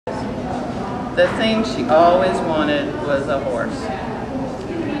The thing she always wanted was a horse.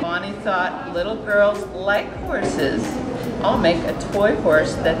 Bonnie thought little girls like horses. I'll make a toy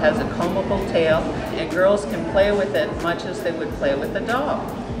horse that has a combable tail, and girls can play with it much as they would play with a doll.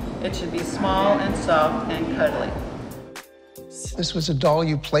 It should be small and soft and cuddly. This was a doll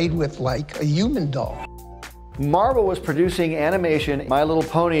you played with like a human doll. Marvel was producing animation My Little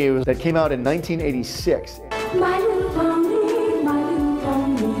Pony that came out in 1986. My Little Pony, My Little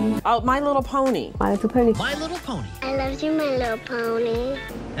Pony. Oh, My Little Pony. My Little Pony. My Little Pony. I love you, My Little Pony.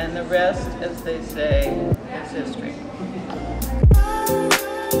 And the rest, as they say, is history.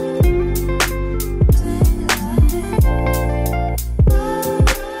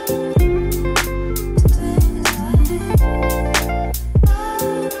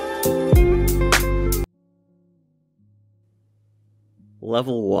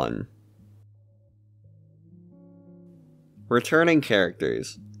 Level 1. Returning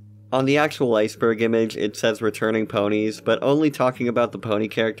characters. On the actual Iceberg image, it says returning ponies, but only talking about the pony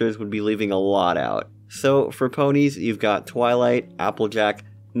characters would be leaving a lot out. So, for ponies, you've got Twilight, Applejack,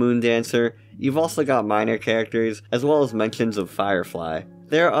 Moondancer, you've also got minor characters, as well as mentions of Firefly.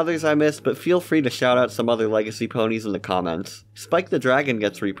 There are others I missed, but feel free to shout out some other legacy ponies in the comments. Spike the Dragon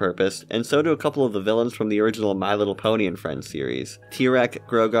gets repurposed, and so do a couple of the villains from the original My Little Pony and Friends series. T-Rex,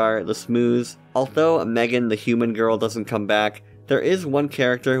 Grogar, the Smooths. Although Megan the human girl doesn't come back, there is one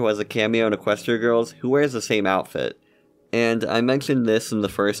character who has a cameo in Equestria Girls who wears the same outfit. And I mentioned this in the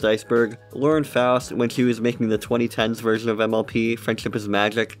first Iceberg, Lauren Faust, when she was making the 2010s version of MLP, Friendship is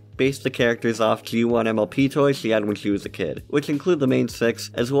Magic, based the characters off G1 MLP toys she had when she was a kid, which include the main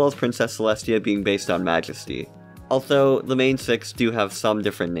 6, as well as Princess Celestia being based on Majesty. Although, the main 6 do have some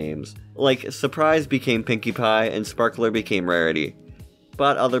different names, like Surprise became Pinkie Pie and Sparkler became Rarity.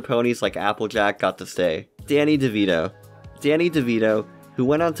 But other ponies like Applejack got to stay. Danny DeVito. Danny DeVito, who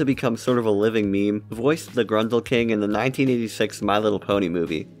went on to become sort of a living meme, voiced the Grundle King in the 1986 My Little Pony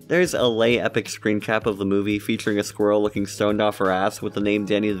movie. There's a lay epic screen cap of the movie featuring a squirrel looking stoned off her ass with the name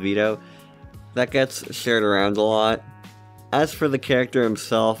Danny DeVito that gets shared around a lot. As for the character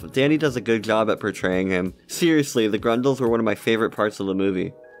himself, Danny does a good job at portraying him. Seriously, the Grundles were one of my favorite parts of the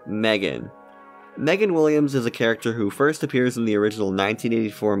movie. Megan. Megan Williams is a character who first appears in the original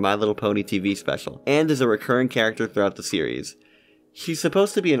 1984 My Little Pony TV special, and is a recurring character throughout the series. She's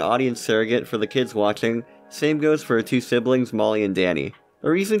supposed to be an audience surrogate for the kids watching, same goes for her two siblings Molly and Danny.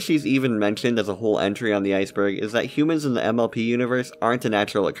 The reason she's even mentioned as a whole entry on the Iceberg is that humans in the MLP universe aren't a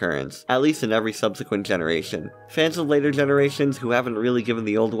natural occurrence, at least in every subsequent generation. Fans of later generations who haven't really given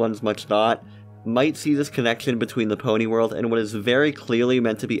the old ones much thought might see this connection between the pony world and what is very clearly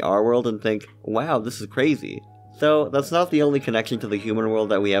meant to be our world and think, wow, this is crazy. Though, that's not the only connection to the human world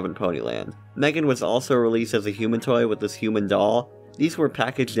that we have in Ponyland. Megan was also released as a human toy with this human doll. These were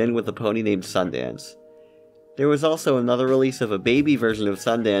packaged in with a pony named Sundance. There was also another release of a baby version of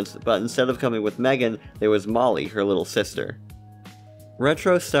Sundance, but instead of coming with Megan, there was Molly, her little sister.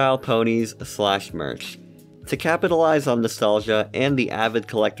 Retro-style ponies / merch. To capitalize on nostalgia and the avid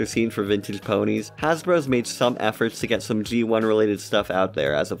collector scene for vintage ponies, Hasbro's made some efforts to get some G1 related stuff out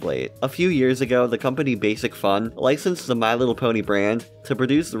there as of late. A few years ago, the company Basic Fun licensed the My Little Pony brand to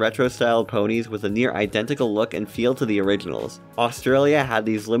produce retro-styled ponies with a near identical look and feel to the originals. Australia had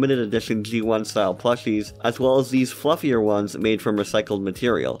these limited edition G1 style plushies, as well as these fluffier ones made from recycled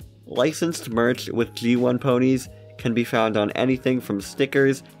material. Licensed merch with G1 ponies can be found on anything from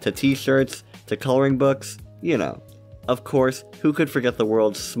stickers to t-shirts to coloring books. You know. Of course, who could forget the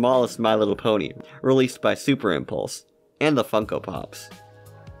world's smallest My Little Pony, released by Super Impulse, and the Funko Pops.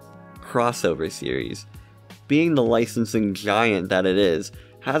 Crossover series. Being the licensing giant that it is,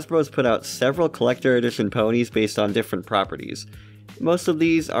 Hasbro's put out several collector edition ponies based on different properties. Most of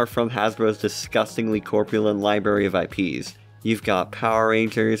these are from Hasbro's disgustingly corpulent library of IPs. You've got Power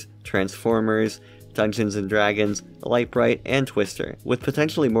Rangers, Transformers, Dungeons & Dragons, Lightbright, and Twister, with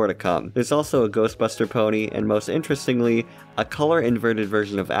potentially more to come. There's also a Ghostbuster pony, and most interestingly, a color-inverted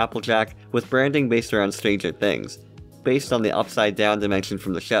version of Applejack with branding based around Stranger Things, based on the upside-down dimension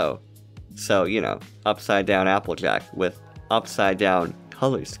from the show. So, you know, upside-down Applejack with upside-down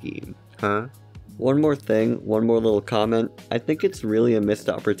color scheme, huh? One more thing, one more little comment. I think it's really a missed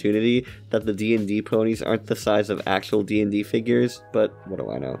opportunity that the D&D ponies aren't the size of actual D&D figures, but what do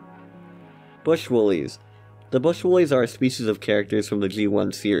I know? Bush Woolies. The Bush Woolies are a species of characters from the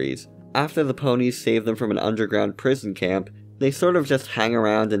G1 series. After the ponies save them from an underground prison camp, they sort of just hang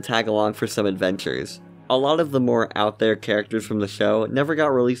around and tag along for some adventures. A lot of the more out there characters from the show never got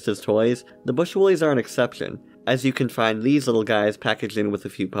released as toys. The Bush Woolies are an exception, as you can find these little guys packaged in with a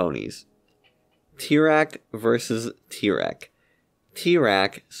few ponies. T-Rex versus T-Rex.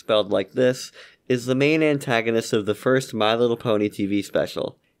 T-Rex, spelled like this, is the main antagonist of the first My Little Pony TV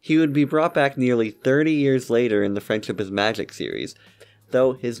special. He would be brought back nearly 30 years later in the Friendship is Magic series,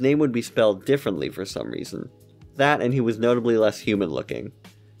 though his name would be spelled differently for some reason. That, and he was notably less human looking.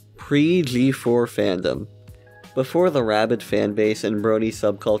 Pre-G4 fandom. Before the rabid fanbase and brony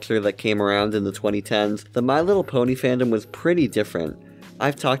subculture that came around in the 2010s, the My Little Pony fandom was pretty different.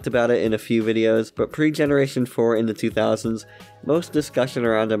 I've talked about it in a few videos, but pre-Generation 4 in the 2000s, most discussion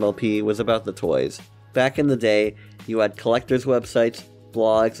around MLP was about the toys. Back in the day, you had collectors' websites,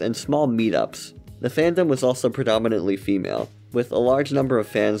 blogs, and small meetups. The fandom was also predominantly female, with a large number of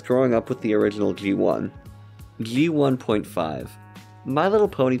fans growing up with the original G1. G1.5. My Little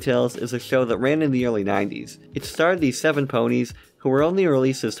Ponytails is a show that ran in the early 90s. It starred these 7 ponies who were only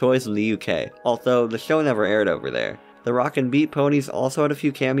released as toys in the UK, although the show never aired over there. The Rock and Beat ponies also had a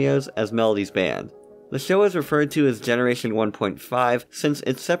few cameos as Melody's band. The show is referred to as Generation 1.5 since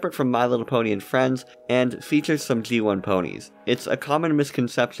it's separate from My Little Pony and Friends and features some G1 ponies. It's a common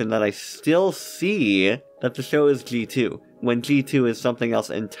misconception that I still see that the show is G2, when G2 is something else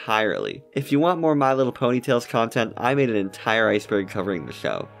entirely. If you want more My Little Ponytails content, I made an entire iceberg covering the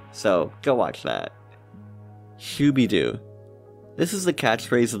show, so go watch that. Shooby-Doo. This is the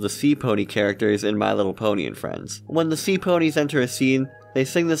catchphrase of the Sea Pony characters in My Little Pony and Friends. When the Sea Ponies enter a scene, they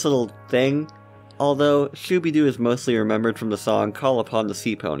sing this little thing, although Shooby-Doo is mostly remembered from the song Call Upon the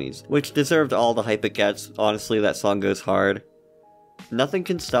Sea Ponies, which deserved all the hype it gets. Honestly, that song goes hard. Nothing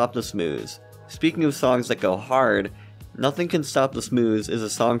Can Stop the Smooze. Speaking of songs that go hard, Nothing Can Stop the Smooze is a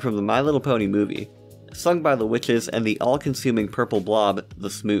song from the My Little Pony movie, sung by the witches and the all-consuming purple blob, the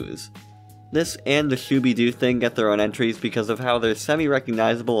Smooze. This and the Shooby-Doo thing get their own entries because of how they're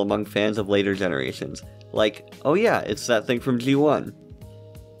semi-recognizable among fans of later generations. Like, oh yeah, it's that thing from G1.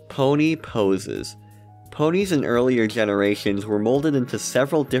 Pony poses. Ponies in earlier generations were molded into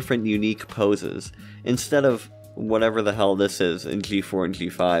several different unique poses, instead of whatever the hell this is in G4 and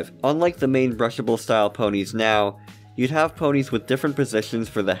G5. Unlike the main brushable style ponies now, you'd have ponies with different positions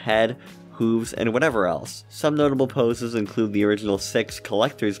for the head, hooves, and whatever else. Some notable poses include the original 6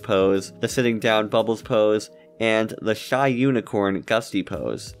 Collector's pose, the sitting down Bubbles pose, and the Shy Unicorn Gusty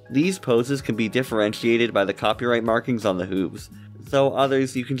pose. These poses can be differentiated by the copyright markings on the hooves, though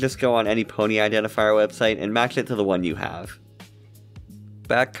others you can just go on any pony identifier website and match it to the one you have.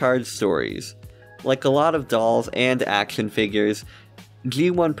 Backcard stories. Like a lot of dolls and action figures,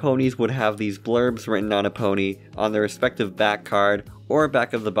 G1 ponies would have these blurbs written on a pony on their respective back card or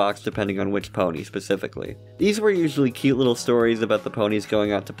back of the box depending on which pony specifically. These were usually cute little stories about the ponies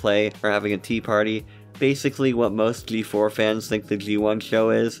going out to play or having a tea party, basically what most G4 fans think the G1 show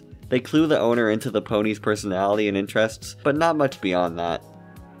is. They clue the owner into the pony's personality and interests, but not much beyond that.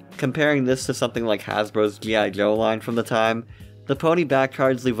 Comparing this to something like Hasbro's G.I. Joe line from the time, the pony back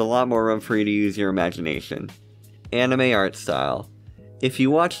cards leave a lot more room for you to use your imagination. Anime art style. If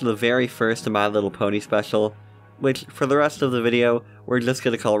you watch the very first My Little Pony special, which for the rest of the video we're just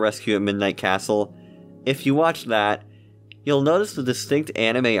gonna call Rescue at Midnight Castle, if you watch that, you'll notice the distinct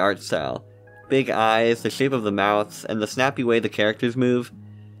anime art style. Big eyes, the shape of the mouths, and the snappy way the characters move.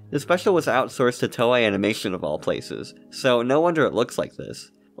 The special was outsourced to Toei Animation of all places, so no wonder it looks like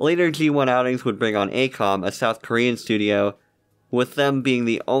this. Later G1 outings would bring on ACOM, a South Korean studio, with them being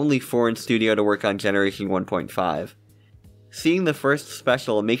the only foreign studio to work on Generation 1.5. Seeing the first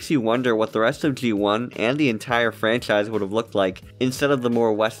special makes you wonder what the rest of G1 and the entire franchise would have looked like instead of the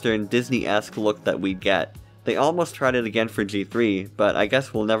more Western, Disney-esque look that we'd get. They almost tried it again for G3, but I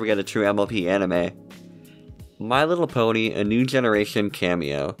guess we'll never get a true MLP anime. My Little Pony: A New Generation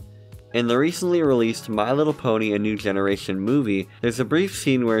cameo. In the recently released My Little Pony: A New Generation movie, there's a brief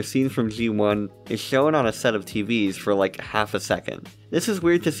scene where a scene from G1 is shown on a set of TVs for like half a second. This is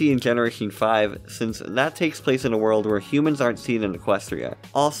weird to see in Generation 5, since that takes place in a world where humans aren't seen in Equestria.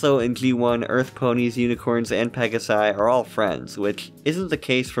 Also in G1, Earth ponies, unicorns, and Pegasi are all friends, which isn't the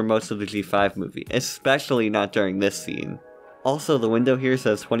case for most of the G5 movie, especially not during this scene. Also, the window here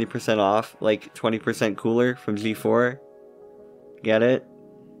says 20% off, like 20% cooler from G4. Get it?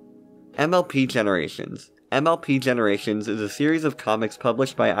 MLP Generations. MLP Generations is a series of comics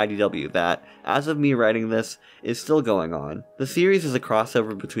published by IDW that, as of me writing this, is still going on. The series is a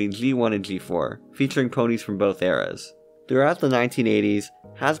crossover between G1 and G4, featuring ponies from both eras. Throughout the 1980s,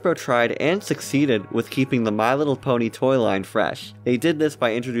 Hasbro tried and succeeded with keeping the My Little Pony toy line fresh. They did this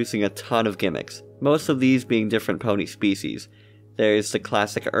by introducing a ton of gimmicks, most of these being different pony species. There's the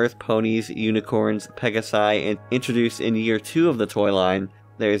classic Earth ponies, unicorns, Pegasi, and introduced in year 2 of the toy line.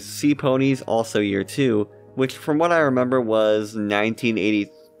 There's Sea Ponies, also year 2, which from what I remember was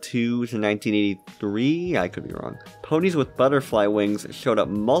 1983 to 1983, I could be wrong. Ponies with butterfly wings showed up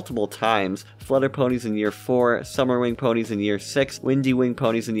multiple times. Flutter ponies in year 4, summer wing ponies in year 6, windy wing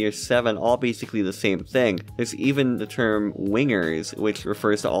ponies in year 7, all basically the same thing. There's even the term wingers, which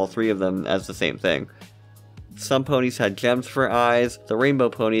refers to all three of them as the same thing. Some ponies had gems for eyes. The rainbow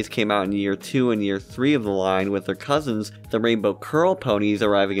ponies came out in year 2 and year 3 of the line, with their cousins, the rainbow curl ponies,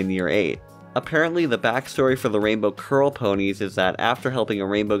 arriving in year 8. Apparently, the backstory for the rainbow curl ponies is that after helping a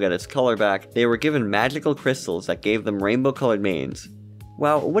rainbow get its color back, they were given magical crystals that gave them rainbow-colored manes.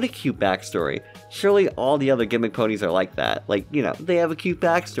 Wow, what a cute backstory. Surely all the other gimmick ponies are like that. Like, you know, they have a cute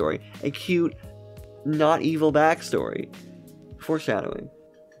backstory. A cute, not evil backstory. Foreshadowing.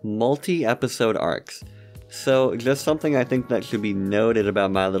 Multi-episode arcs. So, just something I think that should be noted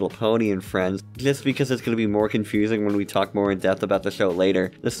about My Little Pony and Friends, just because it's going to be more confusing when we talk more in depth about the show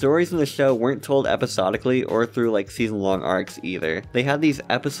later. The stories in the show weren't told episodically or through like season-long arcs either. They had these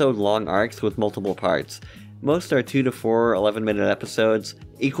episode-long arcs with multiple parts. Most are 2 to 4 11-minute episodes,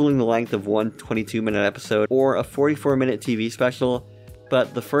 equaling the length of one 22-minute episode or a 44-minute TV special.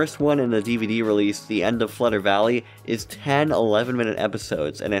 But the first one in the DVD release, The End of Flutter Valley, is 10 11-minute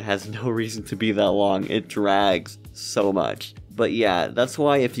episodes, and it has no reason to be that long. It drags so much. But yeah, that's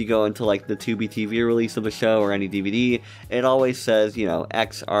why if you go into like the Tubi TV release of the show or any DVD, it always says, you know,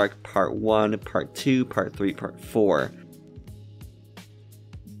 X arc, part 1, part 2, part 3, part 4.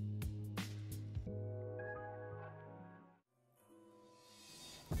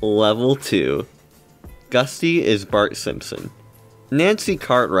 Level 2. Gusty is Bart Simpson. Nancy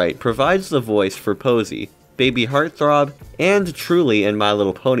Cartwright provides the voice for Posey, Baby Heartthrob, and Truly in My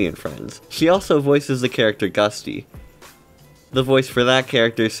Little Pony and Friends. She also voices the character Gusty. The voice for that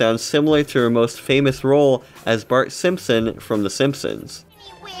character sounds similar to her most famous role as Bart Simpson from The Simpsons.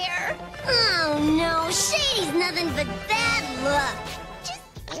 Anywhere? Oh no, Shady's nothing but bad luck.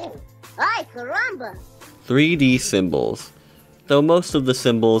 Just... Ay, caramba. 3D symbols. Though most of the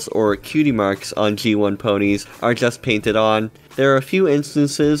symbols, or cutie marks, on G1 ponies are just painted on, there are a few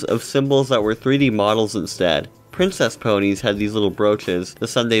instances of symbols that were 3D models instead. Princess ponies had these little brooches, the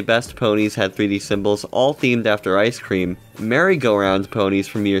Sunday Best ponies had 3D symbols all themed after ice cream, merry-go-round ponies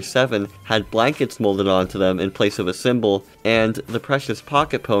from year 7 had blankets molded onto them in place of a symbol, and the Precious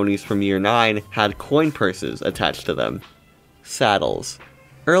Pocket ponies from year 9 had coin purses attached to them. Saddles.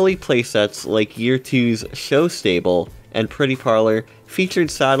 Early playsets like year 2's Show Stable and Pretty Parlor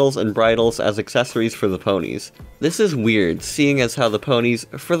featured saddles and bridles as accessories for the ponies. This is weird, seeing as how the ponies,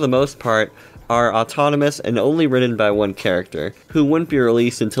 for the most part, are autonomous and only ridden by one character, who wouldn't be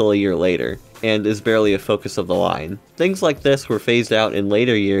released until a year later, and is barely a focus of the line. Things like this were phased out in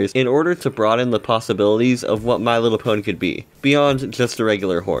later years in order to broaden the possibilities of what My Little Pony could be, beyond just a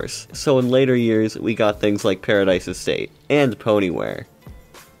regular horse. So in later years, we got things like Paradise Estate, and Ponyware.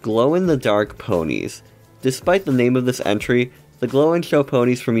 Glow-in-the-dark ponies. Despite the name of this entry, the glow-and-show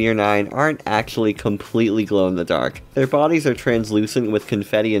ponies from year 9 aren't actually completely glow-in-the-dark. Their bodies are translucent with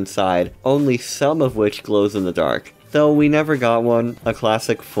confetti inside, only some of which glows in the dark. Though we never got one, a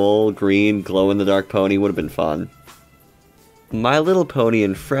classic full green glow-in-the-dark pony would have been fun. My Little Pony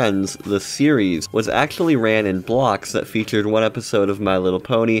and Friends, the series, was actually ran in blocks that featured one episode of My Little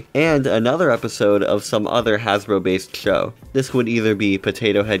Pony and another episode of some other Hasbro-based show. This would either be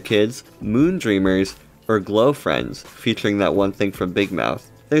Potato Head Kids, Moon Dreamers, or Glow Friends, featuring that one thing from Big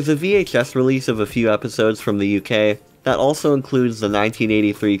Mouth. There's a VHS release of a few episodes from the UK that also includes the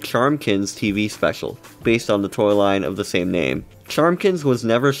 1983 Charmkins TV special, based on the toy line of the same name. Charmkins was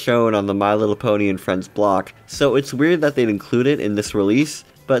never shown on the My Little Pony and Friends block, so it's weird that they'd include it in this release,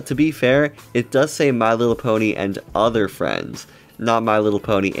 but to be fair, it does say My Little Pony and Other Friends, not My Little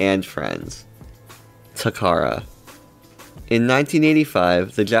Pony and Friends. Takara. In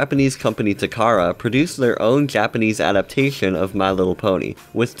 1985, the Japanese company Takara produced their own Japanese adaptation of My Little Pony,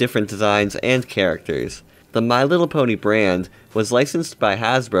 with different designs and characters. The My Little Pony brand was licensed by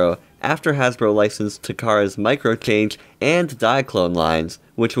Hasbro after Hasbro licensed Takara's Microchange and Diaclone lines,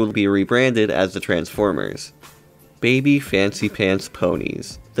 which will be rebranded as the Transformers. Baby Fancy Pants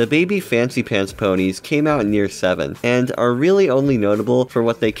Ponies. The Baby Fancy Pants Ponies came out in year 7, and are really only notable for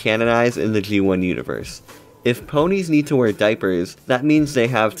what they canonize in the G1 universe. If ponies need to wear diapers, that means they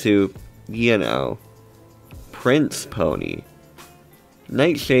have to, you know, Prince Pony.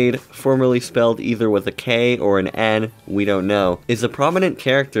 Nightshade, formerly spelled either with a K or an N, we don't know, is a prominent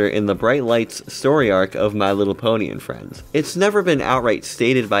character in the Bright Lights story arc of My Little Pony and Friends. It's never been outright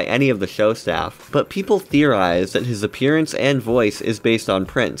stated by any of the show staff, but people theorize that his appearance and voice is based on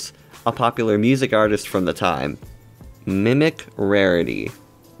Prince, a popular music artist from the time. Mimic Rarity.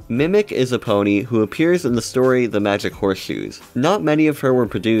 Mimic is a pony who appears in the story The Magic Horseshoes. Not many of her were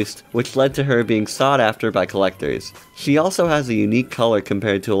produced, which led to her being sought after by collectors. She also has a unique color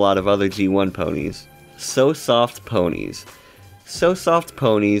compared to a lot of other G1 ponies. So Soft ponies. So Soft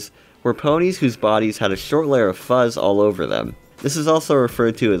ponies were ponies whose bodies had a short layer of fuzz all over them. This is also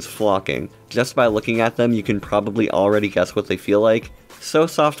referred to as flocking. Just by looking at them, you can probably already guess what they feel like. So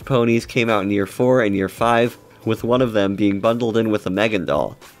Soft ponies came out in year 4 and year 5, with one of them being bundled in with a Megan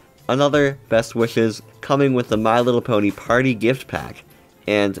doll. Another, Best Wishes, coming with the My Little Pony Party Gift Pack,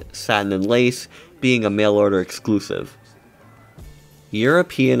 and Satin and Lace being a mail-order exclusive.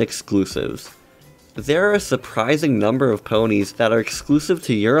 European exclusives. There are a surprising number of ponies that are exclusive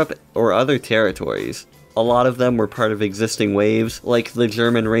to Europe or other territories. A lot of them were part of existing waves, like the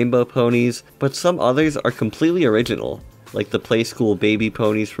German rainbow ponies, but some others are completely original, like the Playschool baby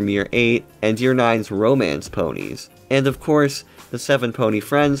ponies from year 8 and year 9's romance ponies. And of course, the 7 pony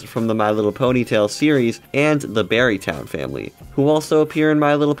friends from the My Little Ponytail series and the Berrytown family, who also appear in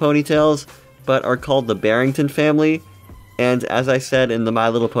My Little Ponytails, but are called the Barrington family. And as I said in the My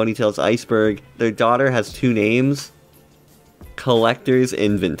Little Ponytails Iceberg, their daughter has 2 names. Collector's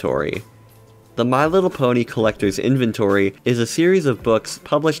Inventory. The My Little Pony Collector's Inventory is a series of books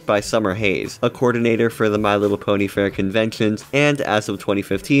published by Summer Hayes, a coordinator for the My Little Pony Fair conventions, and as of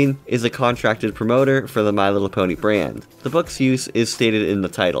 2015, is a contracted promoter for the My Little Pony brand. The book's use is stated in the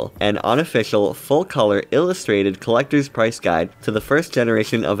title, an unofficial, full-color, illustrated collector's price guide to the first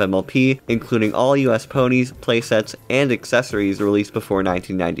generation of MLP, including all US ponies, playsets, and accessories released before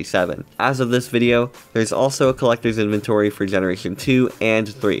 1997. As of this video, there's also a collector's inventory for Generation 2 and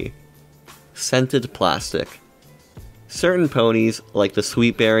 3. Scented plastic. Certain ponies, like the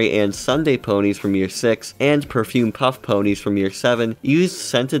Sweetberry and Sunday ponies from year 6 and Perfume Puff ponies from year 7, used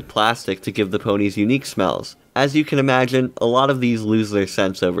scented plastic to give the ponies unique smells. As you can imagine, a lot of these lose their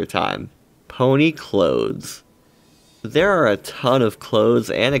scents over time. Pony clothes. There are a ton of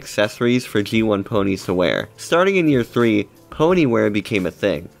clothes and accessories for G1 ponies to wear. Starting in year 3, pony wear became a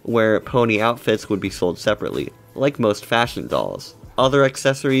thing, where pony outfits would be sold separately, like most fashion dolls. Other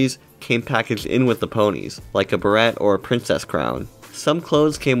accessories came packaged in with the ponies, like a barrette or a princess crown. Some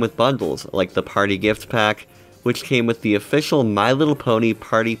clothes came with bundles, like the Party Gift Pack, which came with the official My Little Pony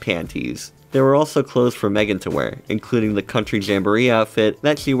Party Panties. There were also clothes for Megan to wear, including the Country Jamboree outfit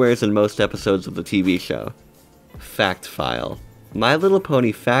that she wears in most episodes of the TV show. Fact File. My Little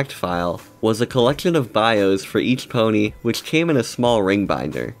Pony Fact File was a collection of bios for each pony which came in a small ring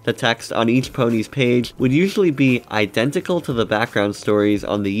binder. The text on each pony's page would usually be identical to the background stories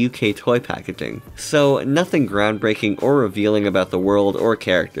on the UK toy packaging, so nothing groundbreaking or revealing about the world or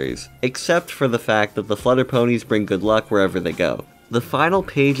characters, except for the fact that the Flutter ponies bring good luck wherever they go. The final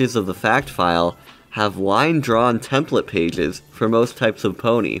pages of the fact file have line-drawn template pages for most types of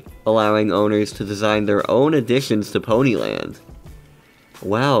pony, allowing owners to design their own additions to Ponyland.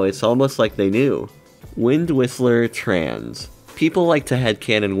 Wow, it's almost like they knew. Wind Whistler Trans. People like to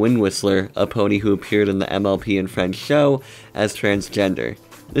headcanon Wind Whistler, a pony who appeared in the MLP and Friends show, as transgender.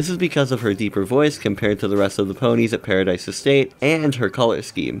 This is because of her deeper voice compared to the rest of the ponies at Paradise Estate, and her color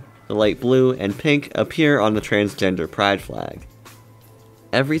scheme. The light blue and pink appear on the transgender pride flag.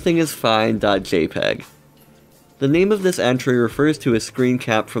 EverythingIsFine.jpg. The name of this entry refers to a screen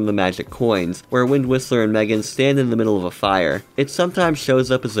cap from the Magic Coins, where Wind Whistler and Megan stand in the middle of a fire. It sometimes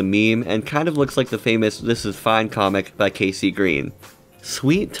shows up as a meme, and kind of looks like the famous This Is Fine comic by Casey Green.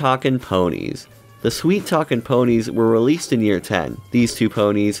 Sweet Talkin' Ponies. The Sweet Talkin' Ponies were released in year 10. These 2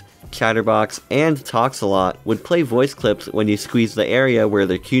 ponies, Chatterbox and Talks A Lot, would play voice clips when you squeezed the area where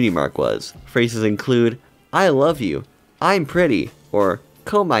their cutie mark was. Phrases include, "I love you," "I'm pretty," or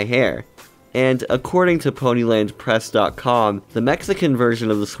 "comb my hair." And according to PonylandPress.com, the Mexican version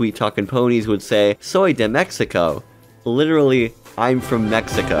of the Sweet Talkin' Ponies would say, "Soy de Mexico." Literally, "I'm from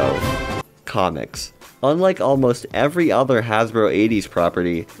Mexico." Comics. Unlike almost every other Hasbro 80s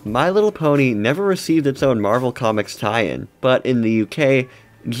property, My Little Pony never received its own Marvel Comics tie-in, but in the UK,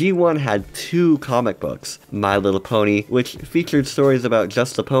 G1 had 2 comic books, My Little Pony, which featured stories about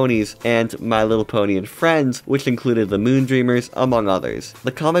just the ponies, and My Little Pony and Friends, which included the Moondreamers, among others.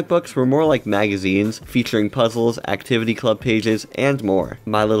 The comic books were more like magazines, featuring puzzles, activity club pages, and more.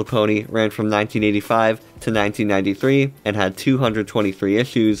 My Little Pony ran from 1985 to 1993 and had 223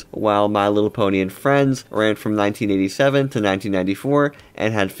 issues, while My Little Pony and Friends ran from 1987 to 1994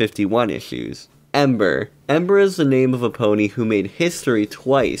 and had 51 issues. Ember. Ember is the name of a pony who made history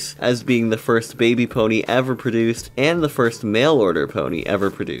twice as being the first baby pony ever produced and the first mail-order pony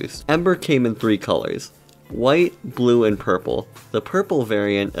ever produced. Ember came in 3 colors: white, blue, and purple. The purple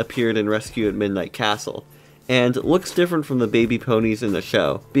variant appeared in Rescue at Midnight Castle, and looks different from the baby ponies in the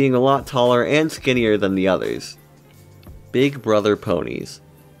show, being a lot taller and skinnier than the others. Big Brother ponies.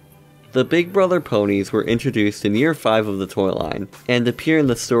 The Big Brother ponies were introduced in year 5 of the toy line, and appear in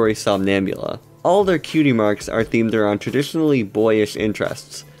the story Somnambula. All their cutie marks are themed around traditionally boyish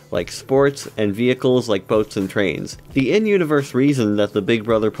interests, like sports and vehicles like boats and trains. The in-universe reason that the Big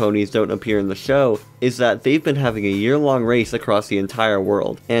Brother ponies don't appear in the show is that they've been having a year-long race across the entire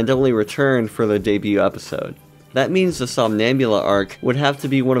world, and only return for their debut episode. That means the Somnambula arc would have to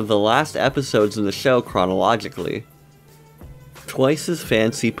be one of the last episodes in the show chronologically. Twice as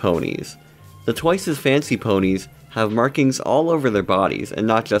Fancy ponies. The Twice as Fancy ponies have markings all over their bodies and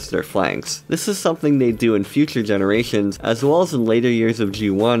not just their flanks. This is something they do in future generations as well as in later years of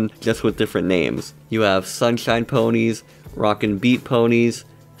G1, just with different names. You have Sunshine ponies, Rockin' Beat ponies,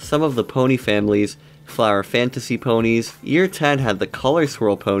 some of the pony families, Flower Fantasy ponies. Year 10 had the Color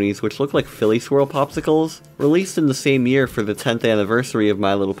Swirl ponies, which look like Philly Swirl popsicles. Released in the same year for the 10th anniversary of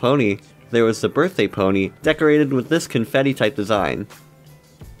My Little Pony, there was the Birthday pony, decorated with this confetti type design.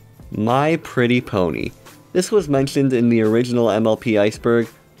 My Pretty Pony. This was mentioned in the original MLP Iceberg,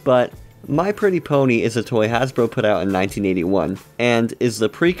 but My Pretty Pony is a toy Hasbro put out in 1981, and is the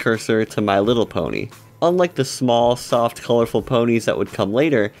precursor to My Little Pony. Unlike the small, soft, colorful ponies that would come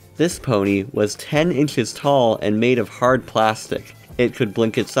later, this pony was 10 inches tall and made of hard plastic. It could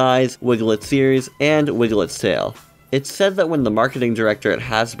blink its eyes, wiggle its ears, and wiggle its tail. It's said that when the marketing director at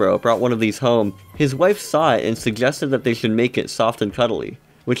Hasbro brought one of these home, his wife saw it and suggested that they should make it soft and cuddly,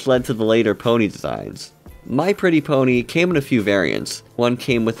 which led to the later pony designs. My Pretty Pony came in a few variants. One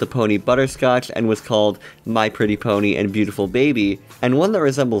came with the pony Butterscotch and was called My Pretty Pony and Beautiful Baby, and one that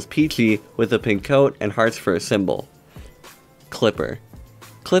resembles Peachy with a pink coat and hearts for a symbol. Clipper.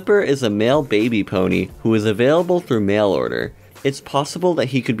 Clipper is a male baby pony who is available through mail order. It's possible that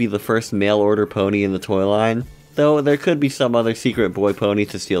he could be the first mail order pony in the toy line, though there could be some other secret boy pony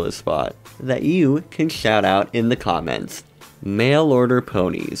to steal his spot, that you can shout out in the comments. Mail order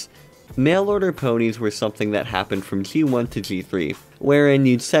ponies. Mail order ponies were something that happened from G1 to G3, wherein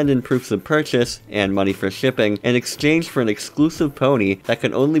you'd send in proofs of purchase and money for shipping in exchange for an exclusive pony that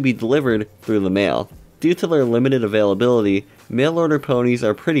could only be delivered through the mail. Due to their limited availability, mail order ponies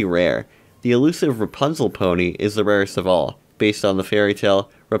are pretty rare. The elusive Rapunzel pony is the rarest of all. Based on the fairy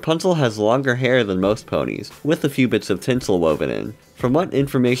tale, Rapunzel has longer hair than most ponies, with a few bits of tinsel woven in. From what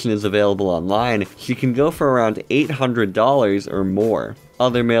information is available online, she can go for around $800 or more.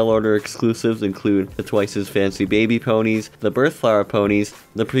 Other mail-order exclusives include the Twice as Fancy baby ponies, the Birthflower ponies,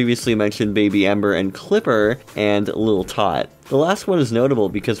 the previously mentioned Baby Ember and Clipper, and Little Tot. The last one is notable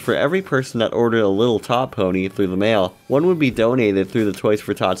because for every person that ordered a Little Tot pony through the mail, one would be donated through the Toys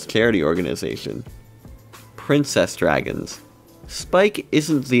for Tots charity organization. Princess Dragons. Spike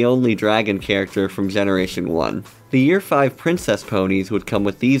isn't the only dragon character from Generation 1. The Year 5 princess ponies would come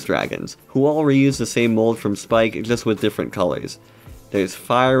with these dragons, who all reuse the same mold from Spike, just with different colors. There's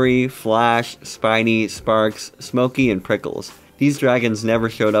Fiery, Flash, Spiny, Sparks, Smokey, and Prickles. These dragons never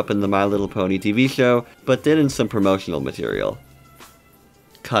showed up in the My Little Pony TV show, but did in some promotional material.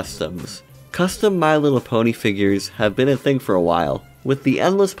 Customs. Custom My Little Pony figures have been a thing for a while. With the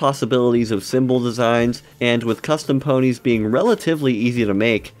endless possibilities of symbol designs, and with custom ponies being relatively easy to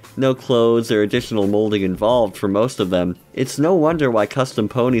make, no clothes or additional molding involved for most of them, it's no wonder why custom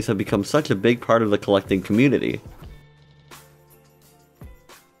ponies have become such a big part of the collecting community.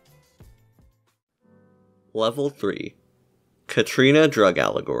 Level 3. Katrina Drug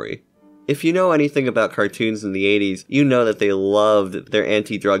Allegory. If you know anything about cartoons in the 80s, you know that they loved their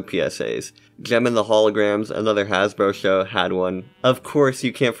anti-drug PSAs. Gem and the Holograms, another Hasbro show, had one. Of course,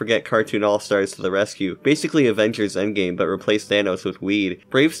 you can't forget Cartoon All-Stars to the rescue, basically Avengers Endgame but replaced Thanos with weed.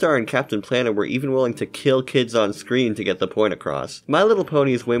 Bravestar and Captain Planet were even willing to kill kids on screen to get the point across. My Little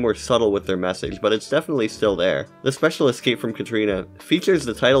Pony is way more subtle with their message, but it's definitely still there. The special Escape from Katrina features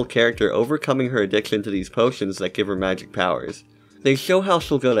the title character overcoming her addiction to these potions that give her magic powers. They show how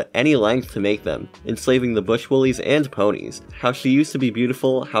she'll go to any length to make them, enslaving the bush woolies and ponies, how she used to be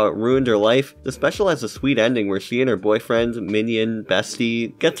beautiful, how it ruined her life. The special has a sweet ending where she and her boyfriend, minion,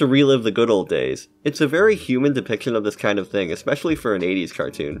 bestie, get to relive the good old days. It's a very human depiction of this kind of thing, especially for an 80s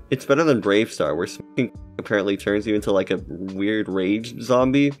cartoon. It's better than Bravestar, where smoking apparently turns you into like a weird rage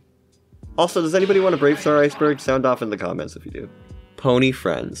zombie. Also, does anybody want a Bravestar Iceberg? Sound off in the comments if you do. Pony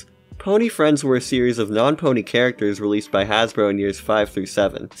Friends. Pony Friends were a series of non-pony characters released by Hasbro in years 5 through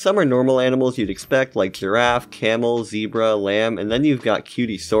 7. Some are normal animals you'd expect, like giraffe, camel, zebra, lamb, and then you've got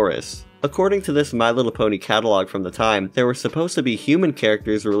Cutiesaurus. According to this My Little Pony catalog from the time, there were supposed to be human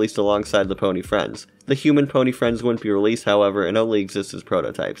characters released alongside the pony friends. The human pony friends wouldn't be released, however, and only exist as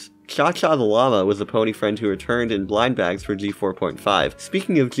prototypes. Cha-Cha the llama was a pony friend who returned in blind bags for G4.5.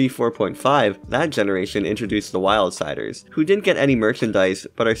 Speaking of G4.5, that generation introduced the Wildsiders, who didn't get any merchandise,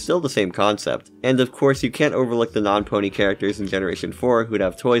 but are still the same concept. And of course, you can't overlook the non-pony characters in Generation 4 who'd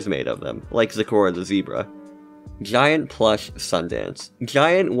have toys made of them, like Zecora the zebra. Giant Plush Sundance.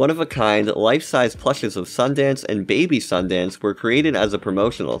 Giant, one-of-a-kind, life-size plushes of Sundance and Baby Sundance were created as a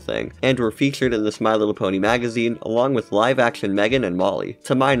promotional thing, and were featured in this My Little Pony magazine, along with live-action Megan and Molly.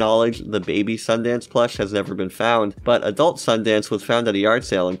 To my knowledge, the Baby Sundance plush has never been found, but Adult Sundance was found at a yard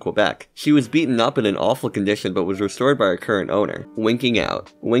sale in Quebec. She was beaten up in an awful condition but was restored by her current owner. Winking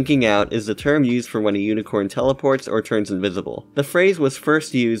out. Winking out is the term used for when a unicorn teleports or turns invisible. The phrase was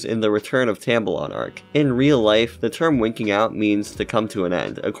first used in the Return of Tambalon arc. In real life, the term winking out means to come to an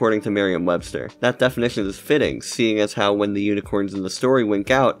end, according to Merriam-Webster. That definition is fitting, seeing as how when the unicorns in the story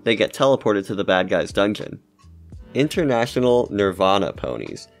wink out, they get teleported to the bad guy's dungeon. International Nirvana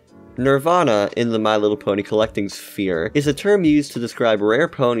Ponies. Nirvana, in the My Little Pony collecting sphere, is a term used to describe rare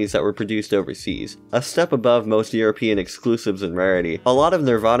ponies that were produced overseas. A step above most European exclusives in rarity, a lot of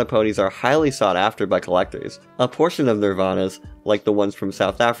Nirvana ponies are highly sought after by collectors. A portion of Nirvanas, like the ones from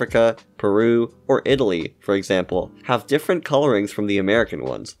South Africa, Peru, or Italy, for example, have different colorings from the American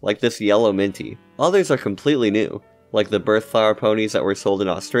ones, like this yellow minty. Others are completely new, like the Birthflower ponies that were sold in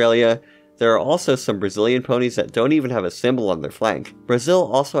Australia. There are also some Brazilian ponies that don't even have a symbol on their flank. Brazil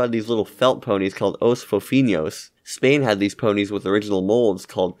also had these little felt ponies called Os Fofinhos. Spain had these ponies with original molds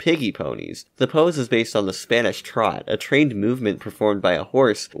called piggy ponies. The pose is based on the Spanish trot, a trained movement performed by a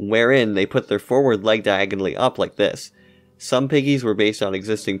horse wherein they put their forward leg diagonally up like this. Some piggies were based on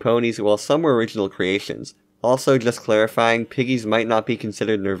existing ponies, while some were original creations. Also, just clarifying, piggies might not be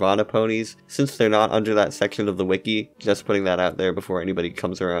considered Nirvana ponies, since they're not under that section of the wiki. Just putting that out there before anybody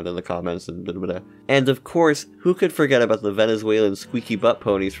comes around in the comments and blah blah blah. And of course, who could forget about the Venezuelan squeaky butt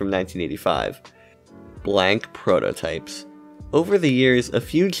ponies from 1985? Blank prototypes. Over the years, a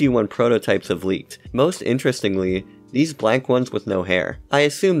few G1 prototypes have leaked. Most interestingly, these blank ones with no hair. I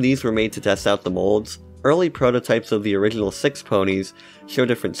assume these were made to test out the molds. Early prototypes of the original 6 ponies show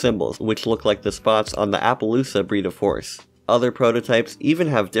different symbols, which look like the spots on the Appaloosa breed of horse. Other prototypes even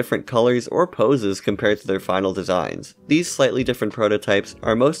have different colors or poses compared to their final designs. These slightly different prototypes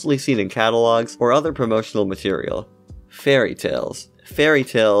are mostly seen in catalogs or other promotional material. Fairy Tales. Fairy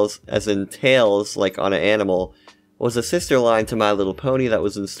Tales, as in tails like on an animal, was a sister line to My Little Pony that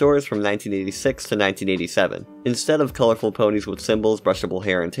was in stores from 1986 to 1987. Instead of colorful ponies with symbols, brushable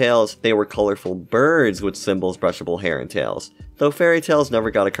hair, and tails, they were colorful birds with symbols, brushable hair, and tails. Though Fairy Tales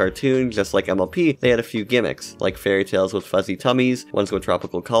never got a cartoon, just like MLP, they had a few gimmicks, like Fairy Tales with fuzzy tummies, ones with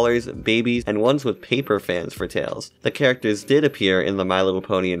tropical colors, babies, and ones with paper fans for tails. The characters did appear in the My Little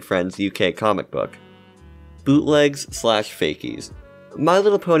Pony and Friends UK comic book. Bootlegs/fakies. My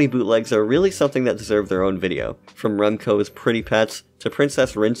Little Pony bootlegs are really something that deserve their own video, from Remco's Pretty Pets, to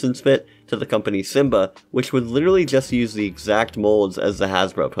Princess Rinse and Spit, to the company Simba, which would literally just use the exact molds as the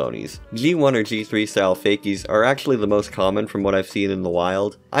Hasbro ponies. G1 or G3 style fakies are actually the most common from what I've seen in the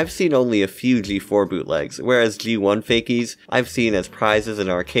wild. I've seen only a few G4 bootlegs, whereas G1 fakies I've seen as prizes in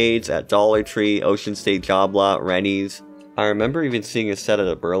arcades, at Dollar Tree, Ocean State Job Lot, Rennie's. I remember even seeing a set at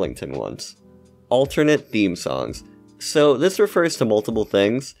a Burlington once. Alternate theme songs. So this refers to multiple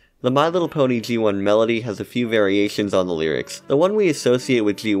things. The My Little Pony G1 melody has a few variations on the lyrics. The one we associate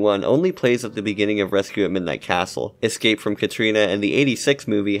with G1 only plays at the beginning of Rescue at Midnight Castle. Escape from Katrina and the '86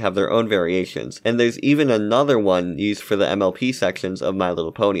 movie have their own variations, and there's even another one used for the MLP sections of My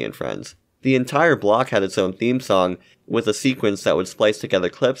Little Pony and Friends. The entire block had its own theme song, with a sequence that would splice together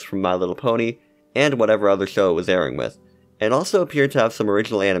clips from My Little Pony and whatever other show it was airing with, and also appeared to have some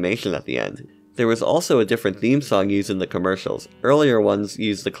original animation at the end. There was also a different theme song used in the commercials. Earlier ones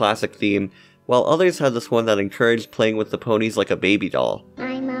used the classic theme, while others had this one that encouraged playing with the ponies like a baby doll.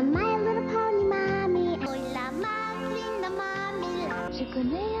 I'm a My Little Pony mommy. Hola, más linda mommy. Je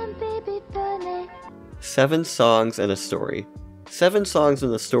connais un baby pony. 7 Songs and a Story. 7 Songs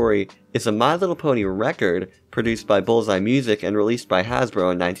and a Story is a My Little Pony record produced by Bullseye Music and released by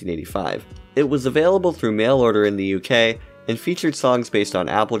Hasbro in 1985. It was available through mail order in the UK, and featured songs based on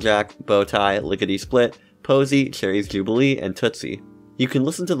Applejack, Bowtie, Lickety Split, Posy, Cherry's Jubilee, and Tootsie. You can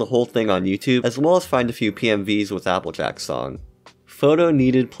listen to the whole thing on YouTube, as well as find a few PMVs with Applejack's song. Photo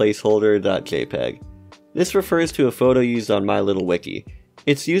needed placeholder.jpg. This refers to a photo used on My Little Wiki.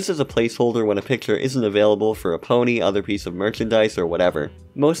 It's used as a placeholder when a picture isn't available for a pony, other piece of merchandise, or whatever.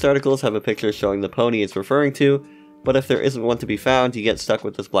 Most articles have a picture showing the pony it's referring to, but if there isn't one to be found, you get stuck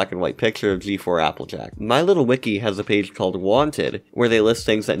with this black and white picture of G4 Applejack. My Little Wiki has a page called Wanted, where they list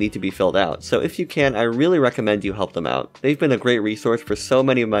things that need to be filled out, so if you can, I really recommend you help them out. They've been a great resource for so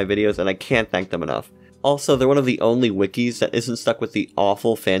many of my videos, and I can't thank them enough. Also, they're one of the only wikis that isn't stuck with the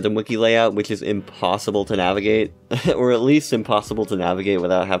awful fandom wiki layout, which is impossible to navigate, or at least impossible to navigate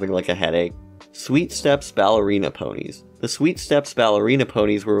without having like a headache. Sweet Steps Ballerina Ponies. The Sweet Steps Ballerina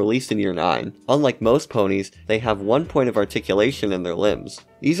Ponies were released in year 9. Unlike most ponies, they have one point of articulation in their limbs.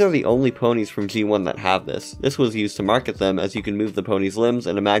 These are the only ponies from G1 that have this. This was used to market them, as you can move the pony's limbs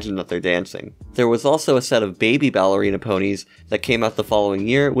and imagine that they're dancing. There was also a set of baby ballerina ponies that came out the following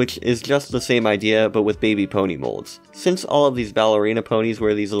year, which is just the same idea but with baby pony molds. Since all of these ballerina ponies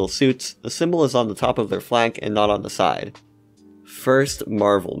wear these little suits, the symbol is on the top of their flank and not on the side. First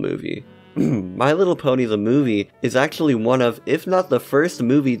Marvel movie. My Little Pony the movie is actually one of, if not the first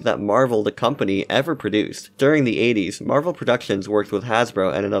movie that Marvel the company ever produced. During the 80s, Marvel Productions worked with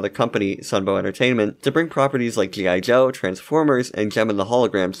Hasbro and another company, Sunbow Entertainment, to bring properties like G.I. Joe, Transformers, and Gem and the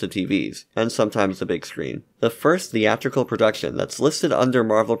Holograms to TVs, and sometimes the big screen. The first theatrical production that's listed under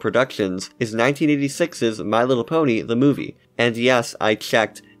Marvel Productions is 1986's My Little Pony the movie. And yes, I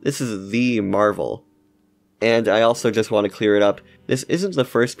checked, this is the Marvel. And I also just want to clear it up, this isn't the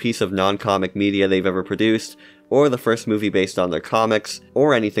first piece of non-comic media they've ever produced, or the first movie based on their comics,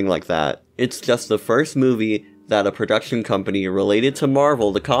 or anything like that. It's just the first movie that a production company related to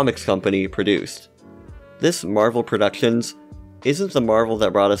Marvel, the comics company, produced. This Marvel Productions isn't the Marvel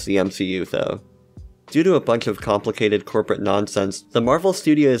that brought us the MCU, though. Due to a bunch of complicated corporate nonsense, the Marvel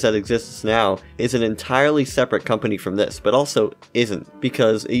Studios that exists now is an entirely separate company from this, but also isn't,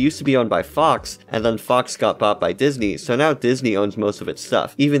 because it used to be owned by Fox, and then Fox got bought by Disney, so now Disney owns most of its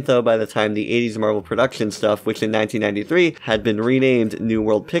stuff, even though by the time the 80s Marvel Production stuff, which in 1993 had been renamed New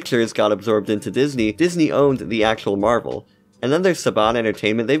World Pictures, got absorbed into Disney, Disney owned the actual Marvel. And then there's Saban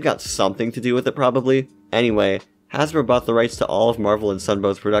Entertainment, they've got something to do with it probably. Anyway, Hasbro bought the rights to all of Marvel and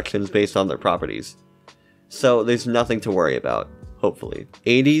Sunbow's productions based on their properties. So there's nothing to worry about, hopefully.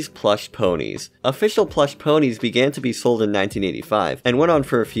 80s plush ponies. Official plush ponies began to be sold in 1985, and went on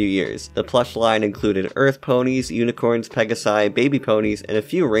for a few years. The plush line included Earth ponies, unicorns, pegasi, baby ponies, and a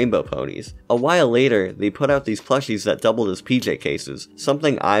few rainbow ponies. A while later, they put out these plushies that doubled as PJ cases.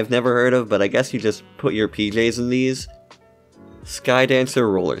 Something I've never heard of, but I guess you just put your PJs in these. Skydancer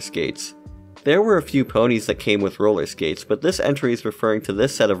roller skates. There were a few ponies that came with roller skates, but this entry is referring to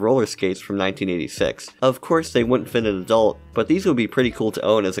this set of roller skates from 1986. Of course, they wouldn't fit an adult, but these would be pretty cool to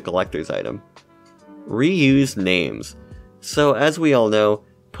own as a collector's item. Reused names. So, as we all know,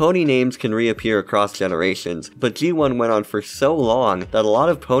 pony names can reappear across generations, but G1 went on for so long that a lot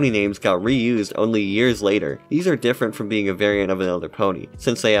of pony names got reused only years later. These are different from being a variant of another pony,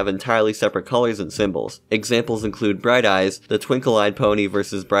 since they have entirely separate colors and symbols. Examples include Bright Eyes, the twinkle-eyed pony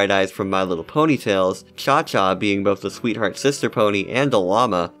versus Bright Eyes from My Little Ponytails, Cha-Cha being both the sweetheart sister pony and a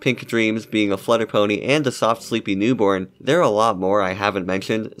llama, Pink Dreams being a flutter pony and a soft sleepy newborn. There are a lot more I haven't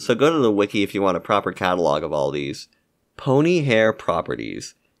mentioned, so go to the wiki if you want a proper catalog of all these. Pony hair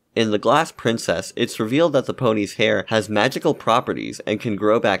properties. In The Glass Princess, it's revealed that the pony's hair has magical properties and can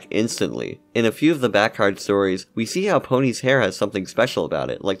grow back instantly. In a few of the backcard stories, we see how pony's hair has something special about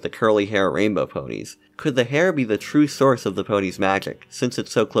it, like the curly hair rainbow ponies. Could the hair be the true source of the pony's magic, since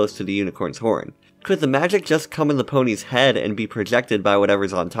it's so close to the unicorn's horn? Could the magic just come in the pony's head and be projected by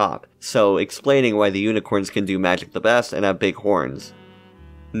whatever's on top? So, explaining why the unicorns can do magic the best and have big horns.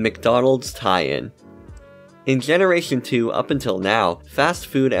 McDonald's tie-in. In Generation 2 up until now, fast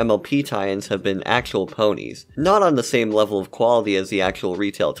food MLP tie-ins have been actual ponies. Not on the same level of quality as the actual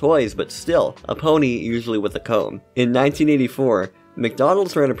retail toys, but still, a pony usually with a comb. In 1984,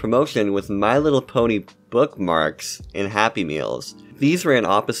 McDonald's ran a promotion with My Little Pony bookmarks in Happy Meals. These ran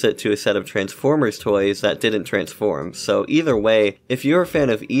opposite to a set of Transformers toys that didn't transform, so either way, if you're a fan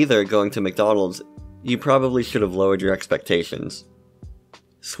of either going to McDonald's, you probably should have lowered your expectations.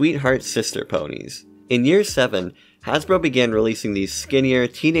 Sweetheart Sister Ponies. In year 7, Hasbro began releasing these skinnier,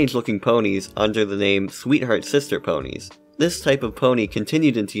 teenage-looking ponies under the name Sweetheart Sister Ponies. This type of pony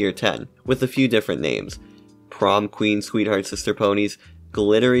continued into year 10, with a few different names. Prom Queen Sweetheart Sister Ponies,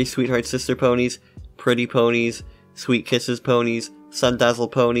 Glittery Sweetheart Sister Ponies, Pretty Ponies, Sweet Kisses Ponies,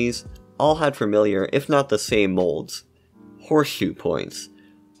 Sundazzle Ponies, all had familiar, if not the same molds. Horseshoe Points.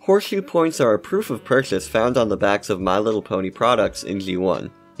 Horseshoe points are a proof of purchase found on the backs of My Little Pony products in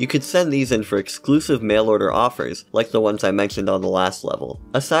G1. You could send these in for exclusive mail-order offers, like the ones I mentioned on the last level.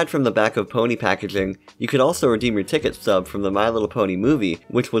 Aside from the back of pony packaging, you could also redeem your ticket stub from the My Little Pony movie,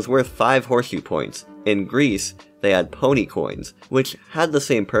 which was worth 5 horseshoe points. In Greece, they had pony coins, which had the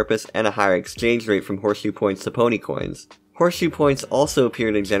same purpose and a higher exchange rate from horseshoe points to pony coins. Horseshoe points also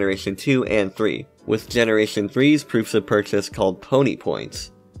appeared in Generation 2 and 3, with Generation 3's proofs of purchase called pony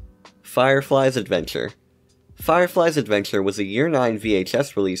points. Firefly's Adventure. Firefly's Adventure was a Year 9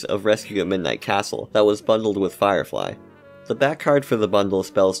 VHS release of Rescue at Midnight Castle that was bundled with Firefly. The back card for the bundle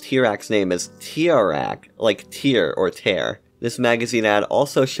spells Tirak's name as Tiarak, like tear or tear. This magazine ad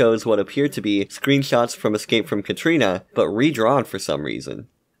also shows what appeared to be screenshots from Escape from Katrina, but redrawn for some reason.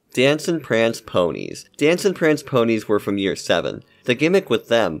 Dance and Prance Ponies. Dance and Prance Ponies were from Year 7. The gimmick with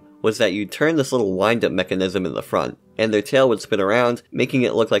them was that you'd turn this little wind-up mechanism in the front, and their tail would spin around, making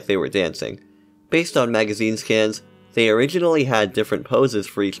it look like they were dancing. Based on magazine scans, they originally had different poses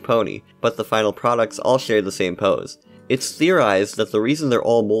for each pony, but the final products all shared the same pose. It's theorized that the reason they're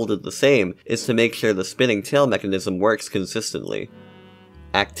all molded the same is to make sure the spinning tail mechanism works consistently.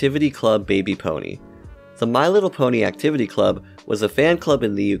 Activity Club Baby Pony. The My Little Pony Activity Club was a fan club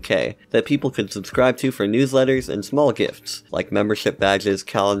in the UK that people could subscribe to for newsletters and small gifts, like membership badges,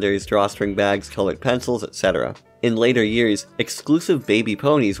 calendars, drawstring bags, colored pencils, etc. In later years, exclusive baby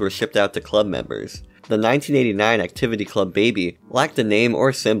ponies were shipped out to club members. The 1989 Activity Club Baby lacked a name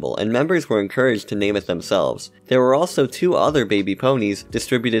or symbol, and members were encouraged to name it themselves. There were also 2 other baby ponies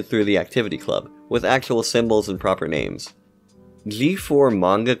distributed through the Activity Club, with actual symbols and proper names. G4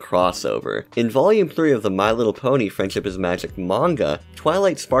 Manga Crossover. In Volume 3 of the My Little Pony Friendship is Magic manga,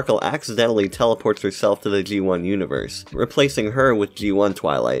 Twilight Sparkle accidentally teleports herself to the G1 universe, replacing her with G1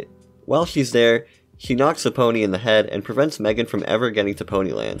 Twilight. While she's there, she knocks a pony in the head and prevents Megan from ever getting to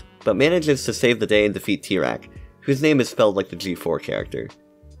Ponyland, but manages to save the day and defeat Tirak, whose name is spelled like the G4 character.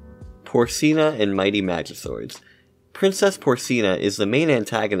 Porcina and Mighty Magiswords. Princess Porcina is the main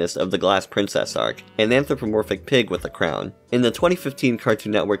antagonist of the Glass Princess arc, an anthropomorphic pig with a crown. In the 2015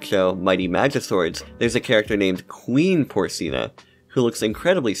 Cartoon Network show Mighty Magiswords, there's a character named Queen Porcina, who looks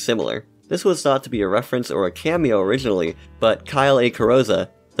incredibly similar. This was thought to be a reference or a cameo originally, but Kyle A. Carosa,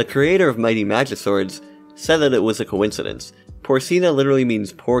 the creator of Mighty Magiswords, said that it was a coincidence. Porcina literally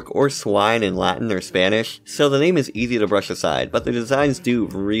means pork or swine in Latin or Spanish, so the name is easy to brush aside, but the designs do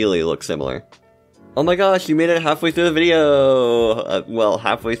really look similar. Oh my gosh, you made it halfway through the video! Well,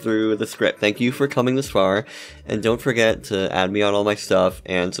 halfway through the script. Thank you for coming this far, and don't forget to add me on all my stuff,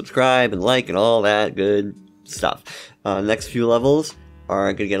 and subscribe, and like, and all that good stuff. Next few levels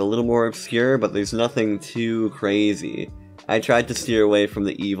are gonna get a little more obscure, but there's nothing too crazy. I tried to steer away from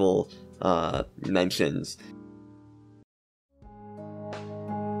the evil, mentions.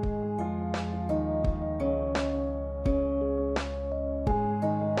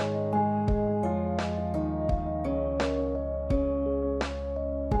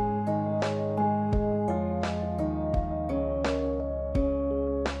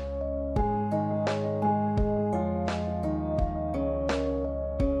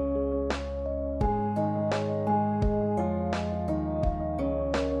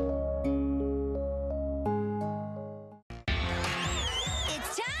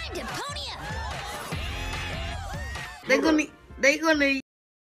 They gonna.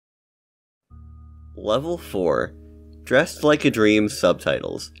 Level 4. Dressed Like a Dream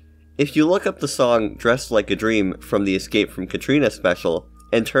subtitles. If you look up the song Dressed Like a Dream from the Escape from Katrina special,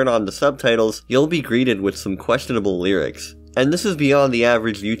 and turn on the subtitles, you'll be greeted with some questionable lyrics. And this is beyond the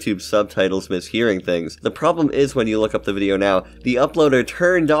average YouTube subtitles mishearing things. The problem is when you look up the video now, the uploader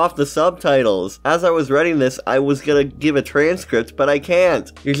turned off the subtitles. As I was writing this, I was gonna give a transcript, but I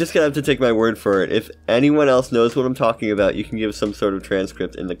can't. You're just gonna have to take my word for it. If anyone else knows what I'm talking about, you can give some sort of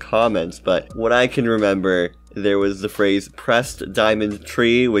transcript in the comments, but what I can remember, there was the phrase pressed diamond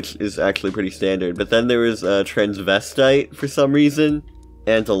tree, which is actually pretty standard, but then there was transvestite for some reason,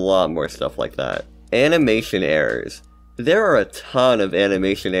 and a lot more stuff like that. Animation errors. There are a ton of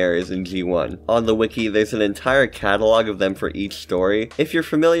animation errors in G1. On the wiki, there's an entire catalog of them for each story. If you're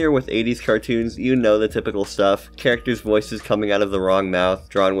familiar with 80s cartoons, you know the typical stuff. Characters' voices coming out of the wrong mouth,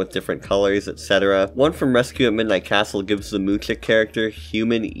 drawn with different colors, etc. One from Rescue at Midnight Castle gives the Moochik character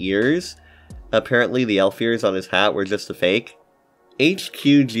human ears. Apparently the elf ears on his hat were just a fake.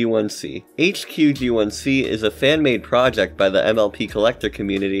 HQG1C. HQG1C is a fan-made project by the MLP collector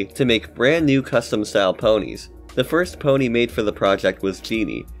community to make brand new custom-style ponies. The first pony made for the project was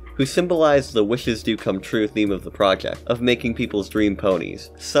Genie, who who symbolized the wishes do come true theme of the project, of making people's dream ponies.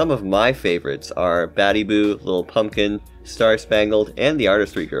 Some of my favorites are Batty Boo, Little Pumpkin, Star Spangled, and the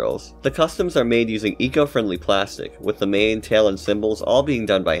Artistry Girls. The customs are made using eco-friendly plastic, with the mane, tail, and symbols all being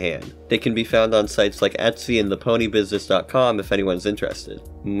done by hand. They can be found on sites like Etsy and theponybusiness.com if anyone's interested.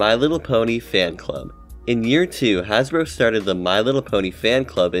 My Little Pony Fan Club. In year 2, Hasbro started the My Little Pony Fan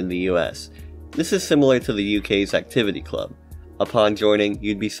Club in the US. This is similar to the UK's Activity Club. Upon joining,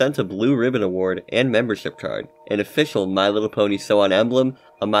 you'd be sent a blue ribbon award and membership card, an official My Little Pony sew-on emblem,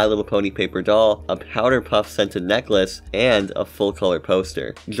 a My Little Pony paper doll, a powder puff scented necklace, and a full-color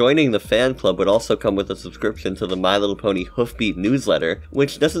poster. Joining the fan club would also come with a subscription to the My Little Pony Hoofbeat newsletter,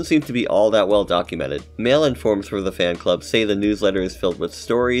 which doesn't seem to be all that well documented. Mail-in forms for the fan club say the newsletter is filled with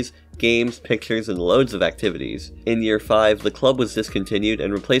stories, games, pictures, and loads of activities. In year 5, the club was discontinued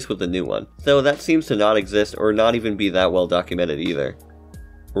and replaced with a new one, though that seems to not exist or not even be that well documented either.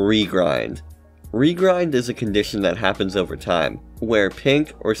 Regrind. Regrind is a condition that happens over time, where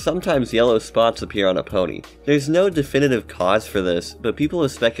pink or sometimes yellow spots appear on a pony. There's no definitive cause for this, but people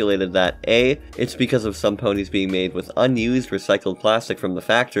have speculated that A, it's because of some ponies being made with unused recycled plastic from the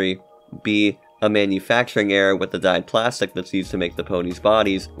factory, B, a manufacturing error with the dyed plastic that's used to make the ponies'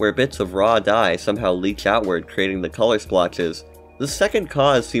 bodies, where bits of raw dye somehow leach outward, creating the color splotches. The second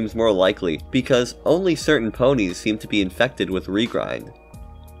cause seems more likely, because only certain ponies seem to be infected with regrind.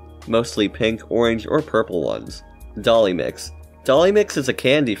 Mostly pink, orange, or purple ones. Dolly Mix. Dolly Mix is a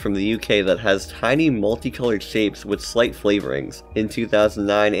candy from the UK that has tiny multicolored shapes with slight flavorings. In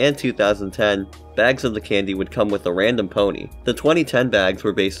 2009 and 2010, bags of the candy would come with a random pony. The 2010 bags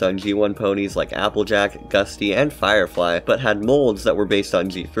were based on G1 ponies like Applejack, Gusty, and Firefly, but had molds that were based on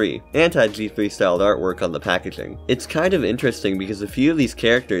G3, and had G3 styled artwork on the packaging. It's kind of interesting because a few of these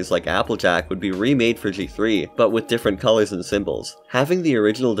characters like Applejack would be remade for G3, but with different colors and symbols. Having the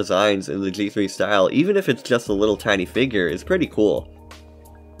original designs in the G3 style, even if it's just a little tiny figure, is pretty cool.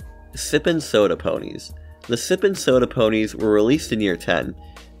 Sippin' Soda Ponies. The Sippin' Soda Ponies were released in year 10.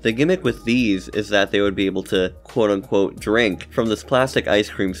 The gimmick with these is that they would be able to quote-unquote drink from this plastic ice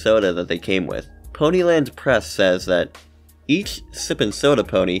cream soda that they came with. Ponyland Press says that each Sippin' Soda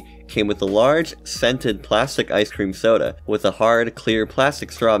pony came with a large, scented plastic ice cream soda with a hard, clear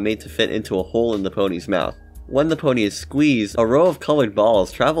plastic straw made to fit into a hole in the pony's mouth. When the pony is squeezed, a row of colored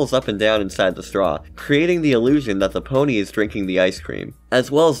balls travels up and down inside the straw, creating the illusion that the pony is drinking the ice cream.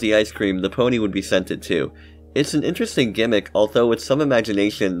 As well as the ice cream, the pony would be scented too. It's an interesting gimmick, although with some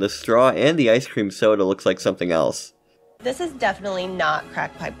imagination, the straw and the ice cream soda looks like something else. This is definitely not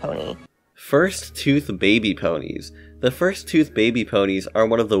Crack Pipe Pony. First Tooth Baby Ponies. The First Tooth Baby Ponies are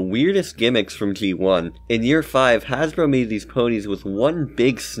one of the weirdest gimmicks from G1. In year 5, Hasbro made these ponies with one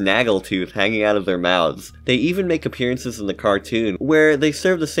big snaggle tooth hanging out of their mouths. They even make appearances in the cartoon, where they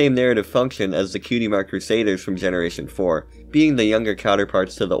serve the same narrative function as the Cutie Mark Crusaders from Generation 4, being the younger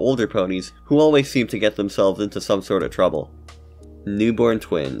counterparts to the older ponies, who always seem to get themselves into some sort of trouble. Newborn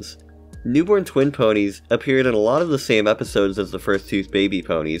Twins. Newborn twin ponies appeared in a lot of the same episodes as the First Tooth baby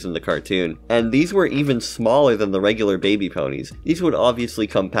ponies in the cartoon, and these were even smaller than the regular baby ponies. These would obviously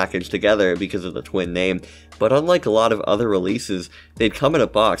come packaged together because of the twin name, but unlike a lot of other releases, they'd come in a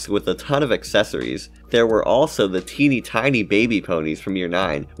box with a ton of accessories. There were also the teeny tiny baby ponies from year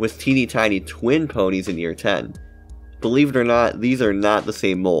 9, with teeny tiny twin ponies in year 10. Believe it or not, these are not the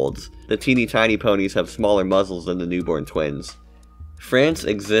same molds. The teeny tiny ponies have smaller muzzles than the newborn twins. France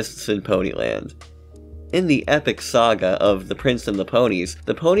exists in Ponyland. In the epic saga of The Prince and the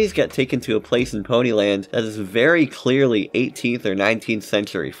Ponies get taken to a place in Ponyland that is very clearly 18th or 19th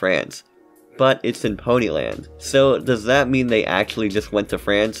century France. But it's in Ponyland. So does that mean they actually just went to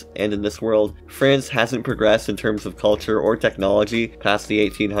France, and in this world, France hasn't progressed in terms of culture or technology past the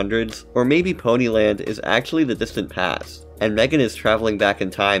 1800s? Or maybe Ponyland is actually the distant past, and Megan is traveling back in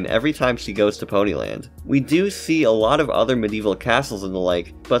time every time she goes to Ponyland. We do see a lot of other medieval castles and the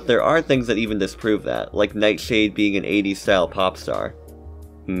like, but there are things that even disprove that, like Nightshade being an 80s style pop star.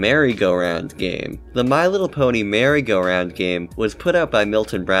 Merry-Go-Round Game. The My Little Pony Merry-Go-Round game was put out by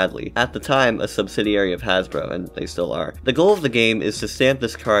Milton Bradley, at the time a subsidiary of Hasbro, and they still are. The goal of the game is to stamp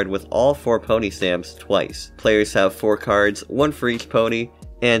this card with all 4 pony stamps twice. Players have 4 cards, 1 for each pony,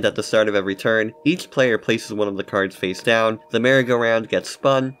 and at the start of every turn, each player places one of the cards face down, the merry-go-round gets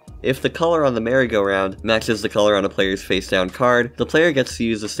spun. If the color on the merry-go-round matches the color on a player's face down card, the player gets to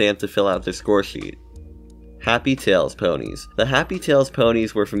use the stamp to fill out their score sheet. Happy Tails Ponies. The Happy Tails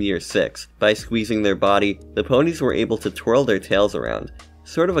ponies were from year 6. By squeezing their body, the ponies were able to twirl their tails around,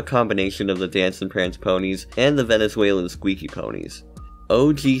 sort of a combination of the Dance and Prance ponies and the Venezuelan Squeaky ponies.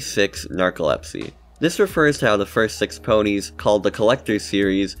 OG6 Narcolepsy. This refers to how the first 6 ponies, called the Collector's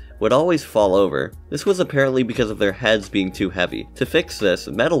Series, would always fall over. This was apparently because of their heads being too heavy. To fix this,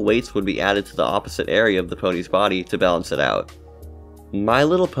 metal weights would be added to the opposite area of the pony's body to balance it out. My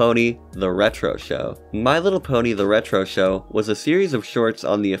Little Pony: The Retro Show. My Little Pony: The Retro Show was a series of shorts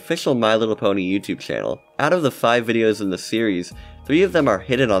on the official My Little Pony YouTube channel. Out of the 5 videos in the series, 3 of them are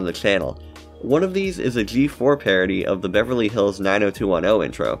hidden on the channel. One of these is a G4 parody of the Beverly Hills 90210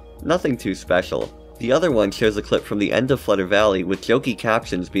 intro. Nothing too special. The other one shows a clip from the end of Flutter Valley with jokey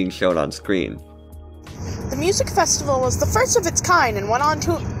captions being shown on screen. The music festival was the first of its kind and went on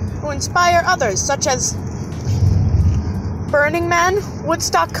to inspire others, such as Burning Man,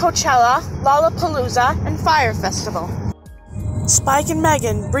 Woodstock Coachella, Lollapalooza, and Fire Festival. Spike and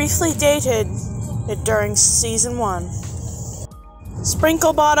Megan briefly dated it during season 1.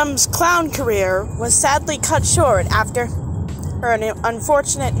 Sprinklebottom's clown career was sadly cut short after an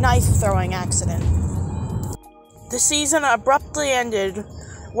unfortunate knife-throwing accident. The season abruptly ended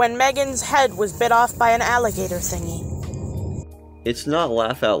when Megan's head was bit off by an alligator thingy. It's not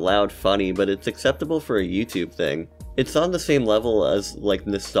laugh out loud funny, but it's acceptable for a YouTube thing. It's on the same level as like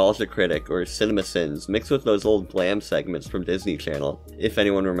Nostalgia Critic or CinemaSins, mixed with those old glam segments from Disney Channel, if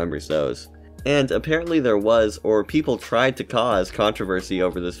anyone remembers those. And apparently there was, or people tried to cause, controversy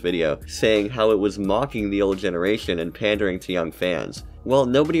over this video, saying how it was mocking the old generation and pandering to young fans. Well,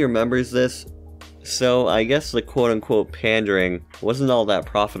 nobody remembers this, so I guess the quote-unquote pandering wasn't all that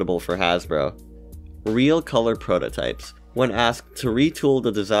profitable for Hasbro. Real color prototypes. When asked to retool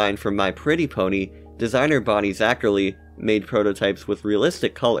the design for My Pretty Pony, designer Bonnie Zackerly made prototypes with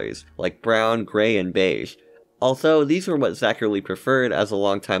realistic colors, like brown, gray, and beige. Although these were what Zackerly preferred as a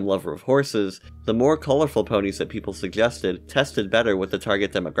longtime lover of horses, the more colorful ponies that people suggested tested better with the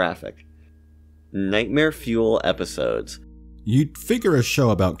target demographic. Nightmare Fuel episodes. You'd figure a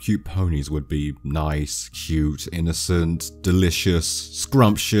show about cute ponies would be nice, cute, innocent, delicious,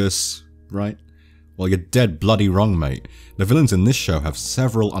 scrumptious, right? Well, you're dead bloody wrong, mate. The villains in this show have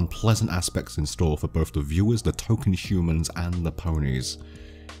several unpleasant aspects in store for both the viewers, the token humans, and the ponies.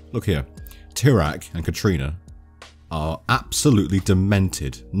 Look here, Tirak and Katrina are absolutely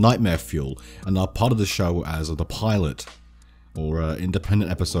demented, nightmare fuel, and are part of the show as the pilot, or independent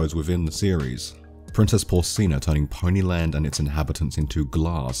episodes within the series. Princess Porcina turning Ponyland and its inhabitants into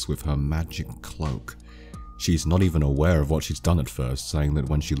glass with her magic cloak. She's not even aware of what she's done at first, saying that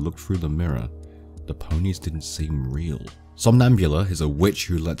when she looked through the mirror, the ponies didn't seem real. Somnambula is a witch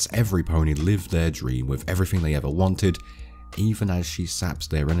who lets every pony live their dream with everything they ever wanted, even as she saps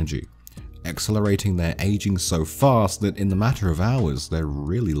their energy, accelerating their aging so fast that in the matter of hours they're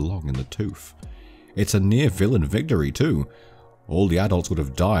really long in the tooth. It's a near villain victory too. All the adults would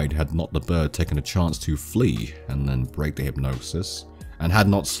have died had not the bird taken a chance to flee and then break the hypnosis, and had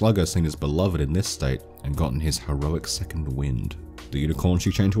not Slugger seen his beloved in this state and gotten his heroic second wind. The unicorn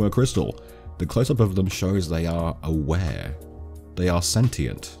she chained to her crystal. The close-up of them shows they are aware. They are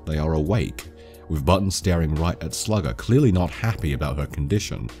sentient, they are awake, with Button staring right at Slugger, clearly not happy about her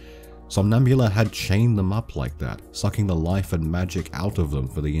condition. Somnambula had chained them up like that, sucking the life and magic out of them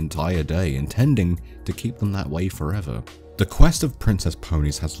for the entire day, intending to keep them that way forever. The quest of Princess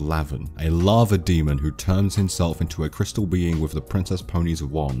Ponies has Lavin, a lava demon who turns himself into a crystal being with the Princess Ponies'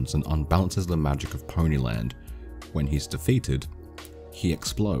 wands and unbalances the magic of Ponyland. When he's defeated, he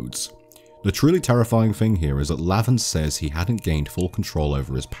explodes. The truly terrifying thing here is that Lavin says he hadn't gained full control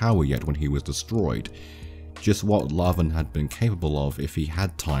over his power yet when he was destroyed. Just what Lavin had been capable of if he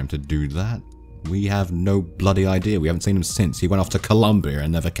had time to do that, we have no bloody idea. We haven't seen him since. He went off to Colombia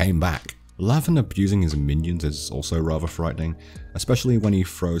and never came back. Lavin abusing his minions is also rather frightening, especially when he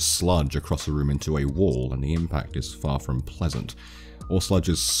throws sludge across the room into a wall and the impact is far from pleasant, or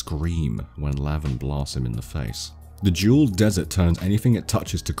sludges scream when Lavin blasts him in the face. The jeweled desert turns anything it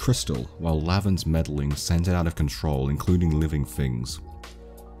touches to crystal, while Lavin's meddling sends it out of control, including living things.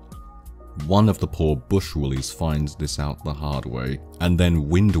 One of the poor bush woolies finds this out the hard way, and then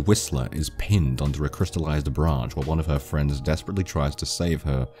Wind Whistler is pinned onto a crystallized branch while one of her friends desperately tries to save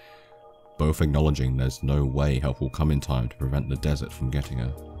her, both acknowledging there's no way help will come in time to prevent the desert from getting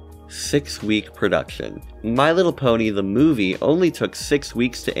her. 6-week production. My Little Pony the movie only took 6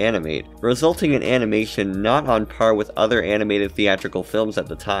 weeks to animate, resulting in animation not on par with other animated theatrical films at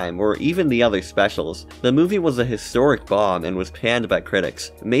the time, or even the other specials. The movie was a historic bomb and was panned by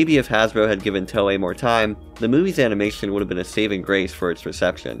critics. Maybe if Hasbro had given Toei more time, the movie's animation would have been a saving grace for its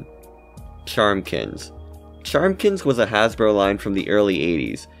reception. Charmkins. Charmkins was a Hasbro line from the early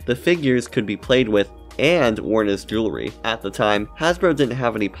 80s. The figures could be played with and worn as jewelry. At the time, Hasbro didn't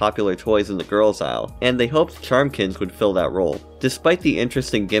have any popular toys in the girls aisle, and they hoped Charmkins would fill that role. Despite the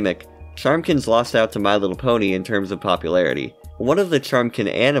interesting gimmick, Charmkins lost out to My Little Pony in terms of popularity. One of the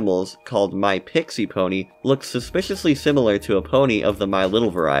Charmkin animals, called My Pixie Pony, looks suspiciously similar to a pony of the My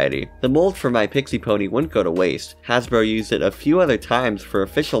Little variety. The mold for My Pixie Pony wouldn't go to waste. Hasbro used it a few other times for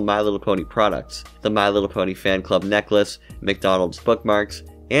official My Little Pony products. The My Little Pony Fan Club necklace, McDonald's bookmarks,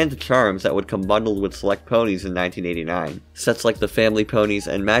 and charms that would come bundled with select ponies in 1989. Sets like the Family Ponies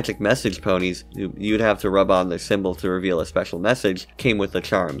and Magic Message Ponies, you'd have to rub on their symbol to reveal a special message, came with the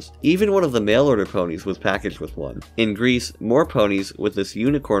charms. Even one of the mail-order ponies was packaged with one. In Greece, more ponies with this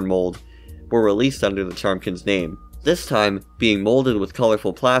unicorn mold were released under the Charmkins name, this time being molded with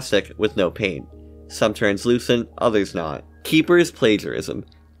colorful plastic with no paint. Some translucent, others not. Keeper's plagiarism.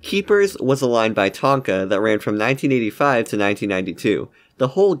 Keepers was a line by Tonka that ran from 1985 to 1992. The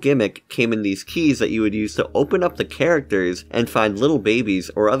whole gimmick came in these keys that you would use to open up the characters and find little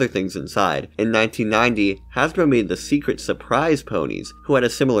babies or other things inside. In 1990, Hasbro made the Secret Surprise ponies, who had a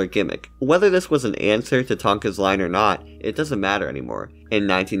similar gimmick. Whether this was an answer to Tonka's line or not, it doesn't matter anymore. In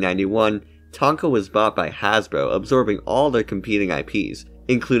 1991, Tonka was bought by Hasbro, absorbing all their competing IPs,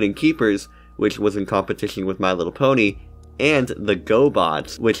 including Keepers, which was in competition with My Little Pony, and the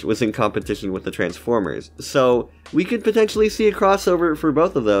GoBots, which was in competition with the Transformers. So we could potentially see a crossover for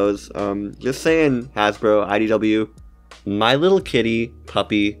both of those. Just saying, Hasbro, IDW. My Little Kitty,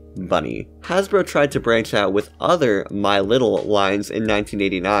 Puppy, Bunny. Hasbro tried to branch out with other My Little lines in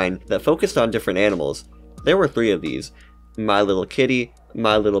 1989 that focused on different animals. There were 3 of these: My Little Kitty,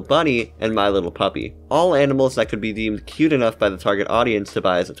 My Little Bunny, and My Little Puppy. All animals that could be deemed cute enough by the target audience to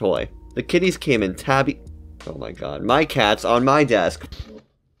buy as a toy. The kitties came in tabby... Oh my god, my cat's on my desk.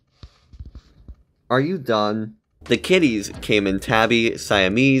 Are you done? The kitties came in tabby,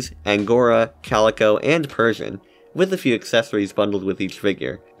 Siamese, Angora, Calico, and Persian, with a few accessories bundled with each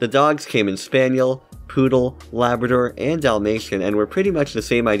figure. The dogs came in Spaniel, Poodle, Labrador, and Dalmatian and were pretty much the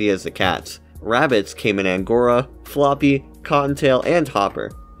same idea as the cats. Rabbits came in Angora, Floppy, Cottontail, and Hopper,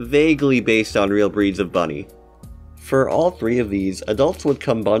 vaguely based on real breeds of bunny. For all 3 of these, adults would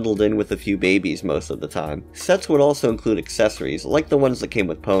come bundled in with a few babies most of the time. Sets would also include accessories, like the ones that came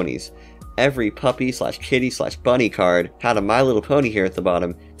with ponies. Every puppy/kitty/bunny card had a My Little Pony here at the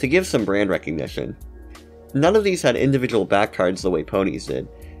bottom to give some brand recognition. None of these had individual back cards the way ponies did.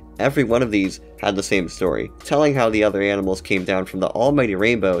 Every one of these had the same story, telling how the other animals came down from the almighty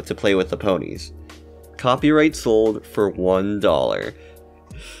rainbow to play with the ponies. Copyright sold for $1.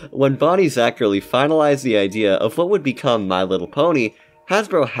 When Bonnie Zachary finalized the idea of what would become My Little Pony,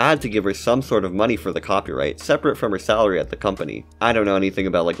 Hasbro had to give her some sort of money for the copyright, separate from her salary at the company. I don't know anything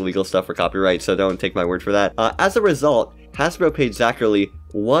about legal stuff for copyright, so don't take my word for that. As a result, Hasbro paid Zachary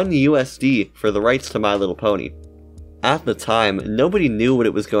 $1 USD for the rights to My Little Pony. At the time, nobody knew what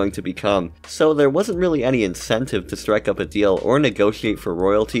it was going to become, so there wasn't really any incentive to strike up a deal or negotiate for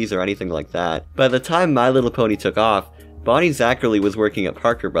royalties or anything like that. By the time My Little Pony took off, Bonnie Zachary was working at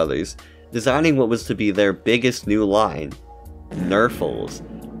Parker Brothers, designing what was to be their biggest new line, Nerfles.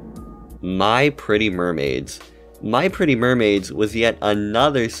 My Pretty Mermaids. My Pretty Mermaids was yet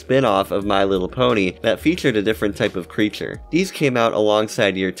another spin-off of My Little Pony that featured a different type of creature. These came out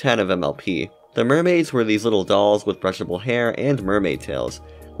alongside year 10 of MLP. The mermaids were these little dolls with brushable hair and mermaid tails.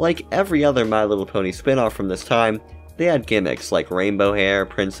 Like every other My Little Pony spin-off from this time, they had gimmicks like rainbow hair,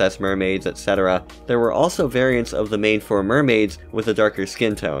 princess mermaids, etc. There were also variants of the main 4 mermaids with a darker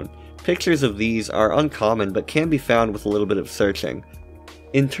skin tone. Pictures of these are uncommon but can be found with a little bit of searching.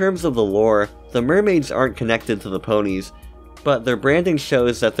 In terms of the lore, the mermaids aren't connected to the ponies, but their branding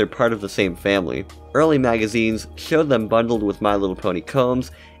shows that they're part of the same family. Early magazines showed them bundled with My Little Pony combs,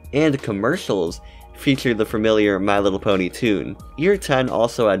 and commercials featured the familiar My Little Pony tune. Year 10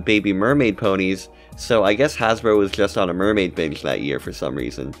 also had baby mermaid ponies, so I guess Hasbro was just on a mermaid binge that year for some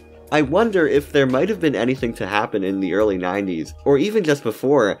reason. I wonder if there might have been anything to happen in the early 90s, or even just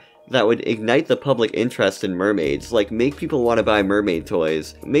before, that would ignite the public interest in mermaids, like make people want to buy mermaid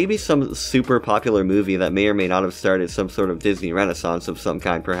toys. Maybe some super popular movie that may or may not have started some sort of Disney renaissance of some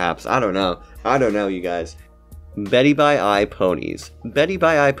kind perhaps. I don't know, you guys. Betty by Eye Ponies. Betty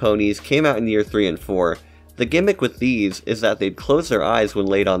by Eye Ponies came out in year 3 and 4. The gimmick with these is that they'd close their eyes when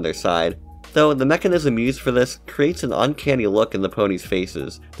laid on their side, though the mechanism used for this creates an uncanny look in the ponies'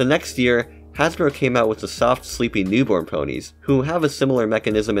 faces. The next year, Hasbro came out with the soft, sleepy newborn ponies, who have a similar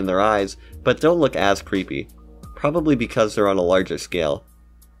mechanism in their eyes, but don't look as creepy, probably because they're on a larger scale.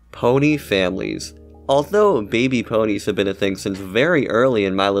 Pony families. Although baby ponies have been a thing since very early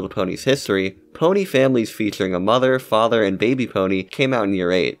in My Little Pony's history, pony families featuring a mother, father, and baby pony came out in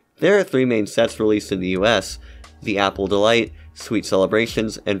year 8. There are 3 main sets released in the US, the Apple Delight, Sweet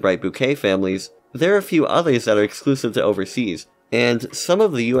Celebrations, and Bright Bouquet families. There are a few others that are exclusive to overseas. And some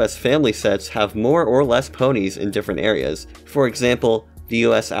of the US family sets have more or less ponies in different areas. For example, the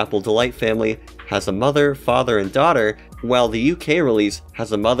US Apple Delight family has a mother, father, and daughter, while the UK release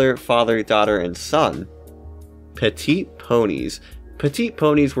has a mother, father, daughter, and son. Petite ponies. Petite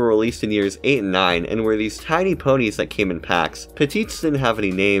ponies were released in years 8 and 9 and were these tiny ponies that came in packs. Petites didn't have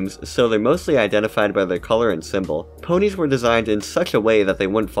any names, so they're mostly identified by their color and symbol. Ponies were designed in such a way that they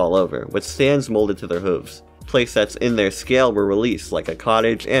wouldn't fall over, with stands molded to their hooves. Playsets in their scale were released, like a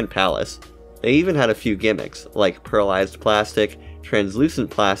cottage and palace. They even had a few gimmicks, like pearlized plastic, translucent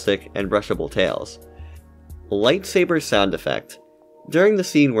plastic, and brushable tails. Lightsaber sound effect. During the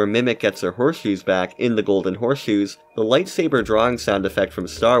scene where Mimic gets her horseshoes back in the Golden Horseshoes, the lightsaber drawing sound effect from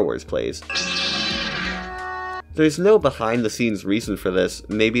Star Wars plays. There's no behind-the-scenes reason for this.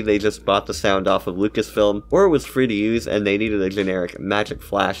 Maybe they just bought the sound off of Lucasfilm, or it was free to use and they needed a generic magic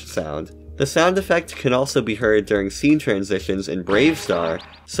flash sound. The sound effect can also be heard during scene transitions in Brave Star,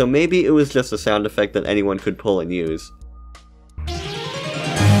 so maybe it was just a sound effect that anyone could pull and use.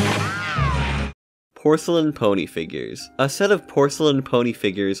 Porcelain pony figures. A set of porcelain pony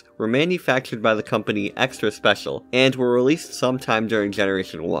figures were manufactured by the company Extra Special, and were released sometime during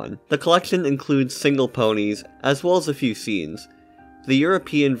Generation 1. The collection includes single ponies, as well as a few scenes. The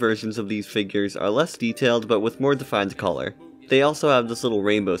European versions of these figures are less detailed but with more defined color. They also have this little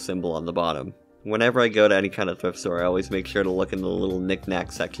rainbow symbol on the bottom. Whenever I go to any kind of thrift store, I always make sure to look in the little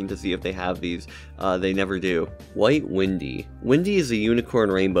knick-knack section to see if they have these. They never do. White Windy. Windy is a unicorn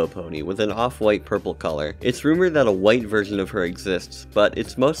rainbow pony with an off-white purple color. It's rumored that a white version of her exists, but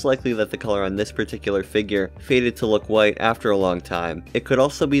it's most likely that the color on this particular figure faded to look white after a long time. It could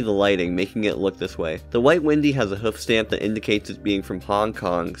also be the lighting making it look this way. The White Windy has a hoof stamp that indicates it being from Hong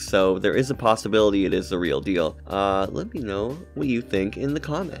Kong, so there is a possibility it is the real deal. Let me know what you think in the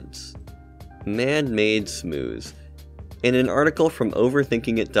comments. Man-made smooths. In an article from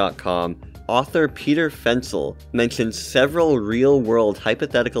overthinkingit.com, author Peter Fensel mentions several real-world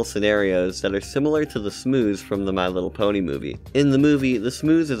hypothetical scenarios that are similar to the Smooze from the My Little Pony movie. In the movie, the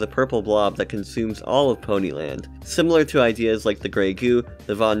Smooze is a purple blob that consumes all of Ponyland, similar to ideas like the Grey Goo,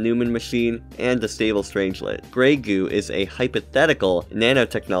 the Von Neumann machine, and the Stable Strangelet. Grey Goo is a hypothetical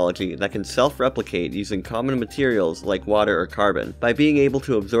nanotechnology that can self-replicate using common materials like water or carbon. By being able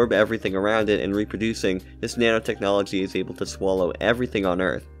to absorb everything around it and reproducing, this nanotechnology is able to swallow everything on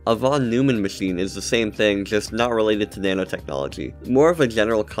Earth. A Von Neumann machine is the same thing, just not related to nanotechnology. More of a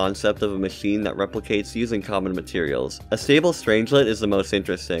general concept of a machine that replicates using common materials. A stable strangelet is the most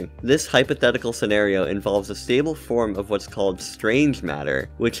interesting. This hypothetical scenario involves a stable form of what's called strange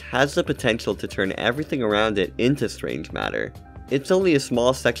matter, which has the potential to turn everything around it into strange matter. It's only a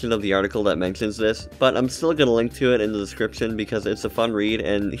small section of the article that mentions this, but I'm still gonna link to it in the description because it's a fun read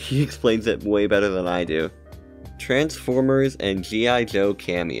and he explains it way better than I do. Transformers and G.I. Joe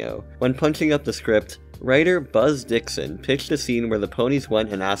cameo. When punching up the script, writer Buzz Dixon pitched a scene where the ponies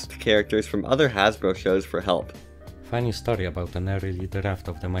went and asked characters from other Hasbro shows for help. Funny story about an early draft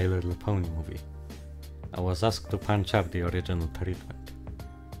of the My Little Pony movie. I was asked to punch up the original treatment.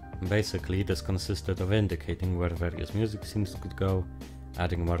 Basically, this consisted of indicating where various music scenes could go,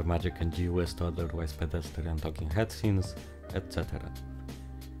 adding more magic and GUIs to otherwise pedestrian talking head scenes, etc.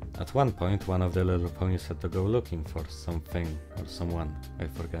 At one point, one of the little ponies had to go looking for something or someone, I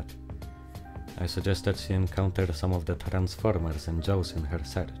forget. I suggested she encounter some of the Transformers and Joes in her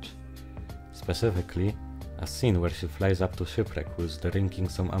search. Specifically, a scene where she flies up to Shipwreck who's drinking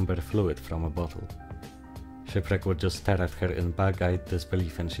some amber fluid from a bottle. Shipwreck would just stare at her in bug-eyed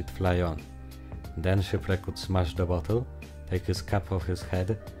disbelief and she'd fly on. Then Shipwreck would smash the bottle, take his cap off his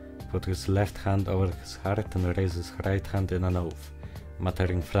head, put his left hand over his heart and raise his right hand in an oath,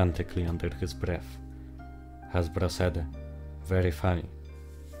 muttering frantically under his breath. Hasbro said, "Very funny.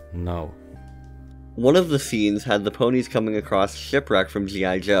 No." One of the scenes had the ponies coming across Shipwreck from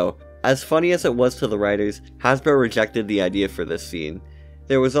G.I. Joe. As funny as it was to the writers, Hasbro rejected the idea for this scene.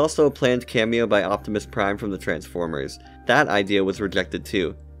 There was also a planned cameo by Optimus Prime from the Transformers. That idea was rejected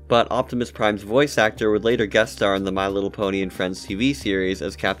too. But Optimus Prime's voice actor would later guest star in the My Little Pony and Friends TV series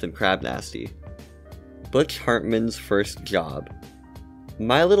as Captain Crabnasty. Butch Hartman's first job.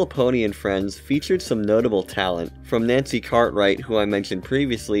 My Little Pony and Friends featured some notable talent, from Nancy Cartwright, who I mentioned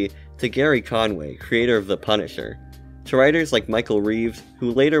previously, to Gary Conway, creator of The Punisher, to writers like Michael Reeves,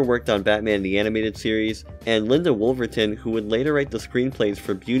 who later worked on Batman the Animated Series, and Linda Wolverton, who would later write the screenplays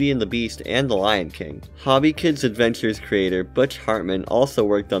for Beauty and the Beast and The Lion King. Hobby Kids Adventures creator Butch Hartman also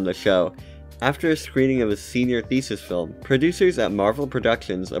worked on the show. After a screening of his senior thesis film, producers at Marvel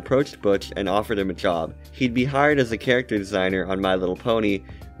Productions approached Butch and offered him a job. He'd be hired as a character designer on My Little Pony,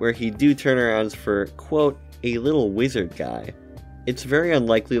 where he'd do turnarounds for, quote, a little wizard guy. It's very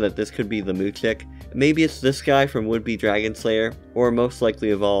unlikely that this could be the Moochick. Maybe it's this guy from Would-Be Dragon Slayer, or most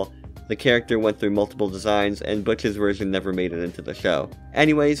likely of all, the character went through multiple designs and Butch's version never made it into the show.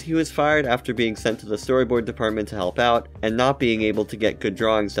 Anyways, he was fired after being sent to the storyboard department to help out, and not being able to get good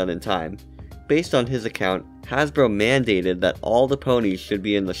drawings done in time. Based on his account, Hasbro mandated that all the ponies should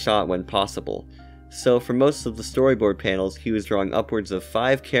be in the shot when possible. So for most of the storyboard panels, he was drawing upwards of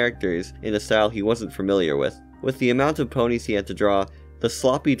 5 characters in a style he wasn't familiar with. With the amount of ponies he had to draw, the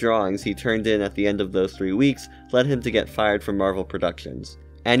sloppy drawings he turned in at the end of those 3 weeks led him to get fired from Marvel Productions.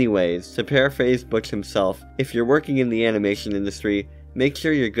 Anyways, to paraphrase Butch himself, if you're working in the animation industry, make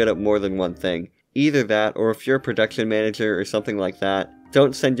sure you're good at more than one thing. Either that, or if you're a production manager or something like that,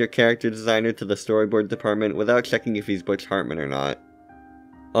 don't send your character designer to the storyboard department without checking if he's Butch Hartman or not.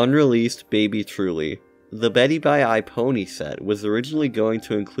 Unreleased Baby Truly. The Betty by Eye Pony set was originally going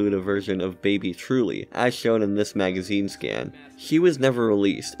to include a version of Baby Truly, as shown in this magazine scan. She was never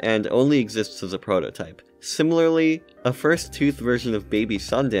released, and only exists as a prototype. Similarly, a first tooth version of Baby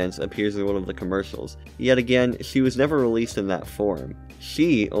Sundance appears in one of the commercials. Yet again, she was never released in that form.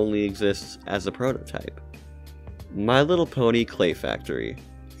 She only exists as a prototype. My Little Pony Clay Factory.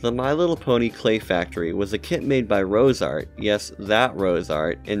 The My Little Pony Clay Factory was a kit made by Rose Art, yes, that Rose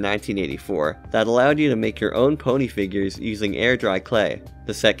Art, in 1984, that allowed you to make your own pony figures using air-dry clay.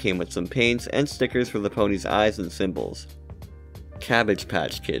 The set came with some paints and stickers for the pony's eyes and symbols. Cabbage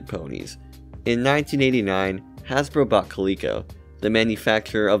Patch Kid ponies. In 1989, Hasbro bought Coleco, the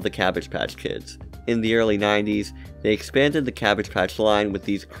manufacturer of the Cabbage Patch Kids. In the early 90s, they expanded the Cabbage Patch line with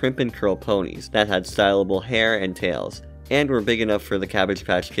these crimp and curl ponies that had stylable hair and tails, and were big enough for the Cabbage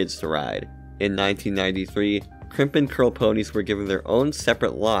Patch Kids to ride. In 1993, crimp and curl ponies were given their own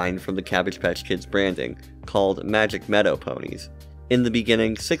separate line from the Cabbage Patch Kids branding, called Magic Meadow ponies. In the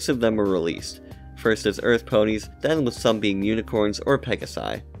beginning, 6 of them were released, first as Earth ponies, then with some being unicorns or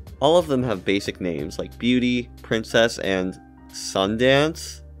Pegasi. All of them have basic names like Beauty, Princess, and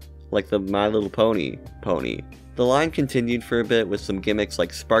Sundance, like the My Little Pony pony. The line continued for a bit with some gimmicks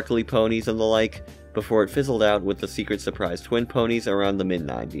like sparkly ponies and the like, before it fizzled out with the Secret Surprise twin ponies around the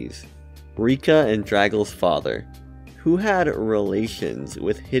mid-90s. Rika and Draggle's father. Who had relations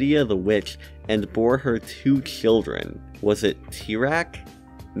with Hydia the Witch and bore her 2 children? Was it Tirak?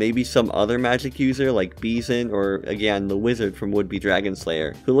 Maybe some other magic user like Beezin, or again the wizard from Would-Be Dragon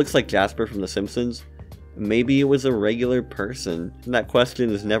Slayer, who looks like Jasper from The Simpsons? Maybe it was a regular person. That question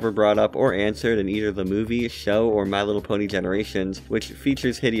is never brought up or answered in either the movie, show, or My Little Pony Generations, which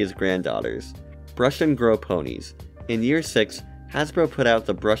features Hydia's granddaughters. Brush and Grow ponies. In year 6, Hasbro put out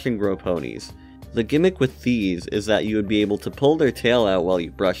the Brush and Grow ponies. The gimmick with these is that you would be able to pull their tail out while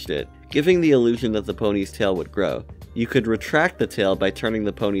you brushed it, giving the illusion that the pony's tail would grow. You could retract the tail by turning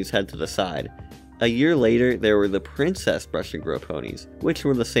the pony's head to the side. A year later, there were the Princess Brush and Grow ponies, which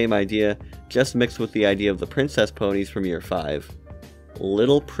were the same idea, just mixed with the idea of the Princess ponies from year 5.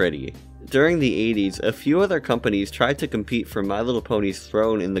 Little Pretty. During the 80s, a few other companies tried to compete for My Little Pony's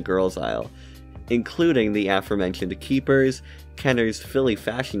throne in the girls' aisle, including the aforementioned Keepers, Kenner's Philly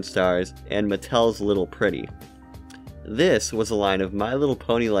Fashion Stars, and Mattel's Little Pretty. This was a line of My Little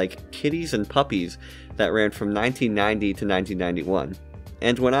Pony-like kitties and puppies that ran from 1990 to 1991.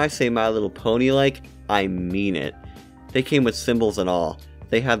 And when I say My Little Pony-like, I mean it. They came with symbols and all.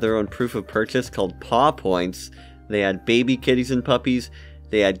 They had their own proof of purchase called paw points, they had baby kitties and puppies,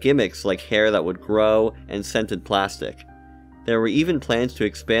 they had gimmicks like hair that would grow and scented plastic. There were even plans to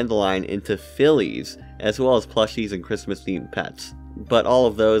expand the line into fillies, as well as plushies and Christmas-themed pets. But all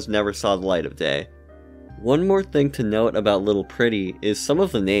of those never saw the light of day. One more thing to note about Little Pretty is some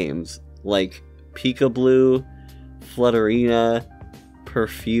of the names, like Peekaboo, Flutterina,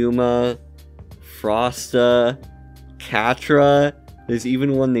 Perfuma, Frosta, Catra, there's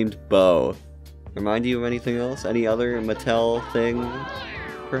even one named Bo. Remind you of anything else? Any other Mattel thing,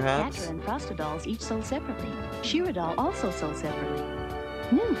 perhaps? Catra and Frosta dolls each sold separately. Shira doll also sold separately.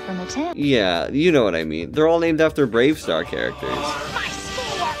 New from Mattel. Yeah, you know what I mean. They're all named after Brave Star characters. My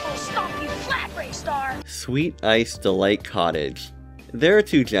schoolwork will stomp you flat, Brave Star! Sweet Ice Delight Cottage. There are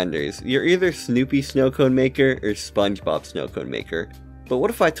 2 genders. You're either Snoopy Snowcone Maker or SpongeBob Snowcone Maker. But what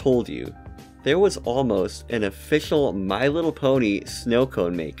if I told you there was almost an official My Little Pony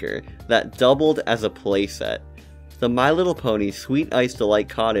Snowcone Maker that doubled as a playset? The My Little Pony Sweet Ice Delight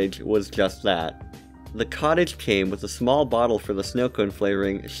Cottage was just that. The cottage came with a small bottle for the snowcone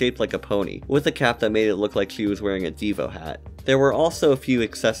flavoring shaped like a pony, with a cap that made it look like she was wearing a Devo hat. There were also a few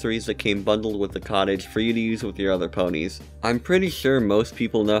accessories that came bundled with the cottage for you to use with your other ponies. I'm pretty sure most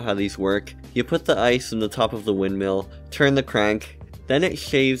people know how these work. You put the ice in the top of the windmill, turn the crank, Then it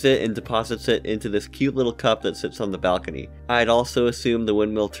shaves it and deposits it into this cute little cup that sits on the balcony. I'd also assume the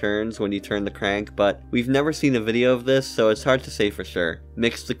windmill turns when you turn the crank, but we've never seen a video of this, so it's hard to say for sure.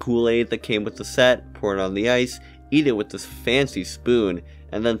 Mix the Kool-Aid that came with the set, pour it on the ice, eat it with this fancy spoon,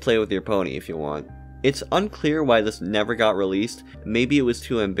 and then play with your pony if you want. It's unclear why this never got released. Maybe it was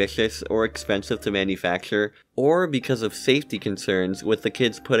too ambitious or expensive to manufacture, or because of safety concerns with the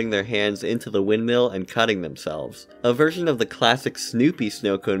kids putting their hands into the windmill and cutting themselves. A version of the classic Snoopy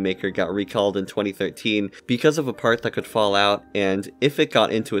snow cone maker got recalled in 2013 because of a part that could fall out and, if it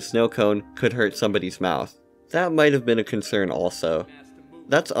got into a snow cone, could hurt somebody's mouth. That might have been a concern also.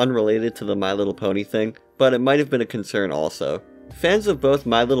 That's unrelated to the My Little Pony thing, but it might have been a concern also. Fans of both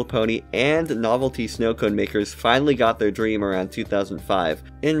My Little Pony and novelty snow cone makers finally got their dream around 2005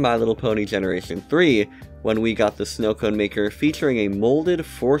 in My Little Pony Generation 3, when we got the snow cone maker featuring a molded,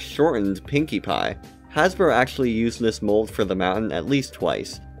 foreshortened Pinkie Pie. Hasbro actually used this mold for the mountain at least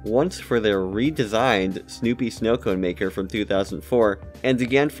twice, once for their redesigned Snoopy snow cone maker from 2004, and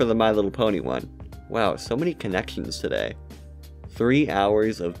again for the My Little Pony one. Wow, so many connections today. 3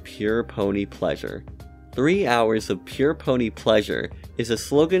 hours of pure pony pleasure. 3 hours of pure pony pleasure is a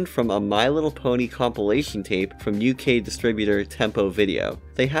slogan from a My Little Pony compilation tape from UK distributor Tempo Video.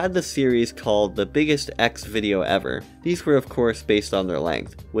 They had the series called The Biggest X Video Ever. These were of course based on their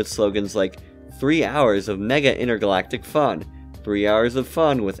length, with slogans like 3 hours of mega intergalactic fun, 3 hours of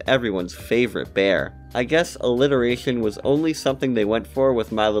fun with everyone's favorite bear. I guess alliteration was only something they went for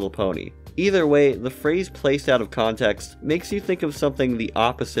with My Little Pony. Either way, the phrase placed out of context makes you think of something the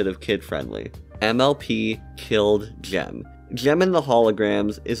opposite of kid-friendly. MLP killed Gem. Gem and the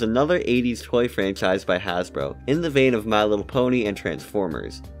Holograms is another 80s toy franchise by Hasbro, in the vein of My Little Pony and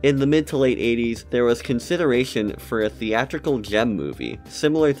Transformers. In the mid to late 80s, there was consideration for a theatrical Gem movie,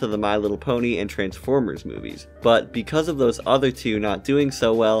 similar to the My Little Pony and Transformers movies, but because of those other two not doing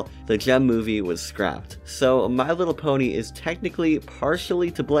so well, the Gem movie was scrapped. So My Little Pony is technically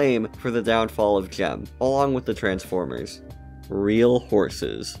partially to blame for the downfall of Gem, along with the Transformers. Real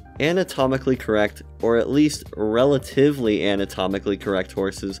horses. Anatomically correct, or at least relatively anatomically correct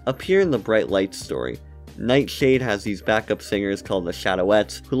horses appear in the Bright Lights story. Nightshade has these backup singers called the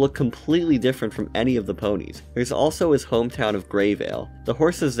Shadowettes who look completely different from any of the ponies. There's also his hometown of Greyvale. The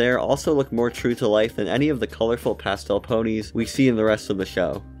horses there also look more true to life than any of the colorful pastel ponies we see in the rest of the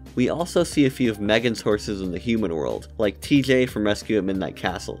show. We also see a few of Megan's horses in the human world, like TJ from Rescue at Midnight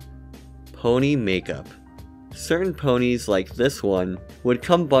Castle. Pony makeup. Certain ponies, like this one, would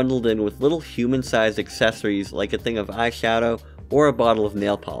come bundled in with little human-sized accessories like a thing of eyeshadow or a bottle of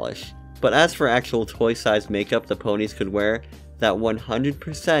nail polish. But as for actual toy-sized makeup the ponies could wear, that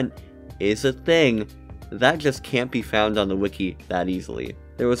 100% is a thing. That just can't be found on the wiki that easily.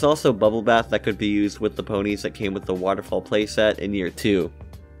 There was also bubble bath that could be used with the ponies that came with the waterfall playset in year 2.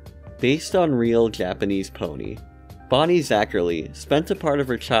 Based on real Japanese pony. Bonnie Zachary spent a part of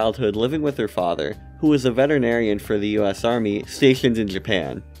her childhood living with her father, who was a veterinarian for the US Army stationed in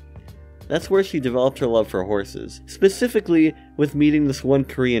Japan. That's where she developed her love for horses, specifically with meeting this one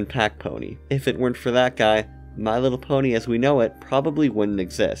Korean pack pony. If it weren't for that guy, My Little Pony as we know it probably wouldn't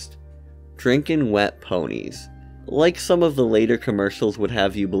exist. Drinkin' wet ponies. Like some of the later commercials would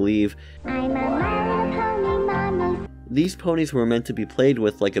have you believe, I'm a My Little Pony mommy. These ponies were meant to be played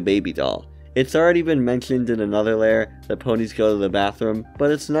with like a baby doll. It's already been mentioned in another layer that ponies go to the bathroom,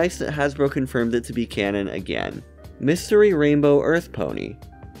 but it's nice that Hasbro confirmed it to be canon again. Mystery Rainbow Earth Pony.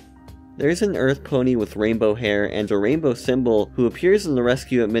 There's an Earth Pony with rainbow hair and a rainbow symbol who appears in the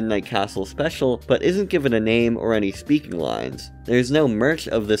Rescue at Midnight Castle special, but isn't given a name or any speaking lines. There's no merch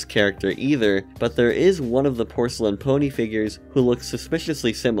of this character either, but there is one of the porcelain pony figures who looks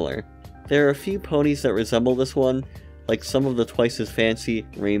suspiciously similar. There are a few ponies that resemble this one, like some of the twice as fancy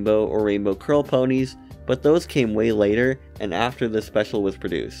rainbow or rainbow curl ponies, but those came way later and after this special was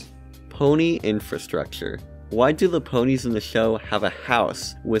produced. Pony infrastructure. Why do the ponies in the show have a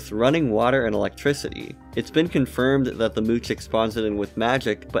house with running water and electricity? It's been confirmed that the mooch spawns it in with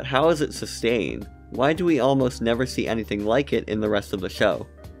magic, but how is it sustained? Why do we almost never see anything like it in the rest of the show?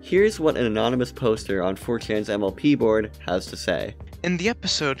 Here's what an anonymous poster on 4chan's MLP board has to say. In the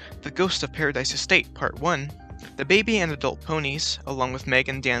episode, The Ghost of Paradise Estate Part 1, the baby and adult ponies, along with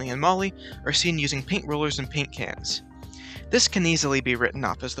Megan, Danny, and Molly, are seen using paint rollers and paint cans. This can easily be written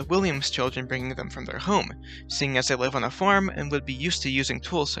off as the Williams children bringing them from their home, seeing as they live on a farm and would be used to using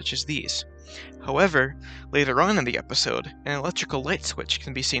tools such as these. However, later on in the episode, an electrical light switch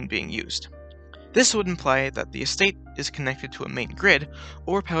can be seen being used. This would imply that the estate is connected to a main grid,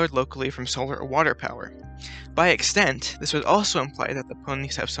 or powered locally from solar or water power. By extent, this would also imply that the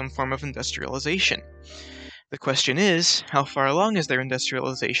ponies have some form of industrialization. The question is, how far along is their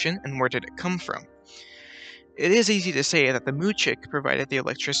industrialization and where did it come from? It is easy to say that the Moochick provided the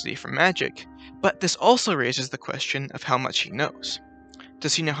electricity from magic, but this also raises the question of how much he knows.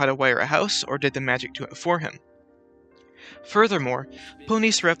 Does he know how to wire a house, or did the magic do it for him? Furthermore,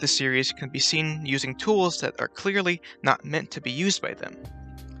 ponies throughout the series can be seen using tools that are clearly not meant to be used by them.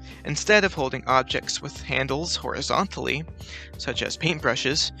 Instead of holding objects with handles horizontally, such as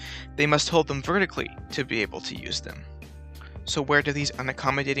paintbrushes, they must hold them vertically to be able to use them. So where do these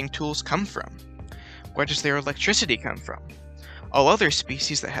unaccommodating tools come from? Where does their electricity come from? All other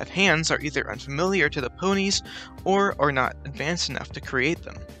species that have hands are either unfamiliar to the ponies or are not advanced enough to create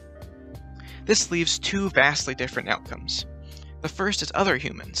them. This leaves two vastly different outcomes. The first is other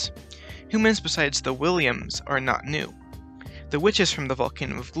humans. Humans besides the Williams are not new. The witches from the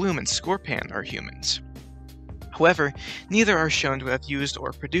Volcano of Gloom and Scorpan are humans. However, neither are shown to have used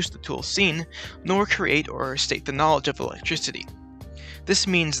or produced the tools seen, nor create or state the knowledge of electricity. This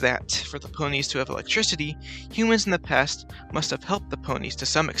means that, for the ponies to have electricity, humans in the past must have helped the ponies to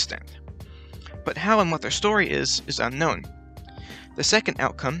some extent. But how and what their story is unknown. The second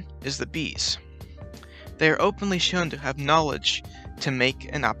outcome is the bees. They are openly shown to have knowledge to make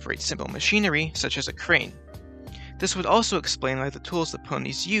and operate simple machinery, such as a crane. This would also explain why the tools the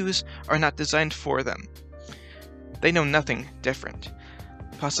ponies use are not designed for them. They know nothing different.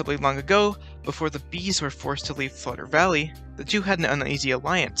 Possibly long ago, before the bees were forced to leave Flutter Valley, the two had an uneasy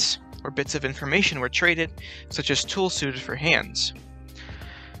alliance, where bits of information were traded, such as tools suited for hands.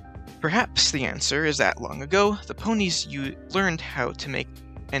 Perhaps the answer is that long ago, the ponies learned how to make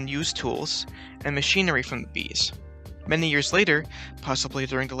and use tools and machinery from the bees. Many years later, possibly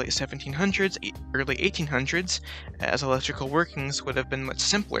during the late 1700s, early 1800s, as electrical workings would have been much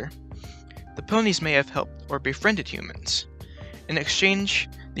simpler, the ponies may have helped or befriended humans. In exchange,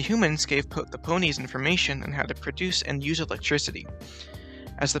 the humans gave the ponies information on how to produce and use electricity.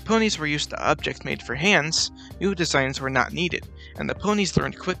 As the ponies were used to objects made for hands, new designs were not needed, and the ponies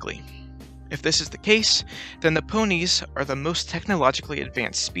learned quickly. If this is the case, then the ponies are the most technologically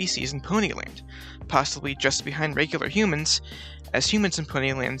advanced species in Ponyland, possibly just behind regular humans, as humans in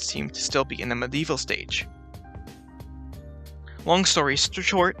Ponyland seem to still be in a medieval stage. Long story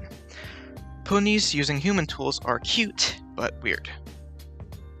short, ponies using human tools are cute, but weird.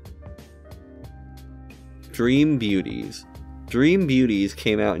 Dream Beauties. Dream Beauties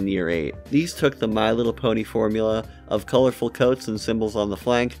came out in year 8. These took the My Little Pony formula of colorful coats and symbols on the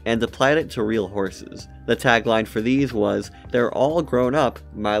flank and applied it to real horses. The tagline for these was, "They're all grown up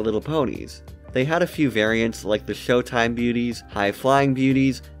My Little Ponies." They had a few variants like the Showtime Beauties, High Flying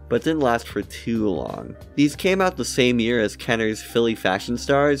Beauties, but didn't last for too long. These came out the same year as Kenner's Philly Fashion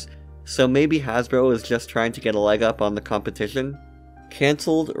Stars, so maybe Hasbro was just trying to get a leg up on the competition?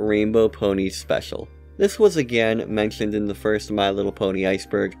 Cancelled Rainbow Ponies Special. This was again mentioned in the first My Little Pony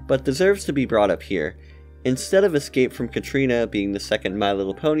Iceberg, but deserves to be brought up here. Instead of Escape from Katrina being the second My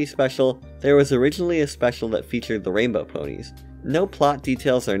Little Pony special, there was originally a special that featured the Rainbow Ponies. No plot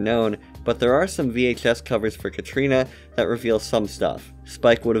details are known, but there are some VHS covers for Katrina that reveal some stuff.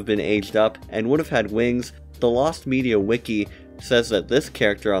 Spike would have been aged up and would have had wings. The Lost Media Wiki says that this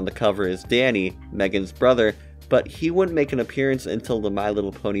character on the cover is Danny, Megan's brother, but he wouldn't make an appearance until the My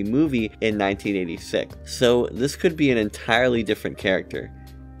Little Pony movie in 1986, so this could be an entirely different character.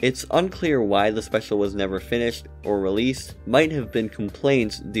 It's unclear why the special was never finished or released. Might have been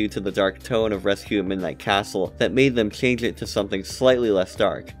complaints due to the dark tone of Rescue at Midnight Castle that made them change it to something slightly less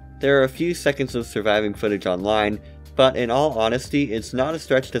dark. There are a few seconds of surviving footage online, but in all honesty, it's not a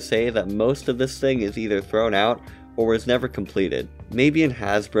stretch to say that most of this thing is either thrown out or was never completed. Maybe in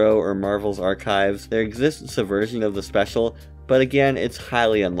Hasbro or Marvel's archives there exists a version of the special, but again, it's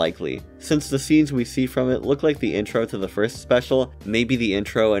highly unlikely. Since the scenes we see from it look like the intro to the first special, maybe the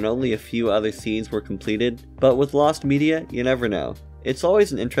intro and only a few other scenes were completed, but with Lost Media, you never know. It's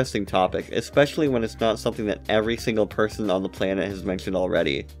always an interesting topic, especially when it's not something that every single person on the planet has mentioned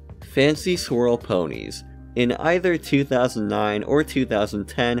already. Fancy Swirl Ponies. In either 2009 or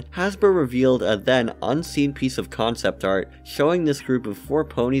 2010, Hasbro revealed a then unseen piece of concept art showing this group of 4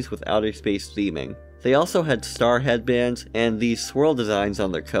 ponies with outer space theming. They also had star headbands and these swirl designs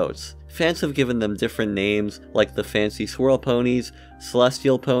on their coats. Fans have given them different names like the Fancy Swirl Ponies,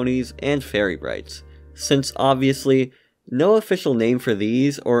 Celestial Ponies, and Fairy Brights. Since obviously, no official name for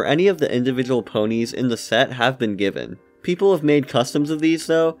these or any of the individual ponies in the set have been given. People have made customs of these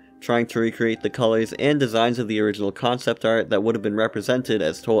though, trying to recreate the colors and designs of the original concept art that would have been represented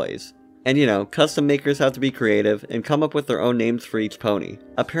as toys. And you know, custom makers have to be creative and come up with their own names for each pony.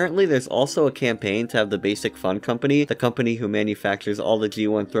 Apparently there's also a campaign to have the Basic Fun Company, the company who manufactures all the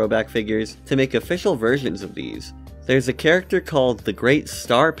G1 throwback figures, to make official versions of these. There's a character called the Great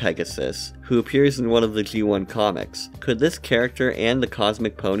Star Pegasus, who appears in one of the G1 comics. Could this character and the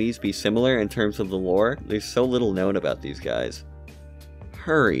Cosmic Ponies be similar in terms of the lore? There's so little known about these guys.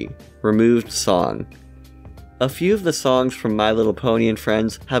 Hurry. Removed song. A few of the songs from My Little Pony and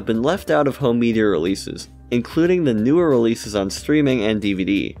Friends have been left out of home media releases, including the newer releases on streaming and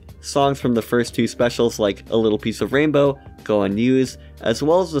DVD. Songs from the first two specials like A Little Piece of Rainbow go unused, as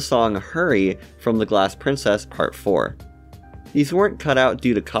well as the song Hurry from The Glass Princess Part 4. These weren't cut out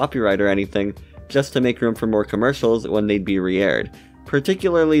due to copyright or anything, just to make room for more commercials when they'd be re-aired,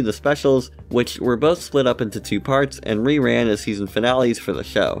 particularly the specials, which were both split up into 2 parts and re-ran as season finales for the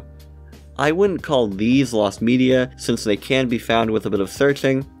show. I wouldn't call these lost media, since they can be found with a bit of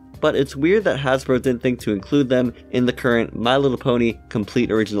searching, but it's weird that Hasbro didn't think to include them in the current My Little Pony Complete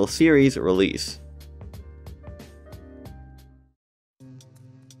Original Series release.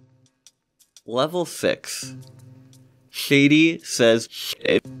 Level 6. Shady says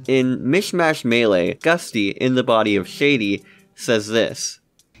shit. In Mishmash Melee, Gusty, in the body of Shady, says this.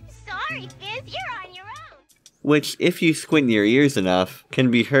 Sorry, Fizz, you're on your own. Which, if you squint your ears enough,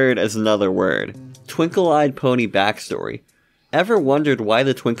 can be heard as another word. Twinkle-Eyed Pony backstory. Ever wondered why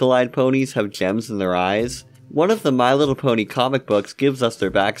the twinkle-eyed ponies have gems in their eyes? One of the My Little Pony comic books gives us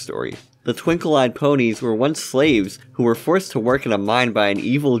their backstory. The twinkle-eyed ponies were once slaves who were forced to work in a mine by an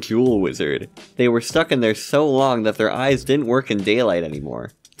evil jewel wizard. They were stuck in there so long that their eyes didn't work in daylight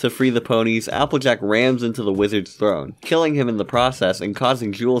anymore. To free the ponies, Applejack rams into the wizard's throne, killing him in the process and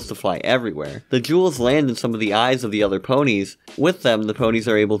causing jewels to fly everywhere. The jewels land in some of the eyes of the other ponies. With them, the ponies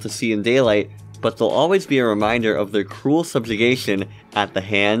are able to see in daylight, but they'll always be a reminder of their cruel subjugation at the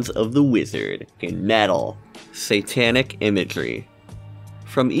hands of the wizard. In metal. Satanic imagery.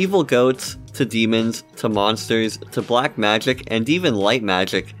 From evil goats, to demons, to monsters, to black magic, and even light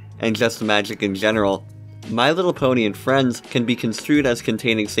magic, and just magic in general, My Little Pony and Friends can be construed as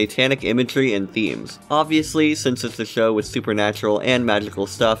containing satanic imagery and themes. Obviously, since it's a show with supernatural and magical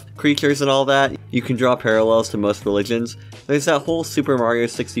stuff, creatures and all that, you can draw parallels to most religions. There's that whole Super Mario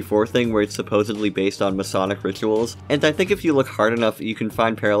 64 thing where it's supposedly based on Masonic rituals, and I think if you look hard enough, you can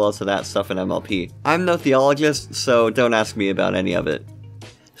find parallels to that stuff in MLP. I'm no theologist, so don't ask me about any of it.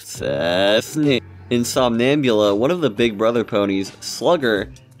 In Somnambula, one of the Big Brother ponies,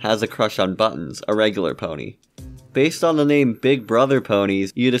 Slugger, has a crush on Buttons, a regular pony. Based on the name Big Brother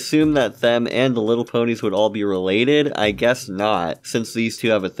ponies, you'd assume that them and the little ponies would all be related. I guess not, since these two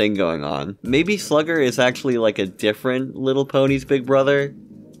have a thing going on. Maybe Slugger is actually like a different Little Pony's big brother?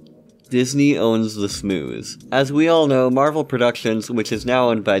 Disney owns the Smooths. As we all know, Marvel Productions, which is now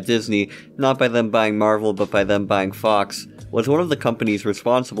owned by Disney, not by them buying Marvel but by them buying Fox, was one of the companies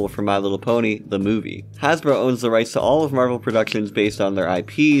responsible for My Little Pony, the movie. Hasbro owns the rights to all of Marvel Productions based on their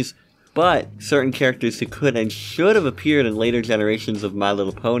IPs, but certain characters who could and should have appeared in later generations of My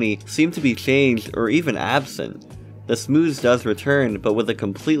Little Pony seem to be changed or even absent. The Smooths does return, but with a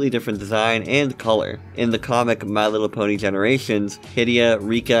completely different design and color. In the comic My Little Pony Generations, Hydia,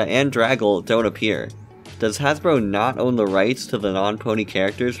 Rika, and Draggle don't appear. Does Hasbro not own the rights to the non-pony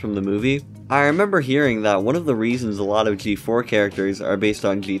characters from the movie? I remember hearing that one of the reasons a lot of G4 characters are based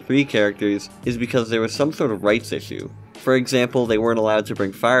on G3 characters is because there was some sort of rights issue. For example, they weren't allowed to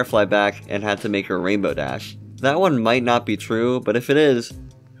bring Firefly back and had to make her Rainbow Dash. That one might not be true, but if it is,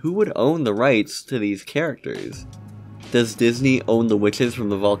 who would own the rights to these characters? Does Disney own the witches from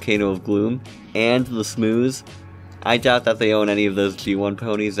the Volcano of Gloom and the Smooths? I doubt that they own any of those G1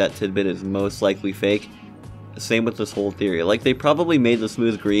 ponies. That tidbit is most likely fake. Same with this whole theory. Like, they probably made the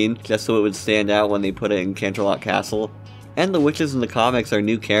Smooth green just so it would stand out when they put it in Canterlot Castle. And the witches in the comics are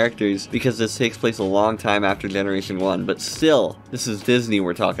new characters because this takes place a long time after Generation 1, but still, this is Disney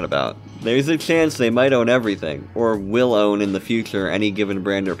we're talking about. There's a chance they might own everything, or will own in the future any given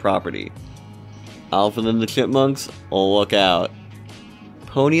brand or property. Alvin and the Chipmunks, look out.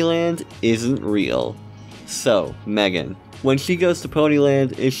 Ponyland isn't real. So, Megan, when she goes to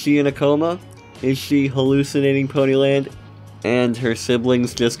Ponyland, is she in a coma? Is she hallucinating Ponyland, and her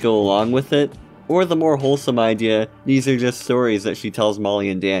siblings just go along with it? Or the more wholesome idea, these are just stories that she tells Molly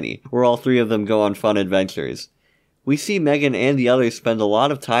and Danny, where all three of them go on fun adventures. We see Megan and the others spend a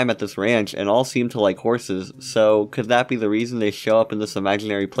lot of time at this ranch and all seem to like horses, so could that be the reason they show up in this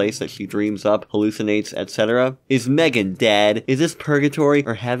imaginary place that she dreams up, hallucinates, etc.? Is Megan dead? Is this purgatory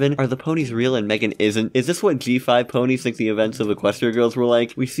or heaven? Are the ponies real and Megan isn't? Is this what G5 ponies think the events of Equestria Girls were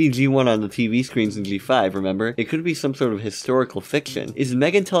like? We see G1 on the TV screens in G5, remember? It could be some sort of historical fiction. Is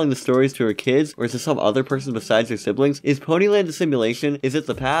Megan telling the stories to her kids, or is it some other person besides her siblings? Is Ponyland a simulation? Is it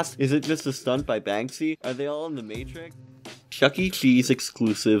the past? Is it just a stunt by Banksy? Are they all in the Matrix? Chuck E. Cheese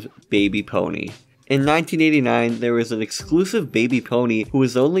exclusive baby pony. In 1989, there was an exclusive baby pony who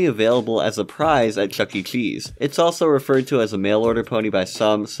was only available as a prize at Chuck E. Cheese. It's also referred to as a mail order pony by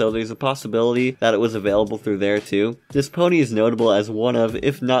some, so there's a possibility that it was available through there too. This pony is notable as one of,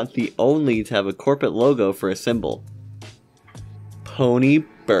 if not the only, to have a corporate logo for a symbol. Pony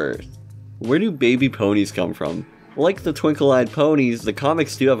birth. Where do baby ponies come from? Like the twinkle-eyed ponies, the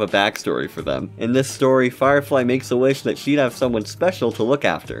comics do have a backstory for them. In this story, Firefly makes a wish that she'd have someone special to look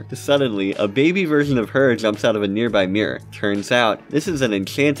after. Suddenly, a baby version of her jumps out of a nearby mirror. Turns out, this is an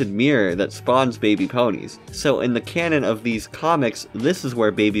enchanted mirror that spawns baby ponies. So in the canon of these comics, this is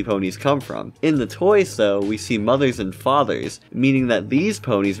where baby ponies come from. In the toys though, we see mothers and fathers, meaning that these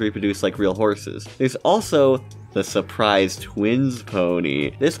ponies reproduce like real horses. There's also the surprise twins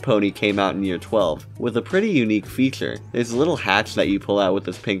pony. This pony came out in year 12, with a pretty unique feature. There's a little hatch that you pull out with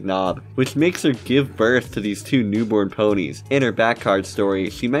this pink knob, which makes her give birth to these two newborn ponies. In her back card story,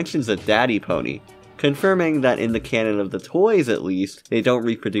 she mentions a daddy pony, confirming that in the canon of the toys at least, they don't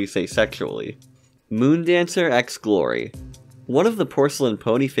reproduce asexually. Moondancer X Glory. One of the porcelain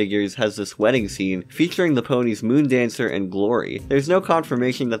pony figures has this wedding scene featuring the ponies Moondancer and Glory. There's no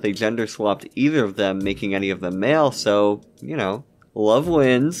confirmation that they gender swapped either of them, making any of them male, so, you know, love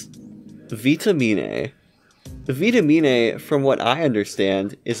wins. Vitamine. Vitamine, from what I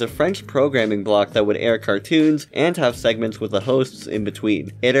understand, is a French programming block that would air cartoons and have segments with the hosts in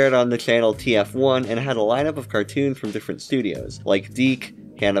between. It aired on the channel TF1 and had a lineup of cartoons from different studios, like Deke,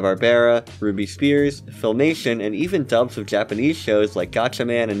 Hanna-Barbera, Ruby Spears, Filmation, and even dubs of Japanese shows like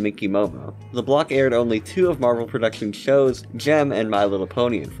Gatchaman and Minky Momo. The block aired only 2 of Marvel Productions shows, Gem and My Little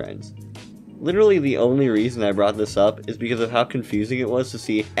Pony and Friends. Literally the only reason I brought this up is because of how confusing it was to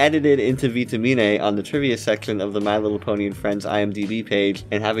see edited into Vitamine on the trivia section of the My Little Pony and Friends IMDb page,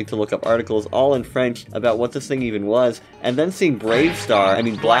 and having to look up articles all in French about what this thing even was, and then seeing Black Star,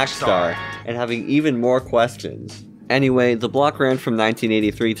 and having even more questions. Anyway, the block ran from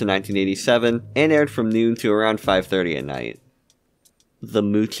 1983 to 1987, and aired from noon to around 5:30 at night. The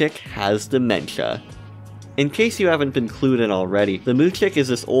Moochick has dementia. In case you haven't been clued in already, the Moochick is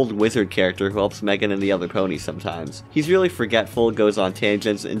this old wizard character who helps Megan and the other ponies sometimes. He's really forgetful, goes on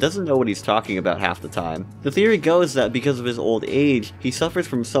tangents, and doesn't know what he's talking about half the time. The theory goes that because of his old age, he suffers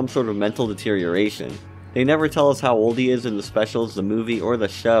from some sort of mental deterioration. They never tell us how old he is in the specials, the movie, or the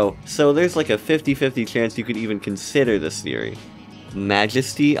show, so there's like a 50-50 chance you could even consider this theory.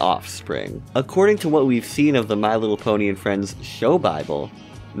 Majesty Offspring. According to what we've seen of the My Little Pony and Friends show Bible,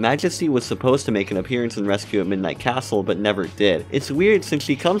 Majesty was supposed to make an appearance in Rescue at Midnight Castle, but never did. It's weird since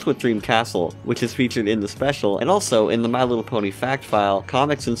she comes with Dream Castle, which is featured in the special, and also in the My Little Pony fact file,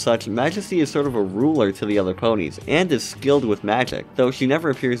 comics and such, Majesty is sort of a ruler to the other ponies, and is skilled with magic. Though she never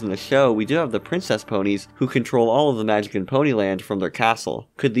appears in the show, we do have the princess ponies, who control all of the magic in Ponyland from their castle.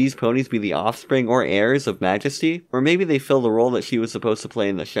 Could these ponies be the offspring or heirs of Majesty? Or maybe they fill the role that she was supposed to play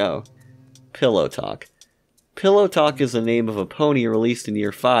in the show. Pillow Talk. Pillow Talk is the name of a pony released in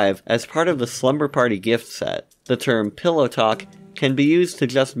year 5 as part of the Slumber Party gift set. The term Pillow Talk can be used to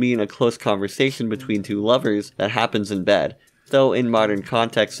just mean a close conversation between two lovers that happens in bed, though in modern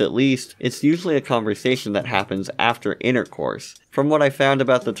context at least, it's usually a conversation that happens after intercourse. From what I found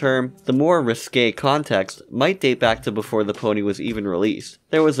about the term, the more risque context might date back to before the pony was even released.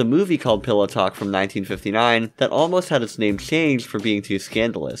 There was a movie called Pillow Talk from 1959 that almost had its name changed for being too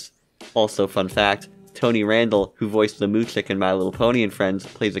scandalous. Also, fun fact, Tony Randall, who voiced the Moochick in My Little Pony and Friends,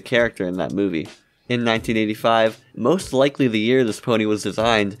 plays a character in that movie. In 1985, most likely the year this pony was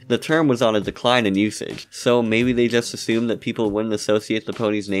designed, the term was on a decline in usage, so maybe they just assumed that people wouldn't associate the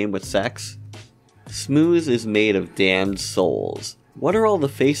pony's name with sex? Smooze is made of damned souls. What are all the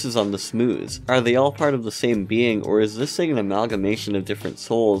faces on the Smooze? Are they all part of the same being, or is this thing an amalgamation of different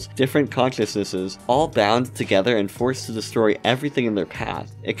souls, different consciousnesses, all bound together and forced to destroy everything in their path?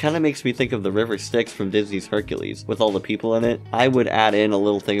 It kinda makes me think of the River Styx from Disney's Hercules, with all the people in it. I would add in a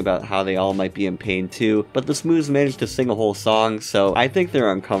little thing about how they all might be in pain too, but the Smooze managed to sing a whole song, so I think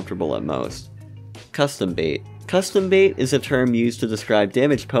they're uncomfortable at most. Custom bait. Custom bait is a term used to describe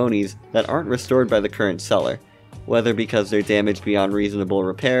damaged ponies that aren't restored by the current seller, whether because they're damaged beyond reasonable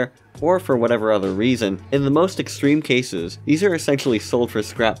repair, or for whatever other reason, in the most extreme cases, these are essentially sold for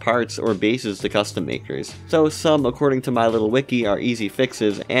scrap parts or bases to custom makers, though some, according to My Little Wiki, are easy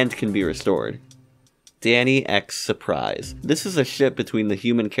fixes and can be restored. Danny X Surprise. This is a ship between the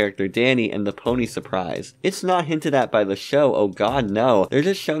human character Danny and the pony Surprise. It's not hinted at by the show, oh god no, they're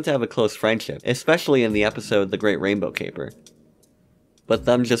just shown to have a close friendship, especially in the episode The Great Rainbow Caper. But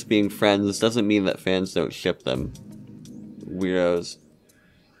them just being friends doesn't mean that fans don't ship them. Weirdos.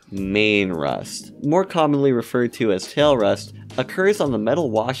 Main rust, more commonly referred to as tail rust, occurs on the metal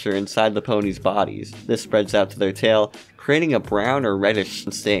washer inside the pony's bodies. This spreads out to their tail, creating a brown or reddish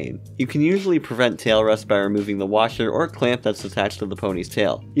stain. You can usually prevent tail rust by removing the washer or clamp that's attached to the pony's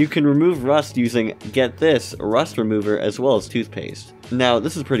tail. You can remove rust using, get this, rust remover as well as toothpaste. Now,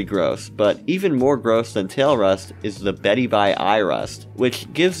 this is pretty gross, but even more gross than tail rust is the Betty Bye eye rust,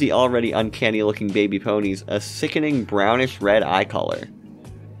 which gives the already uncanny looking baby ponies a sickening brownish red eye color.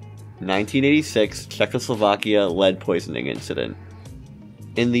 1986 Czechoslovakia lead poisoning incident.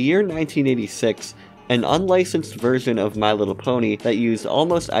 In the year 1986, an unlicensed version of My Little Pony that used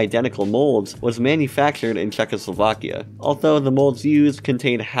almost identical molds was manufactured in Czechoslovakia, although the molds used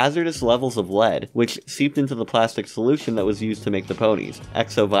contained hazardous levels of lead, which seeped into the plastic solution that was used to make the ponies,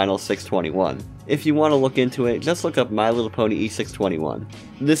 Exovinyl 621. If you want to look into it, just look up My Little Pony E621.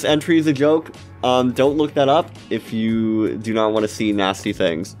 This entry is a joke, don't look that up if you do not want to see nasty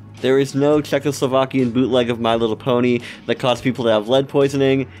things. There is no Czechoslovakian bootleg of My Little Pony that caused people to have lead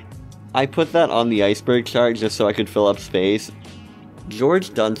poisoning. I put that on the Iceberg chart just so I could fill up space.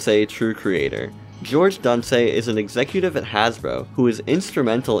 George Dunsey, true creator. George Dunsey is an executive at Hasbro who is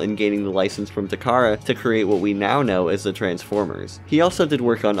instrumental in gaining the license from Takara to create what we now know as the Transformers. He also did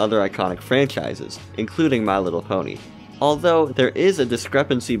work on other iconic franchises, including My Little Pony. Although, there is a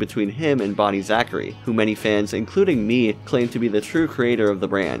discrepancy between him and Bonnie Zachary, who many fans, including me, claim to be the true creator of the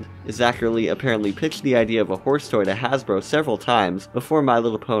brand. Zachary apparently pitched the idea of a horse toy to Hasbro several times before My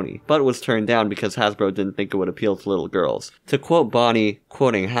Little Pony, but was turned down because Hasbro didn't think it would appeal to little girls. To quote Bonnie,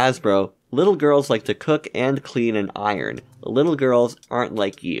 quoting Hasbro, "Little girls like to cook and clean and iron. Little girls aren't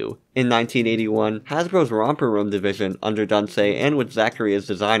like you." In 1981, Hasbro's Romper Room division, under Dunsey and with Zachary as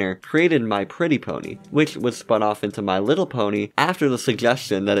designer, created My Pretty Pony, which was spun off into My Little Pony after the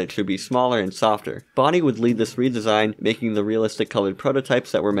suggestion that it should be smaller and softer. Bonnie would lead this redesign, making the realistic colored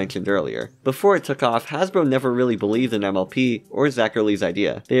prototypes that were mentioned earlier. Before it took off, Hasbro never really believed in MLP or Zachary's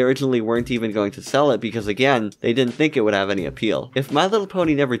idea. They originally weren't even going to sell it because, again, they didn't think it would have any appeal. If My Little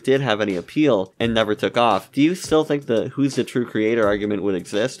Pony never did have any appeal and never took off, do you still think the who's the true creator argument would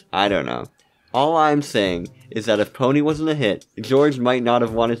exist? I don't know. All I'm saying is that if Pony wasn't a hit, George might not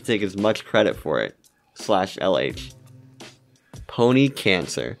have wanted to take as much credit for it. /LH. Pony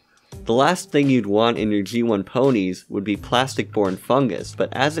cancer. The last thing you'd want in your G1 ponies would be plastic-borne fungus, but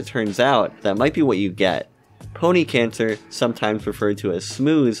as it turns out, that might be what you get. Pony cancer, sometimes referred to as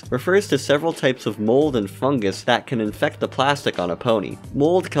smooth, refers to several types of mold and fungus that can infect the plastic on a pony.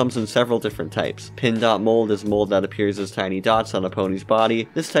 Mold comes in several different types. Pin dot mold is mold that appears as tiny dots on a pony's body.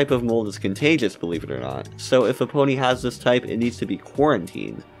 This type of mold is contagious, believe it or not. So if a pony has this type, it needs to be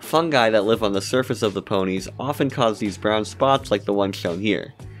quarantined. Fungi that live on the surface of the ponies often cause these brown spots like the one shown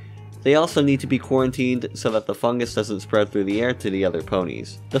here. They also need to be quarantined so that the fungus doesn't spread through the air to the other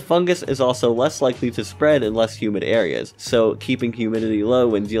ponies. The fungus is also less likely to spread in less humid areas, so keeping humidity low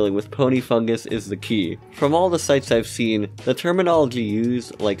when dealing with pony fungus is the key. From all the sites I've seen, the terminology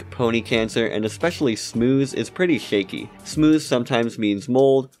used, like pony cancer and especially smooth, is pretty shaky. Smooth sometimes means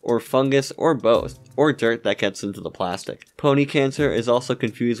mold, or fungus, or both, or dirt that gets into the plastic. Pony cancer is also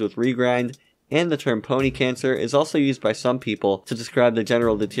confused with regrind, and the term pony cancer is also used by some people to describe the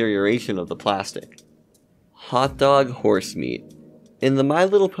general deterioration of the plastic. Hot dog horse meat. In the My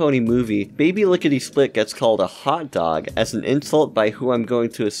Little Pony movie, Baby Lickety Split gets called a hot dog as an insult by who I'm going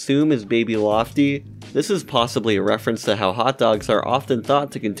to assume is Baby Lofty. This is possibly a reference to how hot dogs are often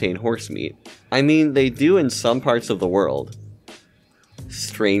thought to contain horse meat. I mean, they do in some parts of the world.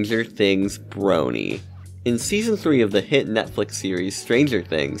 Stranger Things Brony. In Season 3 of the hit Netflix series Stranger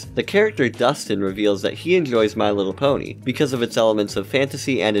Things, the character Dustin reveals that he enjoys My Little Pony because of its elements of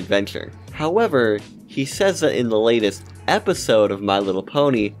fantasy and adventure. However, he says that in the latest episode of My Little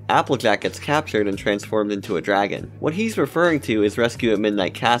Pony, Applejack gets captured and transformed into a dragon. What he's referring to is Rescue at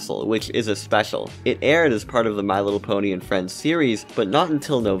Midnight Castle, which is a special. It aired as part of the My Little Pony and Friends series, but not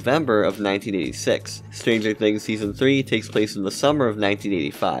until November of 1986. Stranger Things Season 3 takes place in the summer of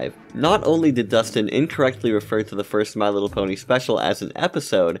 1985. Not only did Dustin incorrectly refer to the first My Little Pony special as an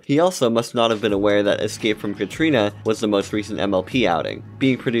episode, he also must not have been aware that Escape from Katrina was the most recent MLP outing,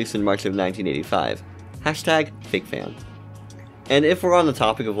 being produced in March of 1985. #FakeFan. And if we're on the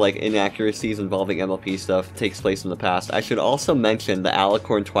topic of like inaccuracies involving MLP stuff that takes place in the past, I should also mention the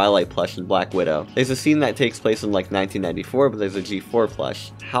Alicorn Twilight plush in Black Widow. There's a scene that takes place in like 1994, but there's a G4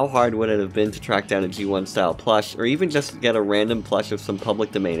 plush. How hard would it have been to track down a G1 style plush, or even just to get a random plush of some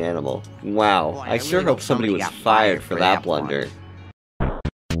public domain animal? Wow, I sure hope somebody was fired for that blunder.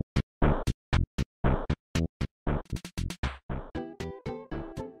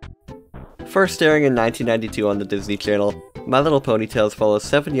 First airing in 1992 on the Disney Channel, My Little Pony Tales follows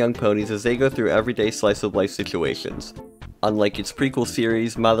 7 young ponies as they go through everyday slice-of-life situations. Unlike its prequel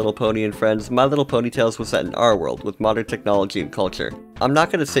series, My Little Pony and Friends, My Little Pony Tales was set in our world, with modern technology and culture. I'm not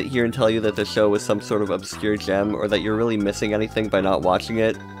going to sit here and tell you that the show was some sort of obscure gem, or that you're really missing anything by not watching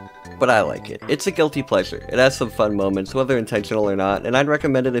it, but I like it. It's a guilty pleasure. It has some fun moments, whether intentional or not, and I'd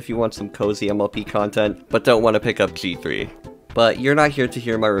recommend it if you want some cozy MLP content, but don't want to pick up G3. But you're not here to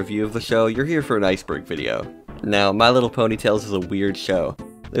hear my review of the show, you're here for an Iceberg video. Now, My Little Pony Tales is a weird show.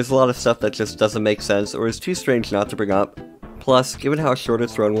 There's a lot of stuff that just doesn't make sense or is too strange not to bring up. Plus, given how short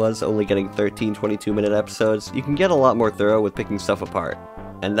its run was, only getting 13 22-minute episodes, you can get a lot more thorough with picking stuff apart.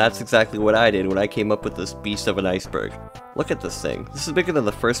 And that's exactly what I did when I came up with this beast of an iceberg. Look at this thing. This is bigger than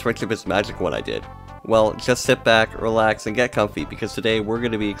the first Friendship is Magic one I did. Well, just sit back, relax, and get comfy, because today we're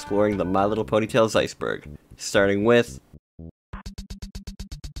going to be exploring the My Little Pony Tales iceberg. Starting with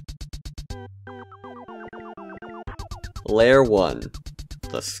Layer 1.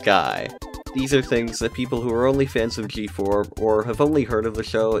 The Sky. These are things that people who are only fans of G4 or have only heard of the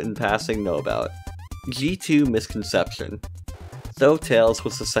show in passing know about. G2 Misconception. Though Tales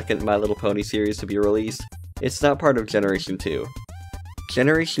was the second My Little Pony series to be released, it's not part of Generation 2.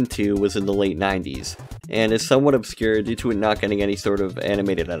 Generation 2 was in the late 90s, and is somewhat obscure due to it not getting any sort of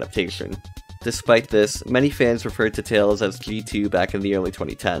animated adaptation. Despite this, many fans referred to Tales as G2 back in the early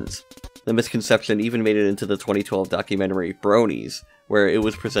 2010s. The misconception even made it into the 2012 documentary Bronies, where it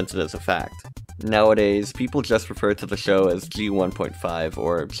was presented as a fact. Nowadays, people just refer to the show as G1.5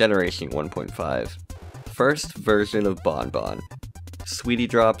 or Generation 1.5. First version of Bon Bon. Sweetie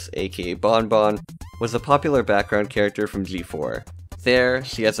Drops, aka Bon Bon, was a popular background character from G4. There,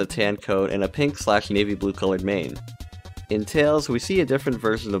 she has a tan coat and a pink/navy blue colored mane. In Tales, we see a different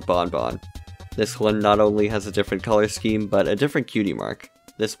version of Bon Bon. This one not only has a different color scheme, but a different cutie mark.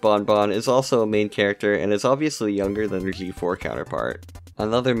 This Bon Bon is also a main character and is obviously younger than her G4 counterpart.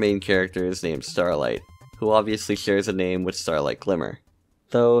 Another main character is named Starlight, who obviously shares a name with Starlight Glimmer,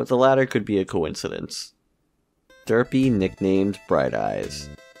 though the latter could be a coincidence. Derpy nicknamed Bright Eyes.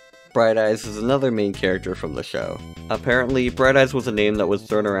 Bright Eyes is another main character from the show. Apparently, Bright Eyes was a name that was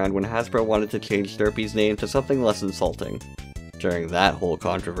thrown around when Hasbro wanted to change Derpy's name to something less insulting, during that whole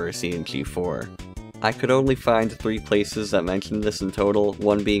controversy in G4. I could only find 3 places that mentioned this in total,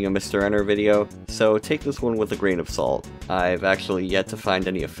 one being a Mr. Enter video, so take this one with a grain of salt. I've actually yet to find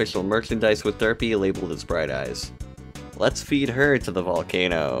any official merchandise with Derpy labeled as Bright Eyes. Let's feed her to the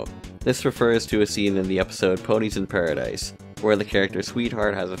volcano. This refers to a scene in the episode Ponies in Paradise, where the character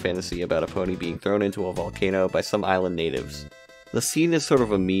Sweetheart has a fantasy about a pony being thrown into a volcano by some island natives. The scene is sort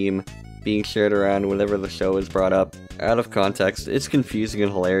of a meme, being shared around whenever the show is brought up. Out of context, it's confusing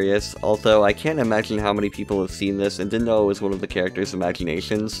and hilarious, although I can't imagine how many people have seen this and didn't know it was one of the characters'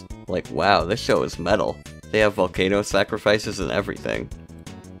 imaginations. Like, wow, this show is metal. They have volcano sacrifices and everything.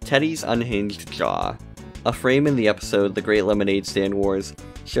 Teddy's unhinged jaw. A frame in the episode The Great Lemonade Stand Wars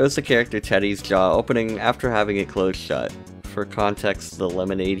shows the character Teddy's jaw opening after having it closed shut. For context, the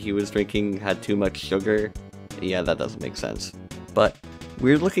lemonade he was drinking had too much sugar. Yeah, that doesn't make sense. But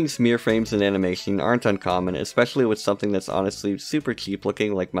weird-looking smear frames in animation aren't uncommon, especially with something that's honestly super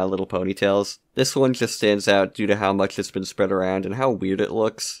cheap-looking like My Little Pony Tales. This one just stands out due to how much it's been spread around and how weird it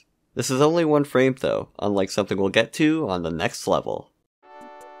looks. This is only one frame though, unlike something we'll get to on the next level.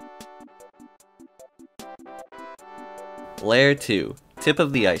 Layer 2. Tip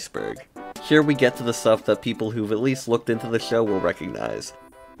of the Iceberg. Here we get to the stuff that people who've at least looked into the show will recognize.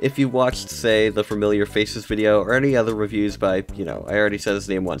 If you watched, say, the Familiar Faces video or any other reviews by, I already said his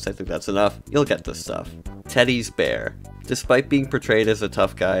name once, I think that's enough, you'll get this stuff. Teddy's bear. Despite being portrayed as a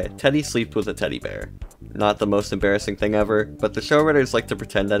tough guy, Teddy sleeps with a teddy bear. Not the most embarrassing thing ever, but the show writers like to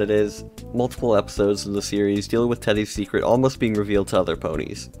pretend that it is. Multiple episodes in the series deal with Teddy's secret almost being revealed to other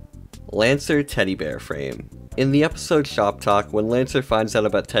ponies. Lancer teddy bear frame. In the episode Shop Talk, when Lancer finds out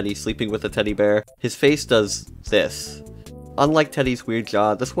about Teddy sleeping with a teddy bear, his face does this. Unlike Teddy's weird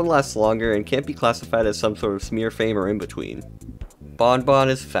jaw, this one lasts longer and can't be classified as some sort of smear frame or in-between. Bon Bon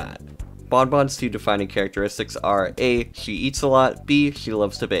is fat. Bon Bon's 2 defining characteristics are A. She eats a lot, B. She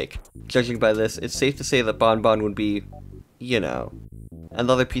loves to bake. Judging by this, it's safe to say that Bon Bon would be,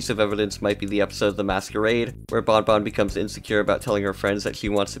 Another piece of evidence might be the episode The Masquerade, where Bon Bon becomes insecure about telling her friends that she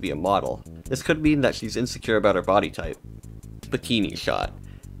wants to be a model. This could mean that she's insecure about her body type. Bikini shot.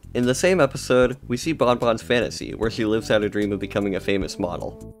 In the same episode, we see Bon Bon's fantasy, where she lives out a dream of becoming a famous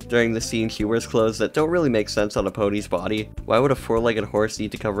model. During the scene, she wears clothes that don't really make sense on a pony's body. Why would a four-legged horse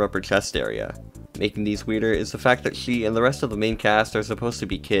need to cover up her chest area? Making these weirder is the fact that she and the rest of the main cast are supposed to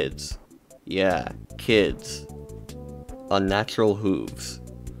be kids. Yeah, kids. Unnatural hooves.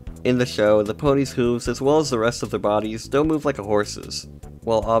 In the show, the pony's hooves, as well as the rest of their bodies, don't move like a horse's.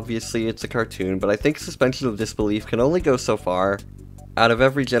 Well, obviously it's a cartoon, but I think suspension of disbelief can only go so far. Out of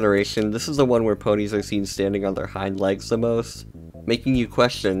every generation, this is the one where ponies are seen standing on their hind legs the most, making you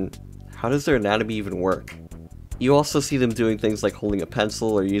question, how does their anatomy even work? You also see them doing things like holding a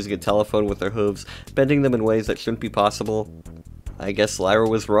pencil or using a telephone with their hooves, bending them in ways that shouldn't be possible. I guess Lyra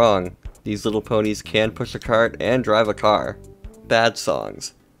was wrong. These little ponies can push a cart and drive a car. Bad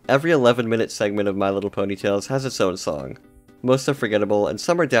songs. Every 11-minute segment of My Little Pony Tales has its own song. Most are forgettable, and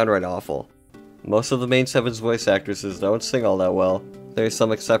some are downright awful. Most of the main 7's voice actresses don't sing all that well. There are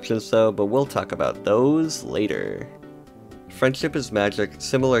some exceptions though, but we'll talk about those later. Friendship is Magic,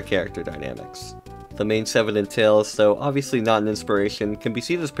 similar character dynamics. The main 7 in Tales, though obviously not an inspiration, can be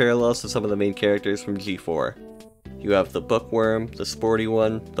seen as parallels to some of the main characters from G4. You have the bookworm, the sporty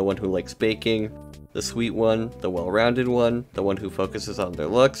one, the one who likes baking, the sweet one, the well-rounded one, the one who focuses on their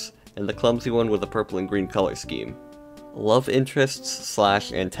looks, and the clumsy one with a purple and green color scheme. Love interests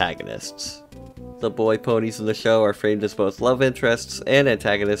 / antagonists. The boy ponies in the show are framed as both love interests and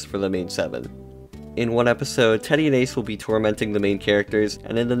antagonists for the main 7. In one episode, Teddy and Ace will be tormenting the main characters,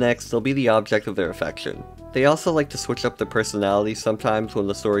 and in the next, they'll be the object of their affection. They also like to switch up their personalities sometimes when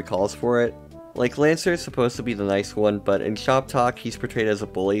the story calls for it. Like, Lancer is supposed to be the nice one, but in Shop Talk, he's portrayed as a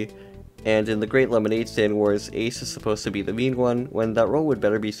bully, and in the Great Lemonade Stand Wars, Ace is supposed to be the mean one, when that role would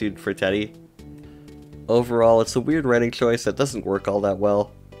better be suited for Teddy. Overall, it's a weird writing choice that doesn't work all that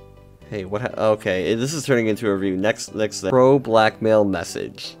well. Hey, okay, this is turning into a review. Next, pro-blackmail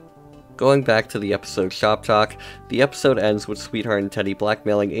message. Going back to the episode Shop Talk, the episode ends with Sweetheart and Teddy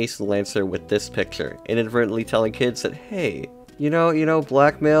blackmailing Ace and Lancer with this picture, inadvertently telling kids that, hey, you know,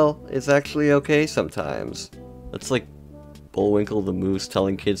 blackmail is actually okay sometimes. That's like Bullwinkle the Moose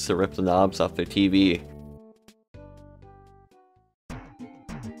telling kids to rip the knobs off their TV.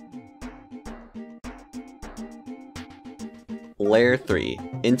 Layer 3,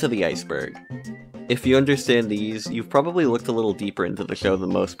 Into the Iceberg. If you understand these, you've probably looked a little deeper into the show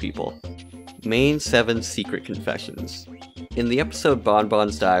than most people. Main 7's Secret Confessions. In the episode Bon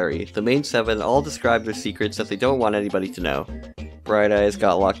Bon's Diary, the main 7 all describe their secrets that they don't want anybody to know. Bright Eyes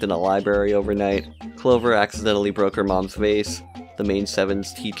got locked in a library overnight, Clover accidentally broke her mom's vase, the main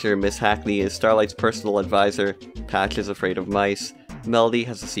 7's teacher Miss Hackney is Starlight's personal advisor, Patch is afraid of mice, Melody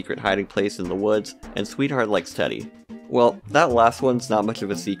has a secret hiding place in the woods, and Sweetheart likes Teddy. Well, that last one's not much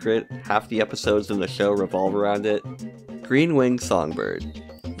of a secret, half the episodes in the show revolve around it. Green-winged songbird.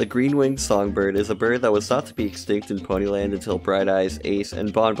 The green-winged songbird is a bird that was thought to be extinct in Ponyland until Bright Eyes, Ace,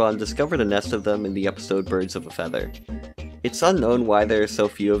 and Bon Bon discovered a nest of them in the episode Birds of a Feather. It's unknown why there are so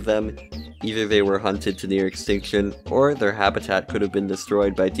few of them. Either they were hunted to near extinction, or their habitat could have been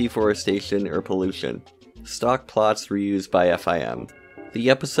destroyed by deforestation or pollution. Stock plots reused by FIM. The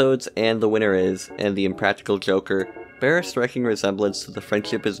episodes And the Winner Is, and The Impractical Joker bear a striking resemblance to the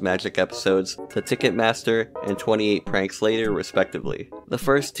Friendship is Magic episodes, The Ticketmaster, and 28 Pranks Later, respectively. The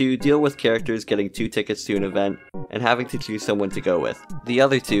first two deal with characters getting 2 tickets to an event, and having to choose someone to go with. The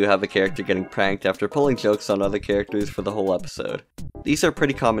other two have a character getting pranked after pulling jokes on other characters for the whole episode. These are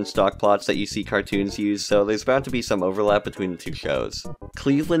pretty common stock plots that you see cartoons use, so there's bound to be some overlap between the two shows.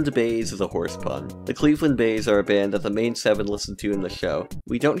 Cleveland Bays is a horse pun. The Cleveland Bays are a band that the main 7 listen to in the show.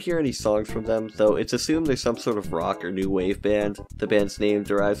 We don't hear any songs from them, though it's assumed they're some sort of rock or new wave band. The band's name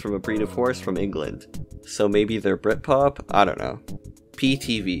derives from a breed of horse from England. So maybe they're Britpop? I don't know.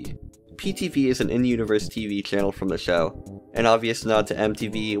 PTV. PTV is an in-universe TV channel from the show, an obvious nod to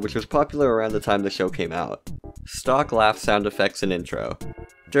MTV, which was popular around the time the show came out. Stock laugh sound effects and intro.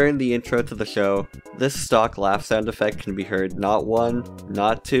 During the intro to the show, this stock laugh sound effect can be heard not 1,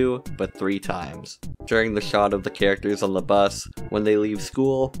 not 2, but 3 times. During the shot of the characters on the bus, when they leave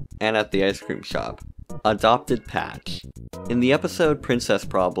school, and at the ice cream shop. Adopted Patch. In the episode Princess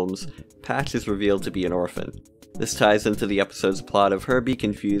Problems, Patch is revealed to be an orphan. This ties into the episode's plot of her being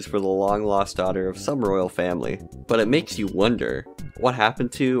confused for the long-lost daughter of some royal family. But it makes you wonder, what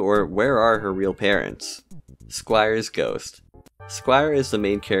happened to or where are her real parents? Squire's Ghost. Squire is the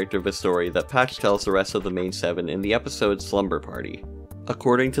main character of a story that Patch tells the rest of the main 7 in the episode Slumber Party.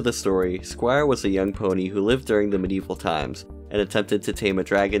 According to the story, Squire was a young pony who lived during the medieval times, and attempted to tame a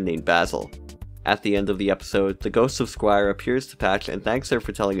dragon named Basil. At the end of the episode, the ghost of Squire appears to Patch and thanks her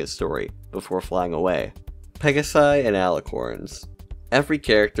for telling his story, before flying away. Pegasi and Alicorns. Every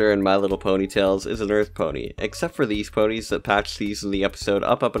character in My Little Pony Tales is an Earth Pony, except for these ponies that Patch sees in the episode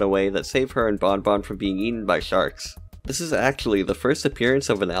Up Up and Away that save her and Bon Bon from being eaten by sharks. This is actually the first appearance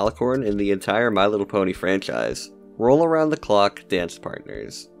of an Alicorn in the entire My Little Pony franchise. Roll Around the Clock Dance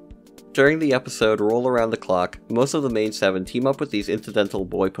Partners. During the episode Roll Around the Clock, most of the main 7 team up with these incidental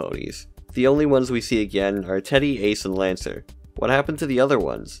boy ponies. The only ones we see again are Teddy, Ace, and Lancer. What happened to the other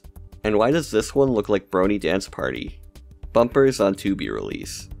ones? And why does this one look like Brony Dance Party? Bumpers on Tubi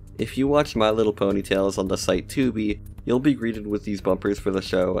release. If you watch My Little Pony Tales on the site Tubi, you'll be greeted with these bumpers for the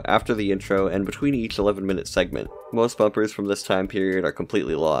show after the intro and between each 11-minute segment. Most bumpers from this time period are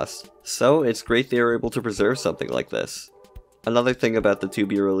completely lost, so it's great they were able to preserve something like this. Another thing about the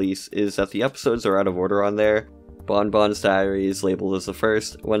Tubi release is that the episodes are out of order on there. Bon Bon's Diary is labeled as the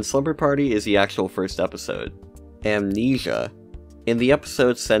first, when Slumber Party is the actual first episode. Amnesia. In the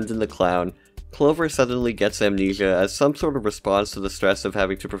episode Send in the Clown, Clover suddenly gets amnesia as some sort of response to the stress of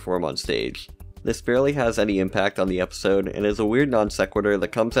having to perform on stage. This barely has any impact on the episode and is a weird non sequitur that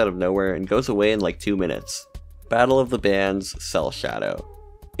comes out of nowhere and goes away in like 2 minutes. Battle of the Bands, Cell Shadow.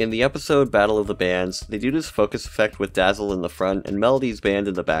 In the episode Battle of the Bands, they do this focus effect with Dazzle in the front and Melody's band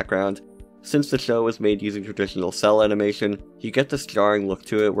in the background. Since the show was made using traditional cell animation, you get this jarring look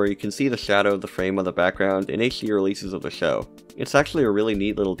to it where you can see the shadow of the frame on the background in HD releases of the show. It's actually a really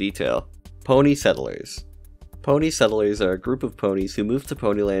neat little detail. Pony Settlers. Pony Settlers are a group of ponies who move to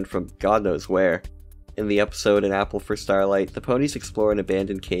Ponyland from God knows where. In the episode An Apple for Starlight, the ponies explore an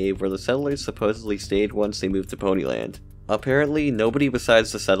abandoned cave where the settlers supposedly stayed once they moved to Ponyland. Apparently, nobody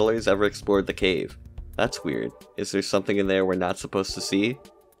besides the settlers ever explored the cave. That's weird. Is there something in there we're not supposed to see?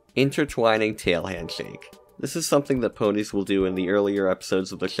 Intertwining Tail Handshake. This is something that ponies will do in the earlier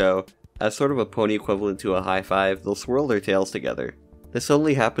episodes of the show. As sort of a pony equivalent to a high five, they'll swirl their tails together. This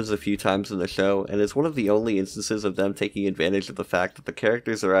only happens a few times in the show, and is one of the only instances of them taking advantage of the fact that the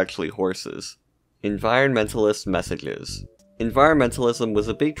characters are actually horses. Environmentalist messages. Environmentalism was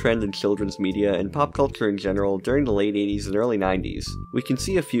a big trend in children's media and pop culture in general during the late 80s and early 90s. We can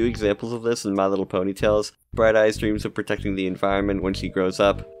see a few examples of this in My Little Pony Tales. Bright Eyes dreams of protecting the environment when she grows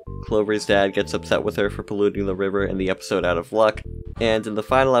up. Clover's dad gets upset with her for polluting the river in the episode Out of Luck. And in the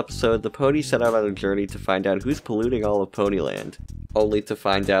final episode, the ponies set out on a journey to find out who's polluting all of Ponyland. Only to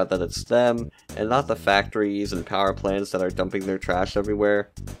find out that it's them, and not the factories and power plants that are dumping their trash everywhere.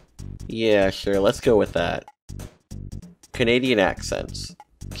 Yeah, sure, let's go with that. Canadian accents.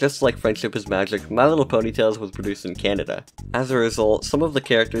 Just like Friendship is Magic, My Little Pony Tales was produced in Canada. As a result, some of the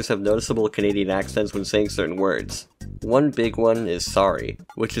characters have noticeable Canadian accents when saying certain words. One big one is sorry,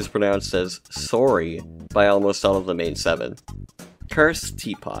 which is pronounced as sorry by almost all of the main 7. Cursed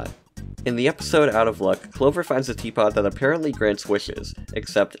Teapot. In the episode Out of Luck, Clover finds a teapot that apparently grants wishes,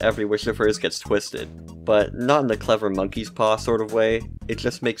 except every wish of hers gets twisted. But not in the clever monkey's paw sort of way, it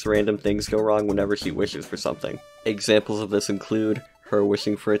just makes random things go wrong whenever she wishes for something. Examples of this include her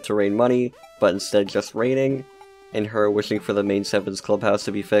wishing for it to rain money, but instead just raining, and her wishing for the main 7's clubhouse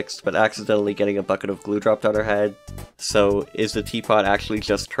to be fixed, but accidentally getting a bucket of glue dropped on her head. So, is the teapot actually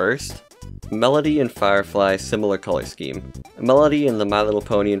just cursed? Melody and Firefly, similar color scheme. Melody and the My Little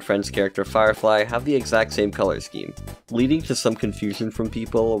Pony and Friends character Firefly have the exact same color scheme, leading to some confusion from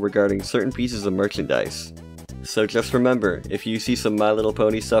people regarding certain pieces of merchandise. So just remember, if you see some My Little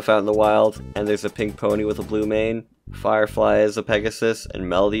Pony stuff out in the wild, and there's a pink pony with a blue mane, Firefly is a Pegasus, and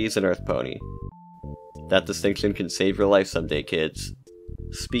Melody is an Earth Pony. That distinction can save your life someday, kids.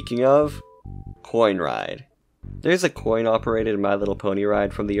 Speaking of, Coin Ride. There's a coin-operated My Little Pony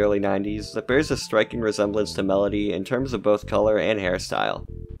ride from the early 90s that bears a striking resemblance to Melody in terms of both color and hairstyle.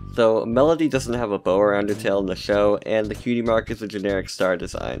 Though Melody doesn't have a bow around her tail in the show, and the cutie mark is a generic star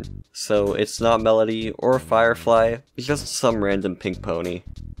design. So it's not Melody or Firefly, it's just some random pink pony.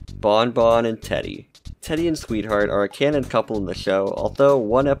 Bon Bon and Teddy. Teddy and Sweetheart are a canon couple in the show, although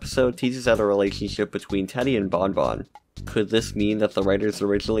one episode teases out a relationship between Teddy and Bon Bon. Could this mean that the writers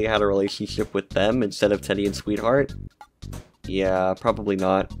originally had a relationship with them instead of Teddy and Sweetheart? Yeah, probably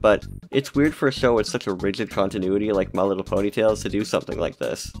not, but it's weird for a show with such a rigid continuity like My Little Pony Tales to do something like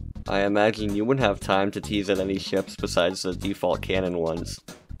this. I imagine you wouldn't have time to tease at any ships besides the default canon ones.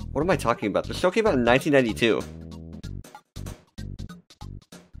 What am I talking about? The show came out in 1992.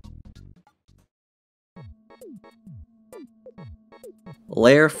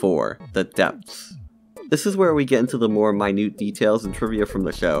 Layer 4, The Depths. This is where we get into the more minute details and trivia from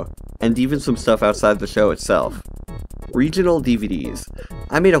the show, and even some stuff outside the show itself. Regional DVDs.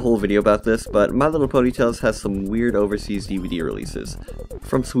 I made a whole video about this, but My Little Ponytails has some weird overseas DVD releases.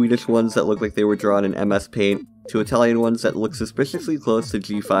 From Swedish ones that look like they were drawn in MS Paint, to Italian ones that look suspiciously close to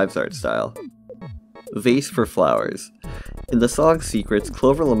G5's art style. Vase for Flowers. In the song Secrets,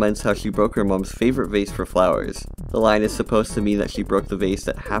 Clover laments how she broke her mom's favorite vase for flowers. The line is supposed to mean that she broke the vase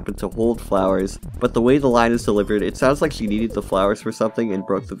that happened to hold flowers, but the way the line is delivered, it sounds like she needed the flowers for something and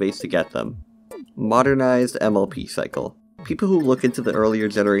broke the vase to get them. Modernized MLP cycle. People who look into the earlier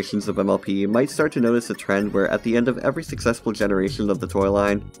generations of MLP might start to notice a trend where at the end of every successful generation of the toy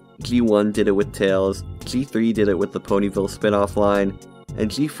line, G1 did it with Tails, G3 did it with the Ponyville spin-off line, and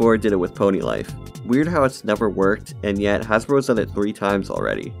G4 did it with Pony Life. Weird how it's never worked, and yet Hasbro's done it 3 times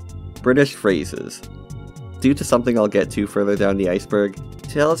already. British phrases. Due to something I'll get to further down the iceberg,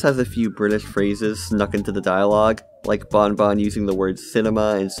 Tails has a few British phrases snuck into the dialogue, like Bon Bon using the word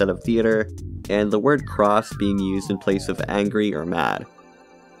cinema instead of theater, and the word cross being used in place of angry or mad.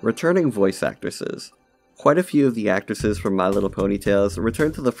 Returning voice actresses. Quite a few of the actresses from My Little Ponytails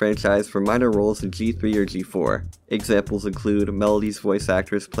return to the franchise for minor roles in G3 or G4. Examples include Melody's voice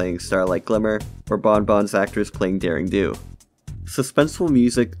actress playing Starlight Glimmer, or Bon Bon's actress playing Daring Do.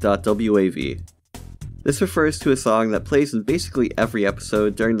 Suspensefulmusic.wav. This refers to a song that plays in basically every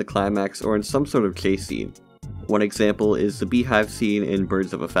episode during the climax or in some sort of chase scene. One example is the beehive scene in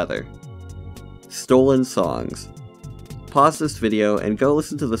Birds of a Feather. Stolen songs. Pause this video and go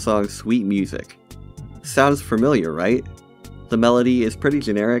listen to the song Sweet Music. Sounds familiar, right? The melody is pretty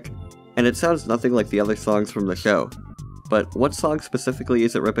generic, and it sounds nothing like the other songs from the show. But what song specifically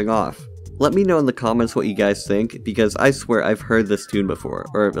is it ripping off? Let me know in the comments what you guys think, because I swear I've heard this tune before,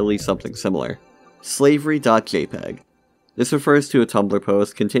 or at least something similar. Slavery.jpg. This refers to a Tumblr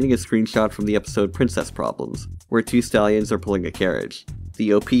post containing a screenshot from the episode Princess Problems, where 2 stallions are pulling a carriage.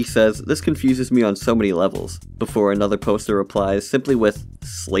 The OP says, "This confuses me on so many levels," before another poster replies simply with,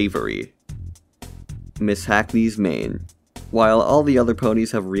 "slavery." Miss Hackney's mane. While all the other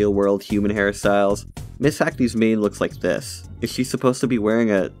ponies have real-world human hairstyles, Miss Hackney's mane looks like this. Is she supposed to be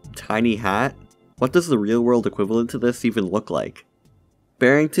wearing a tiny hat? What does the real-world equivalent to this even look like?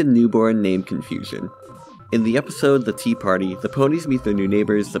 Barrington newborn name confusion. In the episode The Tea Party, the ponies meet their new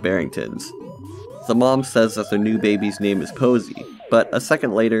neighbors, the Barringtons. The mom says that their new baby's name is Posy, but a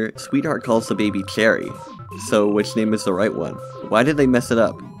second later, Sweetheart calls the baby Cherry. So which name is the right one? Why did they mess it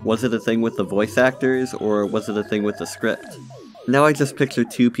up? Was it a thing with the voice actors, or was it a thing with the script? Now I just picture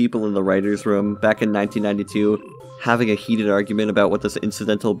 2 people in the writer's room, back in 1992, having a heated argument about what this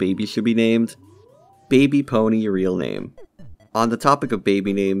incidental baby should be named. Baby Pony real name. On the topic of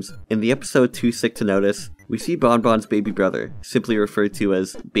baby names, in the episode Too Sick to Notice, we see Bon Bon's baby brother, simply referred to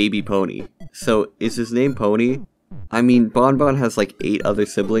as Baby Pony. So, is his name Pony? I mean, Bon Bon has like 8 other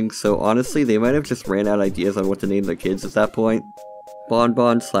siblings, so honestly they might have just ran out ideas on what to name their kids at that point. Bon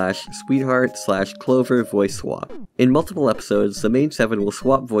Bon / Sweetheart / Clover voice swap. In multiple episodes, the main 7 will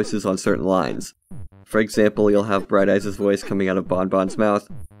swap voices on certain lines. For example, you'll have Bright Eyes' voice coming out of Bon Bon's mouth,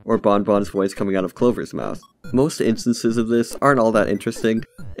 or Bon Bon's voice coming out of Clover's mouth. Most instances of this aren't all that interesting,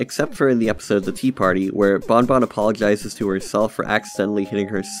 except for in the episode The Tea Party, where Bon Bon apologizes to herself for accidentally hitting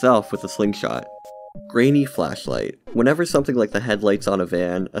herself with a slingshot. Grainy flashlight. Whenever something like the headlights on a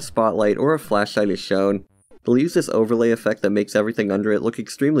van, a spotlight, or a flashlight is shown, they'll use this overlay effect that makes everything under it look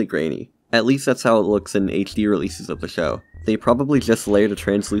extremely grainy. At least that's how it looks in HD releases of the show. They probably just layered a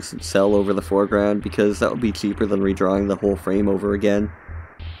translucent cell over the foreground because that would be cheaper than redrawing the whole frame over again.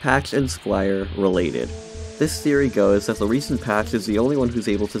 Patch and Squire related. This theory goes that the reason Patch is the only one who's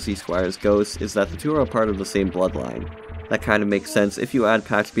able to see Squire's ghost is that the 2 are a part of the same bloodline. That kind of makes sense if you add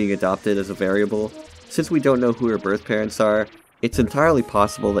Patch being adopted as a variable. Since we don't know who her birth parents are, it's entirely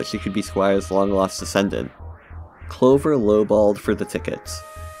possible that she could be Squire's long-lost descendant. Clover lowballed for the tickets.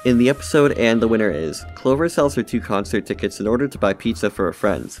 In the episode And the Winner Is, Clover sells her 2 concert tickets in order to buy pizza for her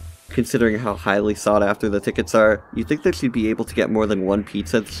friends. Considering how highly sought after the tickets are, you'd think that she'd be able to get more than 1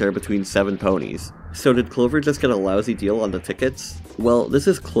 pizza to share between 7 ponies. So did Clover just get a lousy deal on the tickets? Well, this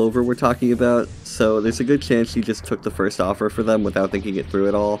is Clover we're talking about, so there's a good chance she just took the first offer for them without thinking it through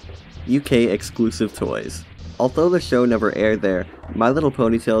at all. UK exclusive toys. Although the show never aired there, My Little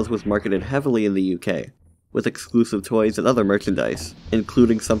Ponytails was marketed heavily in the UK, with exclusive toys and other merchandise,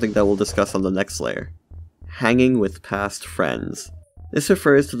 including something that we'll discuss on the next layer. Hanging with past friends. This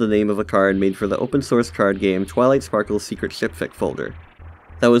refers to the name of a card made for the open source card game Twilight Sparkle's Secret Shipfic folder.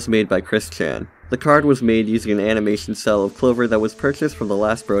 That was made by Chris Chan. The card was made using an animation cell of Clover that was purchased from the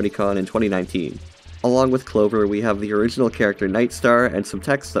last BronyCon in 2019. Along with Clover, we have the original character Nightstar and some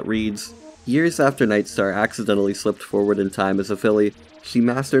text that reads, "Years after Nightstar accidentally slipped forward in time as a filly, she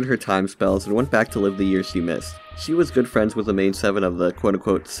mastered her time spells and went back to live the years she missed. She was good friends with the main 7 of the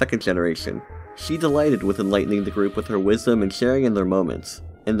quote-unquote second generation. She delighted with enlightening the group with her wisdom and sharing in their moments.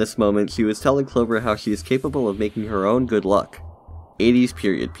 In this moment, she was telling Clover how she is capable of making her own good luck. 80s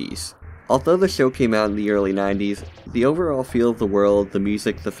period piece. Although the show came out in the early 90s, the overall feel of the world, the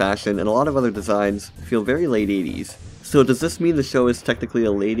music, the fashion, and a lot of other designs feel very late 80s. So does this mean the show is technically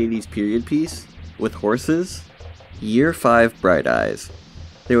a late 80s period piece? With horses? Year 5 Bright Eyes.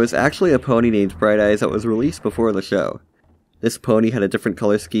 There was actually a pony named Bright Eyes that was released before the show. This pony had a different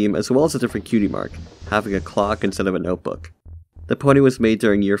color scheme as well as a different cutie mark, having a clock instead of a notebook. The pony was made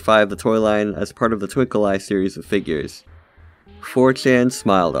during Year 5 the toy line as part of the Twinkle Eye series of figures. 4chan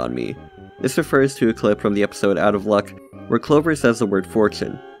smiled on me. This refers to a clip from the episode Out of Luck, where Clover says the word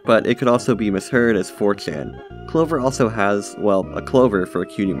fortune, but it could also be misheard as 4chan. Clover also has, well, a clover for a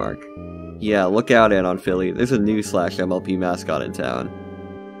cutie mark. Yeah, look out, Anon Philly, there's a new /MLP mascot in town.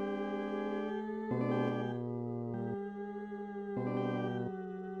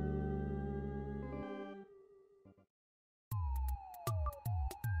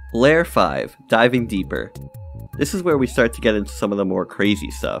 Layer 5, Diving Deeper. This is where we start to get into some of the more crazy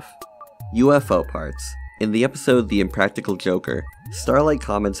stuff. UFO parts. In the episode The Impractical Joker, Starlight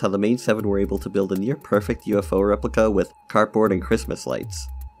comments how the main 7 were able to build a near-perfect UFO replica with cardboard and Christmas lights.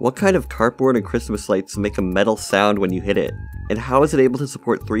 What kind of cardboard and Christmas lights make a metal sound when you hit it? And how is it able to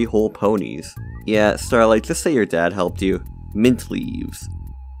support 3 whole ponies? Yeah, Starlight, just say your dad helped you. Mint leaves.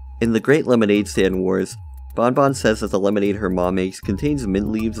 In the Great Lemonade Stand Wars, Bonbon says that the lemonade her mom makes contains mint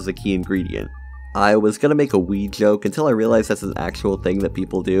leaves as a key ingredient. I was gonna make a weed joke until I realized that's an actual thing that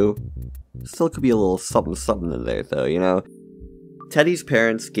people do. Still could be a little something in there though, you know? Teddy's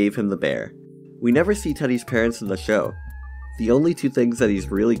parents gave him the bear. We never see Teddy's parents in the show. The only 2 things that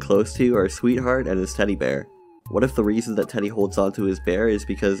he's really close to are Sweetheart and his teddy bear. What if the reason that Teddy holds onto his bear is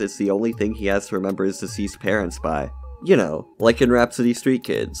because it's the only thing he has to remember his deceased parents by? You know, like in Rhapsody Street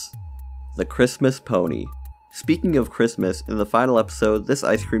Kids. The Christmas Pony. Speaking of Christmas, in the final episode, this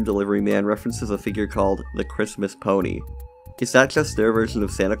ice cream delivery man references a figure called the Christmas Pony. Is that just their version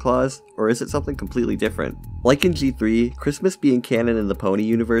of Santa Claus, or is it something completely different? Like in G3, Christmas being canon in the Pony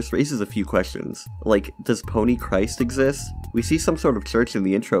universe raises a few questions. Like, does Pony Christ exist? We see some sort of church in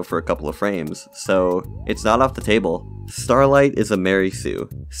the intro for a couple of frames, so it's not off the table. Starlight is a Mary Sue.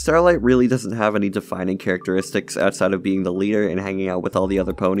 Starlight really doesn't have any defining characteristics outside of being the leader and hanging out with all the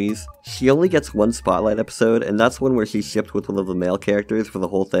other ponies. She only gets 1 spotlight episode, and that's one where she's shipped with one of the male characters for the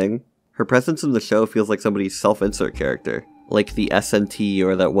whole thing. Her presence in the show feels like somebody's self-insert character. Like the SNT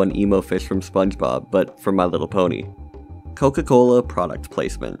or that one emo fish from SpongeBob, but for My Little Pony. Coca-Cola product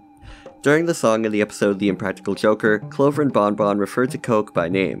placement. During the song in the episode The Impractical Joker, Clover and Bonbon refer to Coke by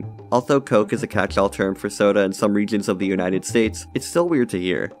name. Although Coke is a catch-all term for soda in some regions of the United States, it's still weird to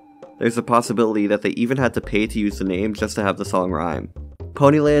hear. There's a possibility that they even had to pay to use the name just to have the song rhyme.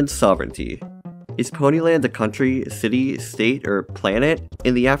 Ponyland's sovereignty. Is Ponyland a country, city, state, or planet?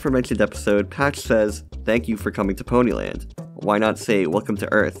 In the aforementioned episode, Patch says, "Thank you for coming to Ponyland." Why not say, "Welcome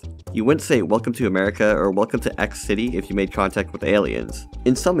to Earth"? You wouldn't say, "Welcome to America" or "Welcome to X City" if you made contact with aliens.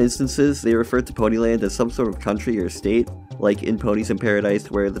 In some instances, they refer to Ponyland as some sort of country or state, like in Ponies in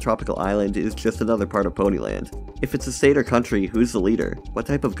Paradise where the tropical island is just another part of Ponyland. If it's a state or country, who's the leader? What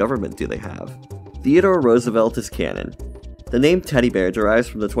type of government do they have? Theodore Roosevelt is canon. The name Teddy Bear derives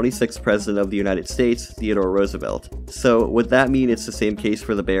from the 26th President of the United States, Theodore Roosevelt. So, would that mean it's the same case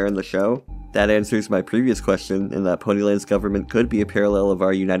for the bear in the show? That answers my previous question, in that Ponyland's government could be a parallel of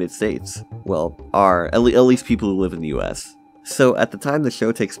our United States. Well, at least people who live in the US. So, at the time the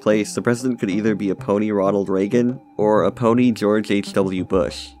show takes place, the president could either be a pony Ronald Reagan, or a pony George H.W.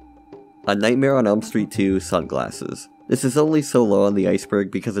 Bush. A Nightmare on Elm Street 2 sunglasses. This is only so low on the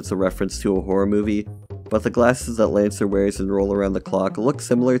iceberg because it's a reference to a horror movie, but the glasses that Lancer wears and roll around the clock look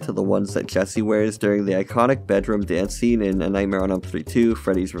similar to the ones that Jesse wears during the iconic bedroom dance scene in A Nightmare on Elm Street 2,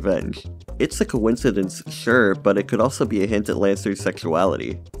 Freddy's Revenge. It's a coincidence, sure, but it could also be a hint at Lancer's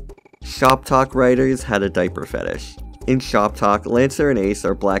sexuality. Shop Talk writers had a diaper fetish. In Shop Talk, Lancer and Ace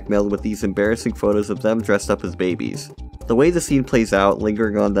are blackmailed with these embarrassing photos of them dressed up as babies. The way the scene plays out,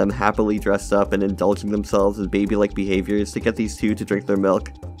 lingering on them happily dressed up and indulging themselves in baby-like behaviors to get these two to drink their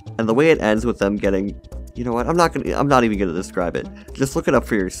milk, and the way it ends with them getting... You know what, I'm not even gonna describe it. Just look it up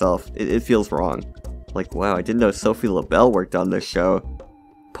for yourself. It feels wrong. Like, wow, I didn't know Sophie LaBelle worked on this show.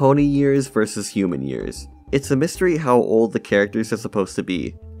 Pony years versus human years. It's a mystery how old the characters are supposed to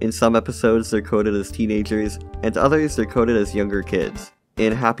be. In some episodes, they're coded as teenagers, and others they're coded as younger kids.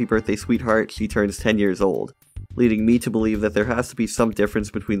 In Happy Birthday Sweetheart, she turns 10 years old, leading me to believe that there has to be some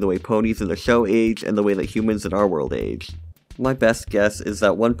difference between the way ponies in the show age and the way that humans in our world age. My best guess is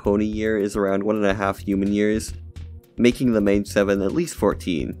that 1 pony year is around 1.5 human years, making the main 7 at least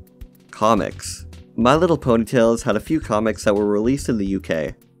 14. Comics. My Little Ponytails had a few comics that were released in the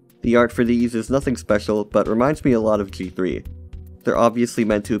UK. The art for these is nothing special, but reminds me a lot of G3. They're obviously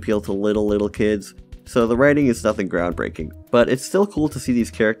meant to appeal to little kids, so the writing is nothing groundbreaking, but it's still cool to see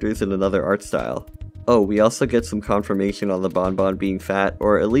these characters in another art style. Oh, we also get some confirmation on the Bonbon being fat,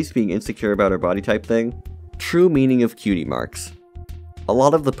 or at least being insecure about her body type thing. True meaning of cutie marks. A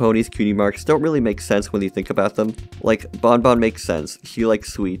lot of the ponies' cutie marks don't really make sense when you think about them. Like, Bonbon makes sense, she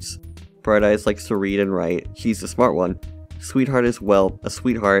likes sweets. Bright Eyes likes to read and write, she's the smart one. Sweetheart is, well, a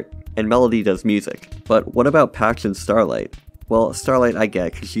sweetheart, and Melody does music. But what about Patch and Starlight? Well, Starlight I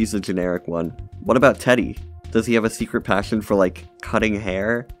get, cause she's the generic one. What about Teddy? Does he have a secret passion for, like, cutting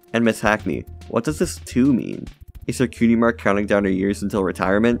hair? And Miss Hackney, what does this 2 mean? Is her cutie mark counting down her years until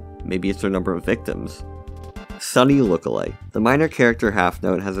retirement? Maybe it's her number of victims. Sunny lookalike. The minor character Half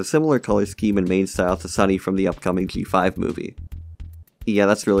Note has a similar color scheme and main style to Sunny from the upcoming G5 movie. Yeah,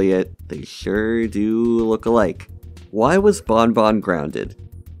 that's really it. They sure do look alike. Why was Bonbon grounded?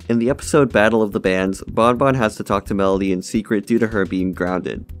 In the episode Battle of the Bands, Bonbon has to talk to Melody in secret due to her being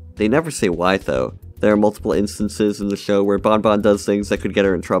grounded. They never say why though. There are multiple instances in the show where Bonbon does things that could get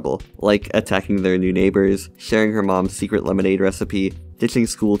her in trouble, like attacking their new neighbors, sharing her mom's secret lemonade recipe, ditching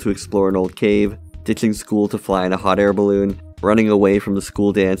school to explore an old cave, ditching school to fly in a hot air balloon, running away from the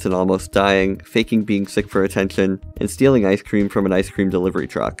school dance and almost dying, faking being sick for attention, and stealing ice cream from an ice cream delivery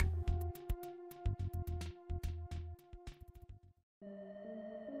truck.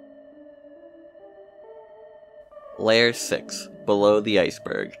 Layer 6, Below the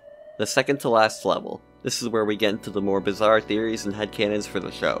Iceberg. The second to last level. This is where we get into the more bizarre theories and headcanons for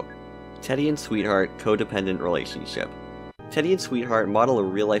the show. Teddy and Sweetheart codependent relationship. Teddy and Sweetheart model a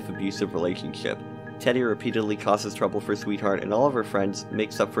real-life abusive relationship. Teddy repeatedly causes trouble for Sweetheart and all of her friends,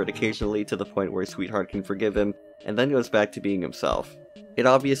 makes up for it occasionally to the point where Sweetheart can forgive him, and then goes back to being himself. It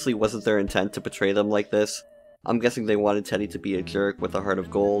obviously wasn't their intent to portray them like this. I'm guessing they wanted Teddy to be a jerk with a heart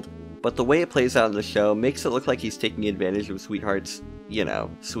of gold, but the way it plays out in the show makes it look like he's taking advantage of Sweetheart's, you know,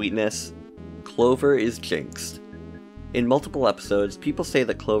 sweetness. Clover is jinxed. In multiple episodes, people say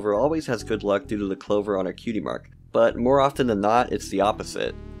that Clover always has good luck due to the clover on her cutie mark, but more often than not, it's the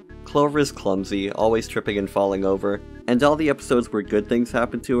opposite. Clover is clumsy, always tripping and falling over, and all the episodes where good things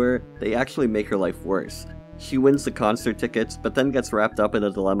happen to her, they actually make her life worse. She wins the concert tickets, but then gets wrapped up in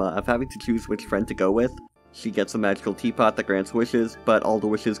a dilemma of having to choose which friend to go with. She gets a magical teapot that grants wishes, but all the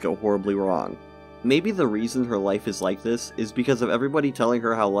wishes go horribly wrong. Maybe the reason her life is like this is because of everybody telling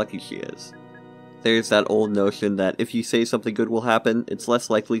her how lucky she is. There's that old notion that if you say something good will happen, it's less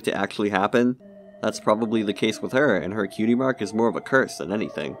likely to actually happen. That's probably the case with her, and her cutie mark is more of a curse than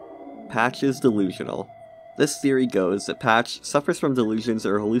anything. Patch is delusional. This theory goes that Patch suffers from delusions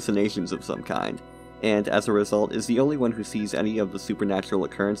or hallucinations of some kind, and as a result is the only one who sees any of the supernatural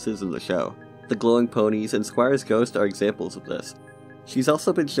occurrences in the show. The glowing ponies and Squire's ghost are examples of this. She's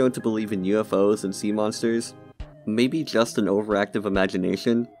also been shown to believe in UFOs and sea monsters. Maybe just an overactive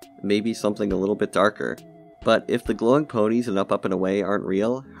imagination, maybe something a little bit darker. But if the glowing ponies and Up and Away aren't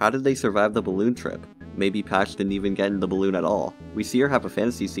real, how did they survive the balloon trip? Maybe Patch didn't even get in the balloon at all. We see her have a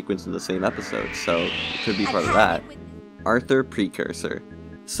fantasy sequence in the same episode, so it could be part of that. Arthur Precursor.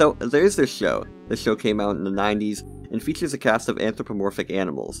 So there's this show. This show came out in the 90s and features a cast of anthropomorphic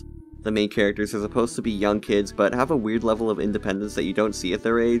animals. The main characters are supposed to be young kids, but have a weird level of independence that you don't see at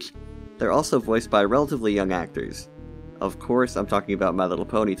their age. They're also voiced by relatively young actors. Of course, I'm talking about My Little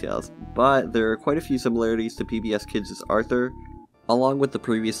Ponytails, but there are quite a few similarities to PBS Kids' Arthur. Along with the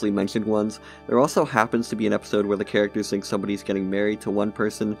previously mentioned ones, there also happens to be an episode where the characters think somebody's getting married to one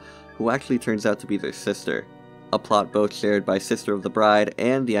person who actually turns out to be their sister. A plot both shared by Sister of the Bride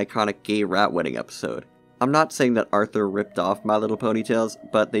and the iconic gay rat wedding episode. I'm not saying that Arthur ripped off My Little Ponytails,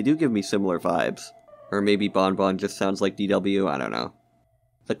 but they do give me similar vibes. Or maybe Bonbon just sounds like DW, I don't know.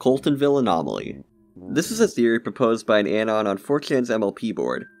 The Coltonville Anomaly. This is a theory proposed by an anon on 4chan's MLP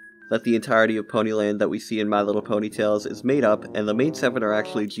board, that the entirety of Ponyland that we see in My Little Ponytails is made up and the main 7 are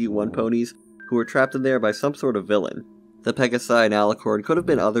actually G1 ponies who were trapped in there by some sort of villain. The Pegasi and Alicorn could have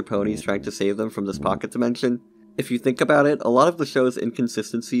been other ponies trying to save them from this pocket dimension. If you think about it, a lot of the show's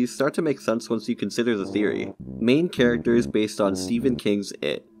inconsistencies start to make sense once you consider the theory. Main characters based on Stephen King's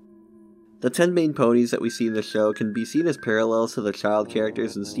It. The 10 main ponies that we see in the show can be seen as parallels to the child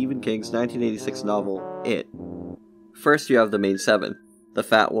characters in Stephen King's 1986 novel, It. First you have the main 7. The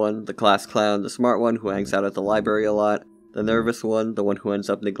fat one, the class clown, the smart one who hangs out at the library a lot, the nervous one, the one who ends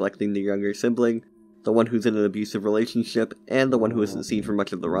up neglecting the younger sibling, the one who's in an abusive relationship, and the one who isn't seen for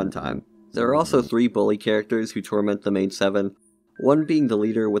much of the runtime. There are also 3 bully characters who torment the main 7, one being the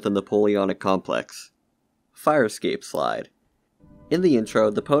leader with a Napoleonic complex. Fire escape slide. In the intro,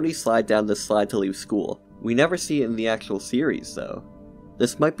 the ponies slide down this slide to leave school. We never see it in the actual series, though.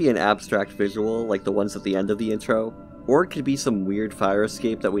 This might be an abstract visual, like the ones at the end of the intro, or it could be some weird fire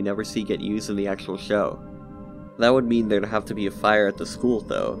escape that we never see get used in the actual show. That would mean there'd have to be a fire at the school,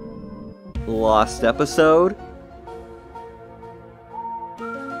 though. Lost episode?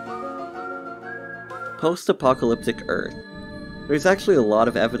 Post-apocalyptic Earth. There's actually a lot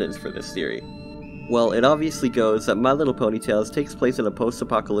of evidence for this theory. Well, it obviously goes that My Little Pony Tales takes place in a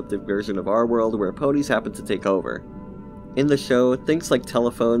post-apocalyptic version of our world where ponies happen to take over. In the show, things like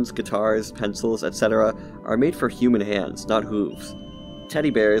telephones, guitars, pencils, etc. are made for human hands, not hooves. Teddy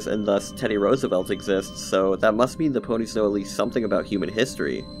bears, and thus Teddy Roosevelt, exist, so that must mean the ponies know at least something about human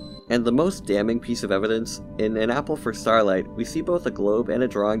history. And the most damning piece of evidence, in An Apple for Starlight, we see both a globe and a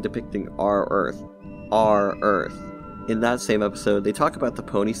drawing depicting our Earth. Our Earth. In that same episode, they talk about the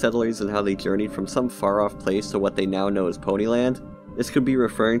pony settlers and how they journeyed from some far-off place to what they now know as Ponyland. This could be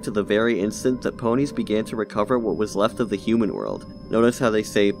referring to the very instant that ponies began to recover what was left of the human world. Notice how they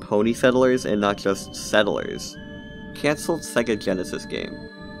say pony settlers and not just settlers. Cancelled Sega Genesis game.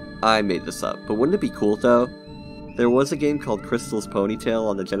 I made this up, but wouldn't it be cool though? There was a game called Crystal's Ponytail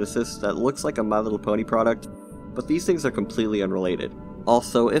on the Genesis that looks like a My Little Pony product, but these things are completely unrelated.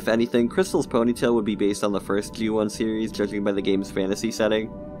 Also, if anything, Crystal's Ponytail would be based on the first G1 series, judging by the game's fantasy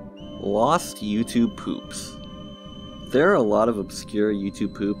setting. Lost YouTube poops. There are a lot of obscure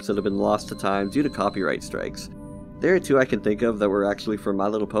YouTube poops that have been lost to time due to copyright strikes. There are two I can think of that were actually from My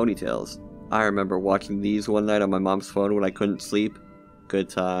Little Pony Tales. I remember watching these one night on my mom's phone when I couldn't sleep. Good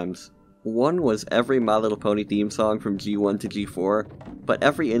times. One was every My Little Pony theme song from G1 to G4, but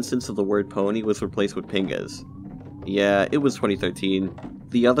every instance of the word pony was replaced with pingas. Yeah, it was 2013.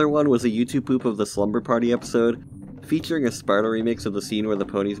 The other one was a YouTube poop of the Slumber Party episode, featuring a Sparta remix of the scene where the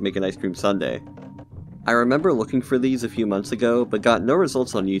ponies make an ice cream sundae. I remember looking for these a few months ago, but got no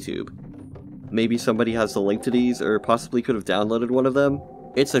results on YouTube. Maybe somebody has the link to these, or possibly could have downloaded one of them?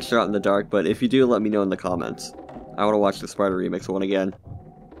 It's a shot in the dark, but if you do, let me know in the comments. I want to watch the Sparta remix one again.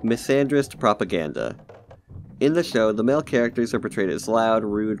 Misandrist propaganda. In the show, the male characters are portrayed as loud,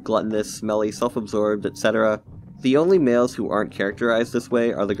 rude, gluttonous, smelly, self-absorbed, etc. The only males who aren't characterized this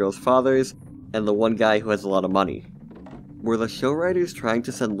way are the girls' fathers, and the one guy who has a lot of money. Were the show writers trying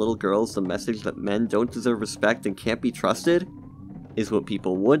to send little girls the message that men don't deserve respect and can't be trusted? Is what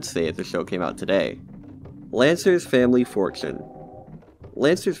people would say if the show came out today. Lancer's family fortune.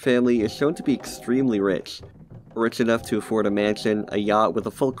 Lancer's family is shown to be extremely rich. Rich enough to afford a mansion, a yacht with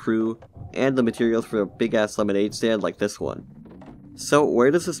a full crew, and the materials for a big-ass lemonade stand like this one. So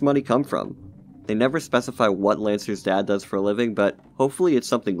where does this money come from? They never specify what Lancer's dad does for a living, but hopefully it's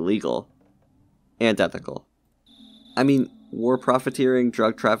something legal. And ethical. I mean, war profiteering,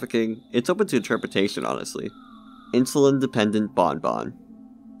 drug trafficking, it's open to interpretation, honestly. Insulin-dependent Bonbon.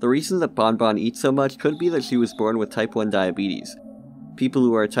 The reason that Bonbon eats so much could be that she was born with type 1 diabetes. People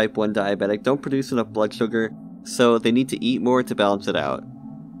who are type 1 diabetic don't produce enough blood sugar, so they need to eat more to balance it out.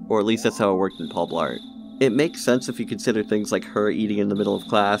 Or at least that's how it worked in Paul Blart. It makes sense if you consider things like her eating in the middle of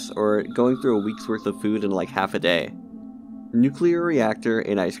class, or going through a week's worth of food in like half a day. Nuclear reactor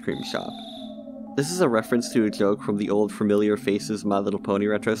in ice cream shop. This is a reference to a joke from the old Familiar Faces My Little Pony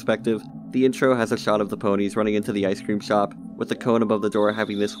retrospective. The intro has a shot of the ponies running into the ice cream shop, with the cone above the door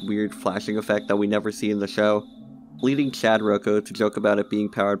having this weird flashing effect that we never see in the show, leading Chad Rocco to joke about it being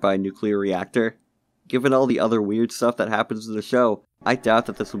powered by a nuclear reactor. Given all the other weird stuff that happens in the show, I doubt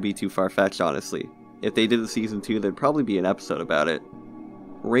that this would be too far-fetched, honestly. If they did a season 2, there'd probably be an episode about it.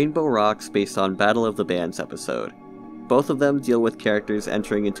 Rainbow Rocks based on Battle of the Bands episode. Both of them deal with characters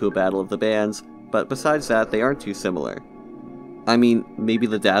entering into a Battle of the Bands, but besides that, they aren't too similar. I mean, maybe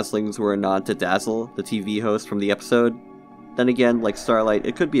the Dazzlings were a nod to Dazzle, the TV host from the episode. Then again, like Starlight,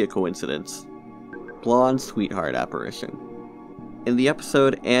 it could be a coincidence. Blonde Sweetheart apparition. In the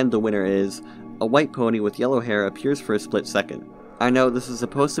episode, and the winner is, a white pony with yellow hair appears for a split second. I know this is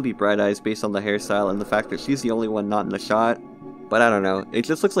supposed to be Bright Eyes based on the hairstyle and the fact that she's the only one not in the shot, but I don't know, it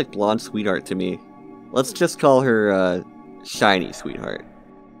just looks like Blonde Sweetheart to me. Let's just call her, Shiny Sweetheart.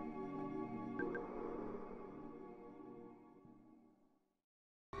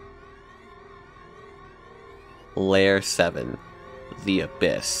 Layer 7. The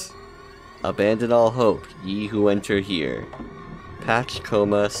Abyss. Abandon all hope, ye who enter here. Patch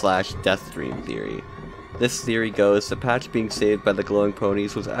coma / death dream theory. This theory goes that Patch being saved by the glowing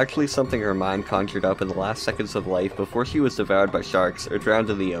ponies was actually something her mind conjured up in the last seconds of life before she was devoured by sharks or drowned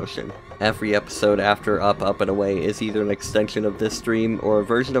in the ocean. Every episode after Up, Up, and Away is either an extension of this dream or a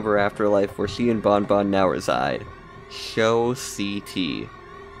version of her afterlife where she and Bonbon now reside. ShunksYT.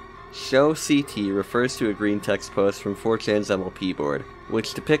 ShunksYT refers to a green text post from 4chan's MLP board,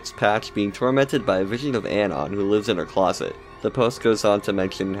 which depicts Patch being tormented by a vision of Anon who lives in her closet. The post goes on to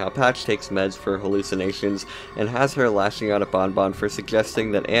mention how Patch takes meds for hallucinations and has her lashing out at Bonbon for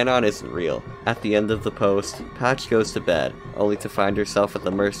suggesting that Anon isn't real. At the end of the post, Patch goes to bed, only to find herself at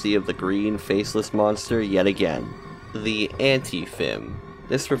the mercy of the green, faceless monster yet again. The Anti-Fim.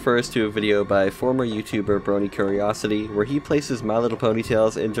 This refers to a video by former YouTuber Brony Curiosity, where he places My Little Pony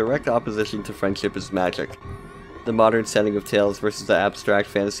Tales in direct opposition to Friendship is Magic, the modern setting of Tales versus the abstract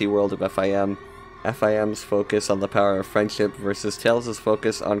fantasy world of FIM. FIM's focus on the power of friendship versus Tales'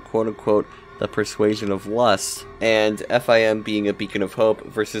 focus on quote-unquote the persuasion of lust, and FIM being a beacon of hope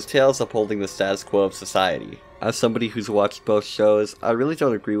versus Tales upholding the status quo of society. As somebody who's watched both shows, I really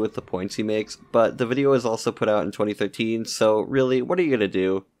don't agree with the points he makes, but the video was also put out in 2013, so really, what are you gonna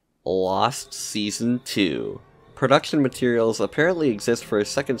do? Lost Season 2. Production materials apparently exist for a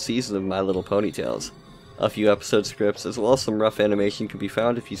second season of My Little Pony Tales. A few episode scripts as well as some rough animation can be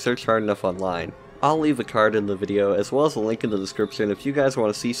found if you search hard enough online. I'll leave a card in the video as well as a link in the description if you guys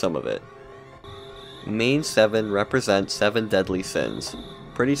want to see some of it. Main 7 represents 7 deadly sins.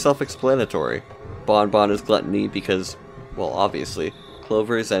 Pretty self-explanatory. Bonbon is gluttony because, well, obviously.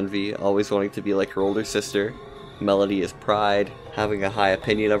 Clover is envy, always wanting to be like her older sister. Melody is pride, having a high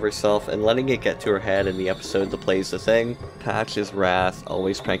opinion of herself and letting it get to her head in the episode that plays the thing. Patch is wrath,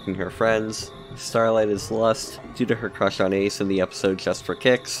 always pranking her friends. Starlight is lust, due to her crush on Ace in the episode Just for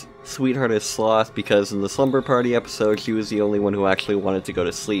Kicks. Sweetheart is sloth because in the Slumber Party episode she was the only one who actually wanted to go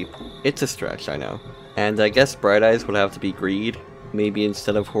to sleep. It's a stretch, I know. And I guess Bright Eyes would have to be greed. Maybe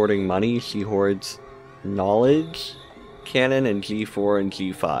instead of hoarding money, she hoards knowledge? Canon in G4 and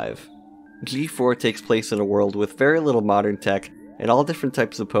G5. G4 takes place in a world with very little modern tech and all different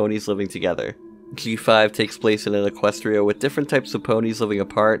types of ponies living together. G5 takes place in an Equestria with different types of ponies living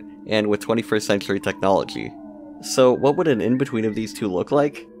apart and with 21st century technology. So what would an in-between of these two look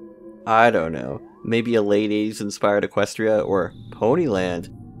like? I don't know. Maybe a late 80s inspired Equestria or Ponyland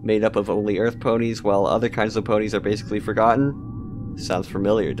made up of only Earth ponies while other kinds of ponies are basically forgotten? Sounds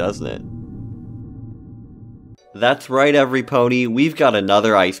familiar, doesn't it? That's right, every pony, we've got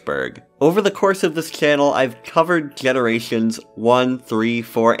another iceberg. Over the course of this channel, I've covered generations 1, 3,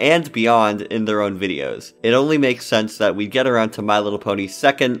 4, and beyond in their own videos. It only makes sense that we get around to My Little Pony's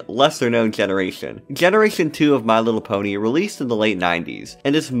second, lesser-known generation. Generation 2 of My Little Pony released in the late 90s,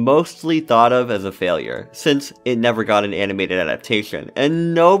 and is mostly thought of as a failure, since it never got an animated adaptation,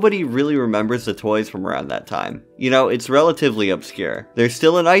 and nobody really remembers the toys from around that time. You know, it's relatively obscure. There's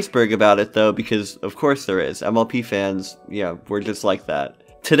still an iceberg about it though, because of course there is. MLP fans, yeah, we're just like that.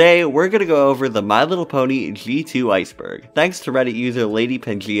 Today, we're gonna go over the My Little Pony G2 iceberg, thanks to Reddit user Lady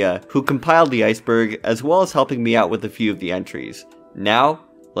Pangea, who compiled the iceberg, as well as helping me out with a few of the entries. Now,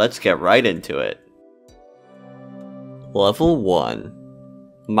 let's get right into it. Level 1.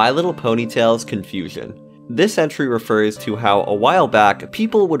 My Little Pony Tales Confusion. This entry refers to how a while back,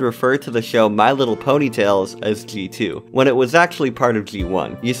 people would refer to the show My Little Pony Tales as G2, when it was actually part of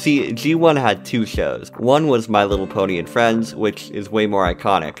G1. You see, G1 had two shows. One was My Little Pony and Friends, which is way more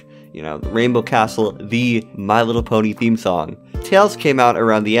iconic. You know, the Rainbow Castle, the My Little Pony theme song. Tales came out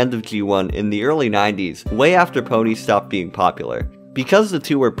around the end of G1 in the early 90s, way after ponies stopped being popular. Because the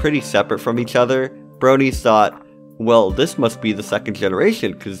two were pretty separate from each other, bronies thought, well, this must be the second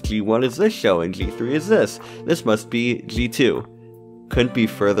generation, because G1 is this show and G3 is this. This must be G2. Couldn't be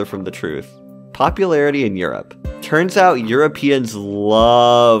further from the truth. Popularity in Europe. Turns out Europeans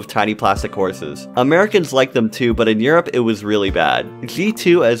love tiny plastic horses. Americans like them too, but in Europe it was really bad.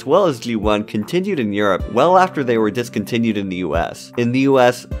 G2 as well as G1 continued in Europe well after they were discontinued in the US. In the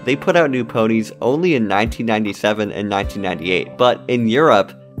US, they put out new ponies only in 1997 and 1998, but in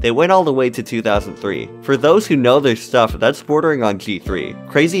Europe, they went all the way to 2003. For those who know their stuff, that's bordering on G3.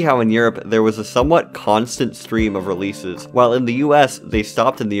 Crazy how in Europe there was a somewhat constant stream of releases, while in the US they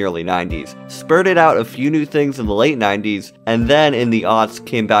stopped in the early 90s, spurted out a few new things in the late 90s, and then in the aughts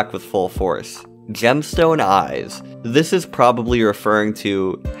came back with full force. Gemstone Eyes. This is probably referring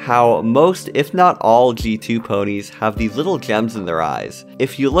to how most, if not all, G2 ponies have these little gems in their eyes.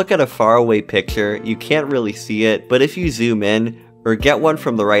 If you look at a faraway picture, you can't really see it, but if you zoom in, or get one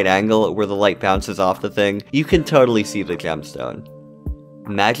from the right angle where the light bounces off the thing, you can totally see the gemstone.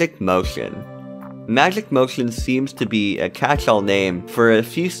 Magic Motion. Magic Motion seems to be a catch-all name for a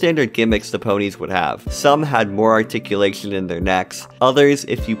few standard gimmicks the ponies would have. Some had more articulation in their necks, others,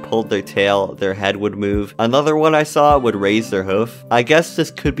 if you pulled their tail, their head would move. Another one I saw would raise their hoof. I guess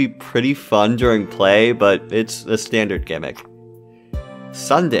this could be pretty fun during play, but it's a standard gimmick.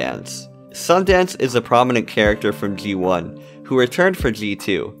 Sundance. Sundance is a prominent character from G1, who returned for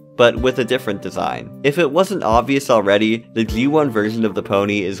G2. but with a different design. If it wasn't obvious already, the G1 version of the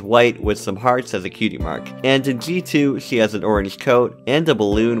pony is white with some hearts as a cutie mark, and in G2 she has an orange coat and a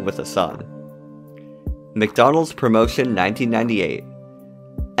balloon with a sun. McDonald's Promotion 1998.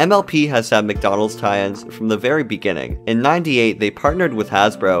 MLP has had McDonald's tie-ins from the very beginning. In '98, they partnered with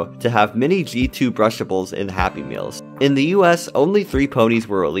Hasbro to have mini G2 brushables in Happy Meals. In the US, only 3 ponies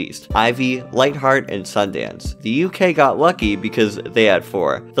were released: Ivy, Lightheart, and Sundance. The UK got lucky because they had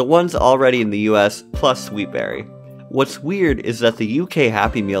 4, the ones already in the US plus Sweetberry. What's weird is that the UK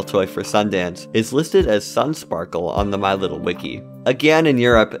Happy Meal toy for Sundance is listed as Sunsparkle on the My Little Wiki. Again, in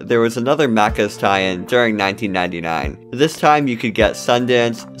Europe, there was another Macca's tie-in during 1999. This time you could get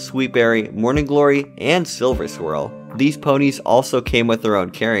Sundance, Sweetberry, Morning Glory, and Silver Swirl. These ponies also came with their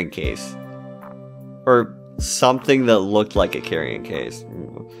own carrying case. Or something that looked like a carrying case.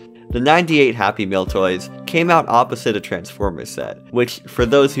 The 98 Happy Meal toys came out opposite a Transformers set, which, for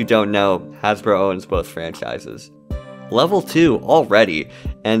those who don't know, Hasbro owns both franchises. Level 2 already,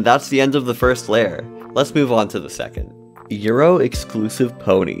 and that's the end of the first layer. Let's move on to the second. Euro exclusive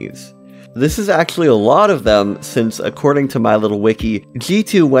ponies. This is actually a lot of them, since according to My Little Wiki,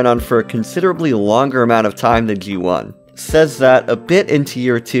 G2 went on for a considerably longer amount of time than G1. Says that a bit into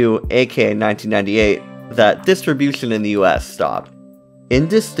year 2, aka 1998, that distribution in the US stopped.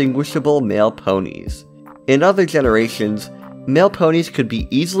 Indistinguishable male ponies. In other generations, male ponies could be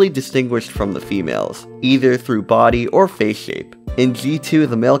easily distinguished from the females, either through body or face shape. In G2,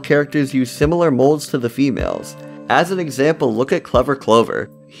 the male characters use similar molds to the females. As an example, look at Clever Clover.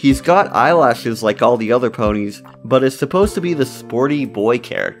 He's got eyelashes like all the other ponies, but is supposed to be the sporty boy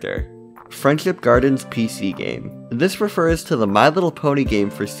character. Friendship Garden's PC game. This refers to the My Little Pony game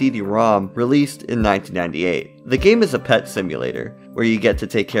for CD-ROM released in 1998. The game is a pet simulator, where you get to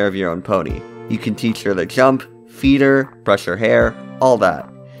take care of your own pony. You can teach her to jump, feed her, brush her hair, all that.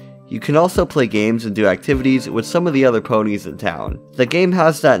 You can also play games and do activities with some of the other ponies in town. The game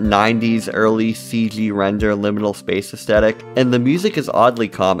has that 90s early CG render liminal space aesthetic, and the music is oddly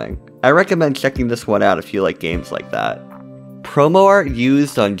calming. I recommend checking this one out if you like games like that. Promo art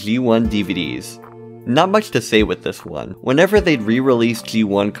used on G1 DVDs. Not much to say with this one. Whenever they'd re-release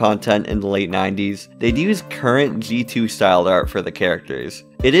G1 content in the late 90s, they'd use current G2 styled art for the characters.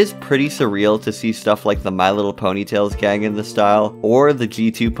 It is pretty surreal to see stuff like the My Little Ponytails gang in the style, or the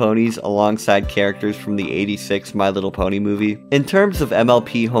G2 ponies alongside characters from the '86 My Little Pony movie. In terms of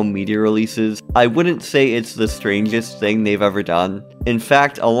MLP home media releases, I wouldn't say it's the strangest thing they've ever done. In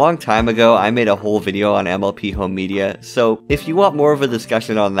fact, a long time ago I made a whole video on MLP home media, so if you want more of a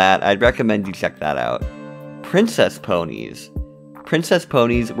discussion on that, I'd recommend you check that out. Princess ponies. Princess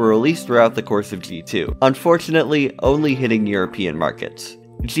ponies were released throughout the course of G2, unfortunately only hitting European markets.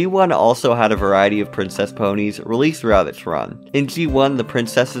 G1 also had a variety of princess ponies released throughout its run. In G1, the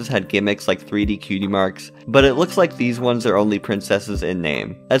princesses had gimmicks like 3D cutie marks, but it looks like these ones are only princesses in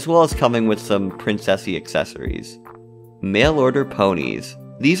name, as well as coming with some princessy accessories. Mail order ponies.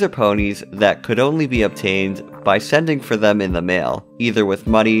 These are ponies that could only be obtained by sending for them in the mail, either with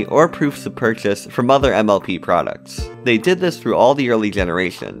money or proofs of purchase from other MLP products. They did this through all the early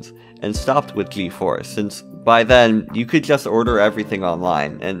generations, and stopped with G4, since by then, you could just order everything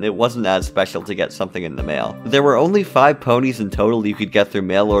online, and it wasn't as special to get something in the mail. There were only 5 ponies in total you could get through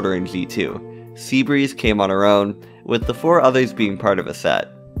mail order in G2. Seabreeze came on her own, with the 4 others being part of a set.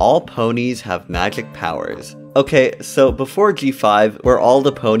 All ponies have magic powers. Okay, so before G5, where all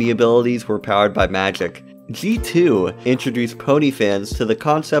the pony abilities were powered by magic, G2 introduced pony fans to the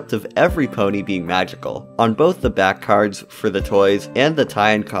concept of every pony being magical. On both the back cards for the toys and the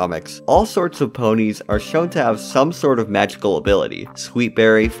tie-in comics, all sorts of ponies are shown to have some sort of magical ability.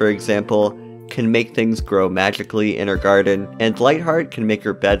 Sweetberry, for example, can make things grow magically in her garden, and Lightheart can make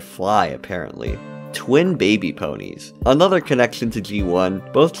her bed fly, apparently. Twin baby ponies. Another connection to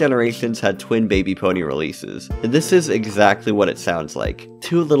G1, both generations had twin baby pony releases. This is exactly what it sounds like.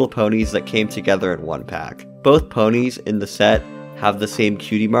 2 little ponies that came together in one pack. Both ponies in the set have the same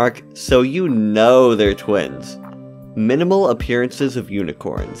cutie mark, so you know they're twins. Minimal appearances of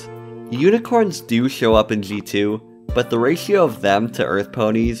unicorns. Unicorns do show up in G2, but the ratio of them to Earth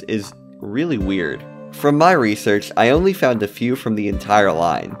ponies is really weird. From my research, I only found a few from the entire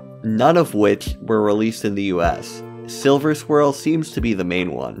line, none of which were released in the US. Silver Swirl seems to be the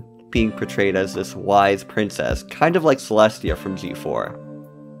main one, being portrayed as this wise princess, kind of like Celestia from G4.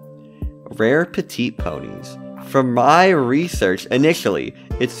 Rare petite ponies. From my research, initially,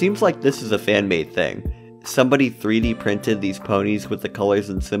 it seems like this is a fan-made thing. Somebody 3D printed these ponies with the colors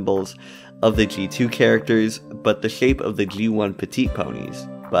and symbols of the G2 characters, but the shape of the G1 petite ponies.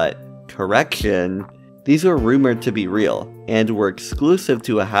 But, correction, These were rumored to be real, and were exclusive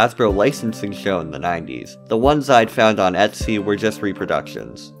to a Hasbro licensing show in the 90s. The ones I'd found on Etsy were just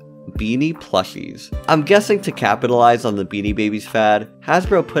reproductions. Beanie plushies. I'm guessing to capitalize on the Beanie Babies fad,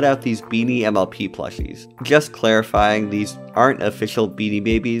 Hasbro put out these Beanie MLP plushies. Just clarifying, these aren't official Beanie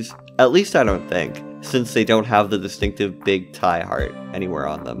Babies, at least I don't think, since they don't have the distinctive big tie heart anywhere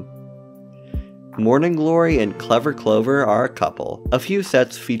on them. Morning Glory and Clever Clover are a couple. A few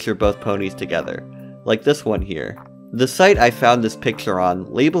sets feature both ponies together, like this one here. The site I found this picture on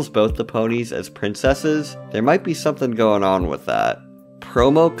labels both the ponies as princesses. There might be something going on with that.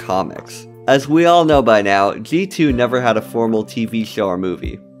 Promo comics. As we all know by now, G2 never had a formal TV show or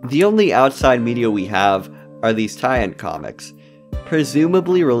movie. The only outside media we have are these tie-in comics,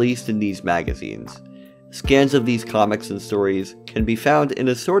 presumably released in these magazines. Scans of these comics and stories can be found in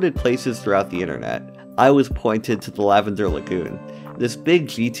assorted places throughout the internet. I was pointed to the Lavender Lagoon, this big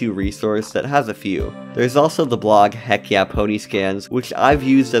G2 resource that has a few. There's also the blog Heck Yeah Pony Scans, which I've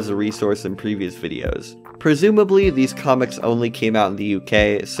used as a resource in previous videos. Presumably, these comics only came out in the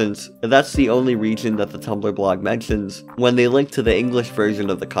UK, since that's the only region that the Tumblr blog mentions when they link to the English version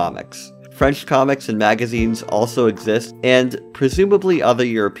of the comics. French comics and magazines also exist, and presumably other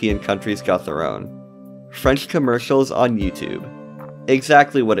European countries got their own. French commercials on YouTube.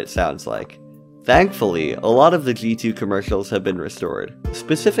 Exactly what it sounds like. Thankfully, a lot of the G2 commercials have been restored.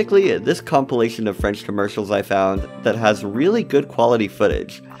 Specifically, this compilation of French commercials I found that has really good quality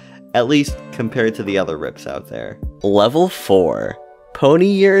footage, at least compared to the other rips out there. Level 4. Pony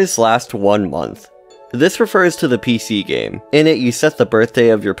years last 1 month. This refers to the PC game. In it, you set the birthday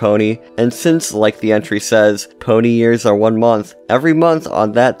of your pony, and since, like the entry says, pony years are 1 month, every month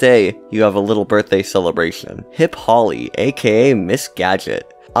on that day, you have a little birthday celebration. Hip Holly, aka Miss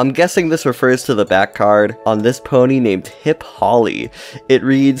Gadget. I'm guessing this refers to the back card on this pony named Hip Holly. It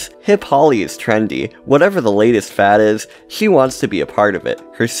reads, Hip Holly is trendy. Whatever the latest fad is, she wants to be a part of it.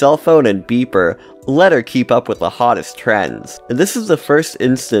 Her cell phone and beeper let her keep up with the hottest trends. And this is the first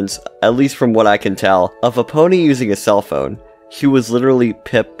instance, at least from what I can tell, of a pony using a cell phone. She was literally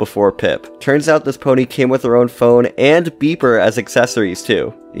Pip before Pip. Turns out this pony came with her own phone and beeper as accessories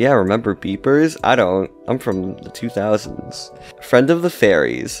too. Yeah, remember beepers? I don't. I'm from the 2000s. Friend of the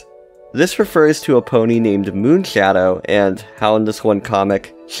Fairies. This refers to a pony named Moonshadow, and how in this one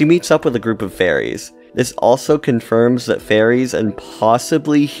comic, she meets up with a group of fairies. This also confirms that fairies and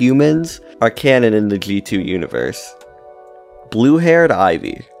possibly humans are canon in the G2 universe. Blue-haired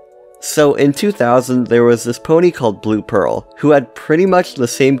Ivy. So in 2000, there was this pony called Blue Pearl, who had pretty much the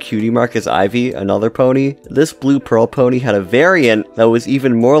same cutie mark as Ivy, another pony. This Blue Pearl pony had a variant that was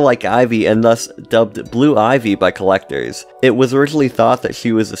even more like Ivy and thus dubbed Blue Ivy by collectors. It was originally thought that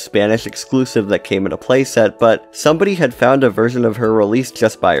she was a Spanish exclusive that came in a playset, but somebody had found a version of her released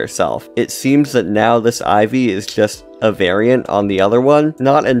just by herself. It seems that now this Ivy is just a variant on the other one,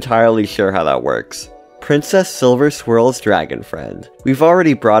 not entirely sure how that works. Princess Silver Swirl's Dragon Friend. We've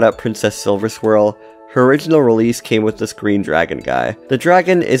already brought up Princess Silver Swirl. Her original release came with this green dragon guy. The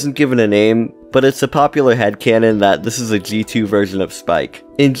dragon isn't given a name, but it's a popular headcanon that this is a G2 version of Spike.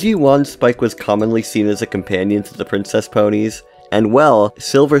 In G1, Spike was commonly seen as a companion to the princess ponies, and well,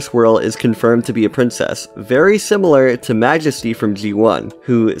 Silver Swirl is confirmed to be a princess, very similar to Majesty from G1,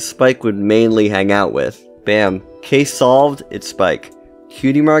 who Spike would mainly hang out with. Bam. Case solved, it's Spike.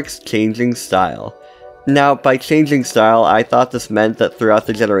 Cutie marks changing style. Now, by changing style, I thought this meant that throughout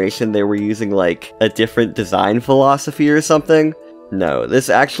the generation they were using, like, a different design philosophy or something. No, this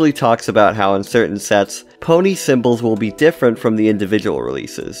actually talks about how in certain sets, pony symbols will be different from the individual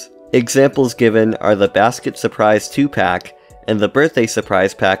releases. Examples given are the Basket Surprise 2-pack and the Birthday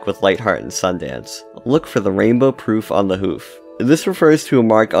Surprise pack with Lightheart and Sundance. Look for the rainbow proof on the hoof. This refers to a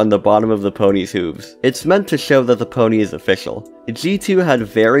mark on the bottom of the pony's hooves. It's meant to show that the pony is official. G2 had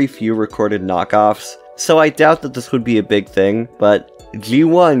very few recorded knockoffs, so I doubt that this would be a big thing, but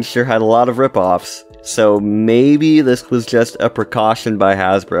G1 sure had a lot of ripoffs, so maybe this was just a precaution by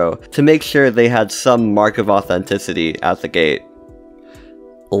Hasbro to make sure they had some mark of authenticity at the gate.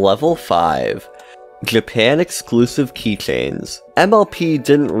 Level 5. Japan exclusive keychains. MLP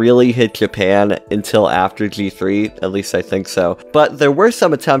didn't really hit Japan until after G3, at least I think so, but there were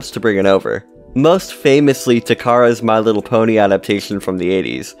some attempts to bring it over. Most famously Takara's My Little Pony adaptation from the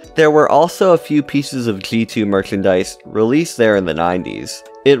 80s. There were also a few pieces of G2 merchandise released there in the 90s.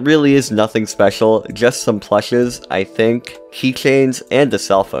 It really is nothing special, just some plushes, I think, keychains, and a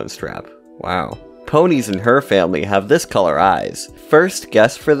cell phone strap. Wow. Ponies in her family have this color eyes. First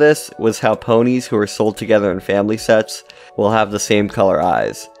guess for this was how ponies who are sold together in family sets will have the same color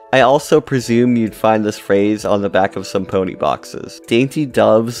eyes. I also presume you'd find this phrase on the back of some pony boxes. Dainty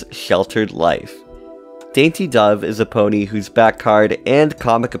Dove's Sheltered Life. Dainty Dove is a pony whose back card and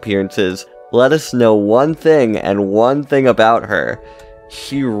comic appearances let us know one thing and one thing about her.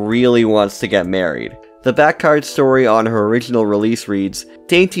 She really wants to get married. The back card story on her original release reads,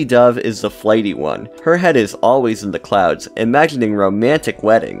 Dainty Dove is the flighty one. Her head is always in the clouds, imagining romantic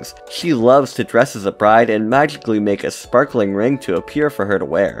weddings. She loves to dress as a bride and magically make a sparkling ring to appear for her to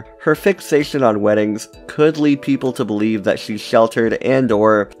wear. Her fixation on weddings could lead people to believe that she's sheltered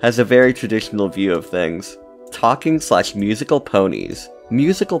and/or has a very traditional view of things. Talking/musical ponies.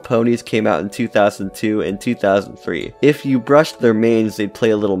 Musical ponies came out in 2002 and 2003. If you brushed their manes, they'd play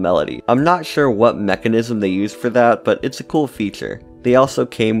a little melody. I'm not sure what mechanism they used for that, but it's a cool feature. They also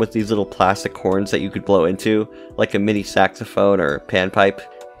came with these little plastic horns that you could blow into, like a mini saxophone or panpipe.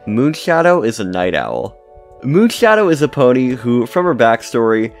 Moonshadow is a night owl. Moonshadow is a pony who, from her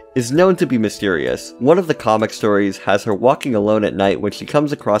backstory, is known to be mysterious. One of the comic stories has her walking alone at night when she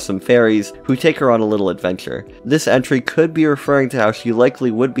comes across some fairies who take her on a little adventure. This entry could be referring to how she likely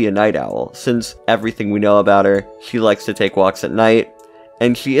would be a night owl, since everything we know about her, she likes to take walks at night,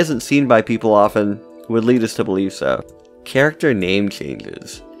 and she isn't seen by people often, would lead us to believe so. Character name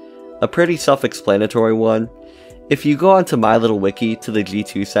changes. A pretty self-explanatory one. If you go onto My Little Wiki to the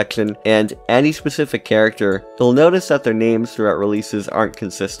G2 section and any specific character, you'll notice that their names throughout releases aren't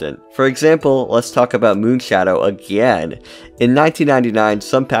consistent. For example, let's talk about Moonshadow again. In 1999,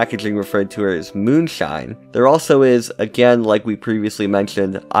 some packaging referred to her as Moonshine. There also is, again like we previously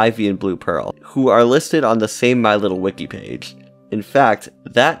mentioned, Ivy and Blue Pearl, who are listed on the same My Little Wiki page. In fact,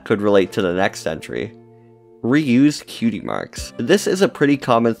 that could relate to the next entry. Reused cutie marks. This is a pretty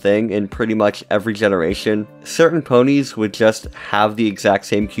common thing in pretty much every generation. Certain ponies would just have the exact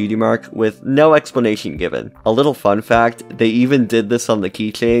same cutie mark with no explanation given. A little fun fact, they even did this on the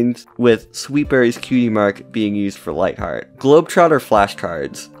keychains, with Sweetberry's cutie mark being used for Lightheart. Globetrotter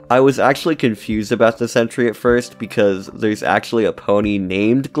flashcards. I was actually confused about this entry at first because there's actually a pony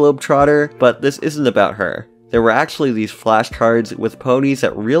named Globetrotter, but this isn't about her. There were actually these flashcards with ponies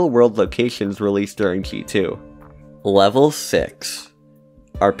at real-world locations released during G2. Level 6.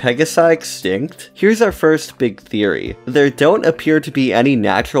 Are Pegasi extinct? Here's our first big theory. There don't appear to be any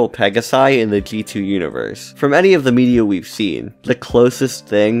natural Pegasi in the G2 universe. From any of the media we've seen, the closest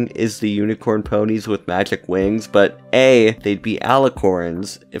thing is the unicorn ponies with magic wings, but A, they'd be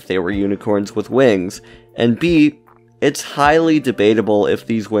alicorns if they were unicorns with wings, and B, it's highly debatable if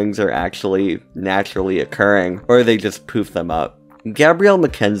these wings are actually naturally occurring, or they just poof them up. Gabrielle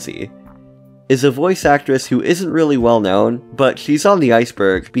McKenzie is a voice actress who isn't really well known, but she's on the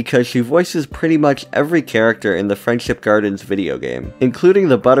Iceberg because she voices pretty much every character in the Friendship Gardens video game, including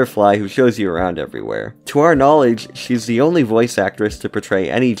the butterfly who shows you around everywhere. To our knowledge, she's the only voice actress to portray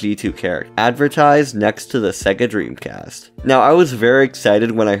any G2 character, advertised next to the Sega Dreamcast. Now, I was very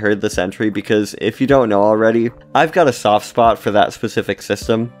excited when I heard this entry because, if you don't know already, I've got a soft spot for that specific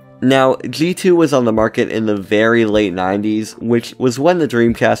system. Now, G2 was on the market in the very late 90s, which was when the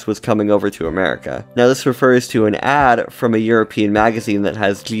Dreamcast was coming over to America. Now, this refers to an ad from a European magazine that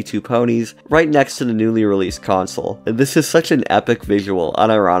has G2 ponies right next to the newly released console. This is such an epic visual,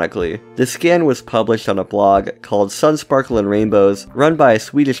 unironically. The scan was published on a blog called Sun Sparkle and Rainbows, run by a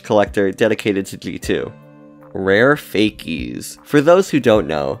Swedish collector dedicated to G2. Rare fakies. For those who don't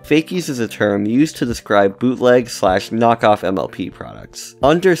know, fakies is a term used to describe bootleg/knockoff MLP products.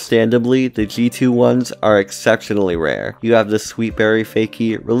 Understandably, the G2 ones are exceptionally rare. You have the Sweetberry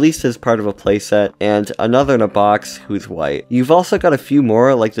fakie released as part of a playset, and another in a box who's white. You've also got a few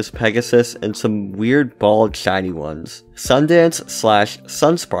more like this Pegasus and some weird bald shiny ones.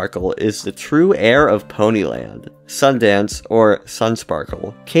 Sundance/Sunsparkle is the true heir of Ponyland. Sundance, or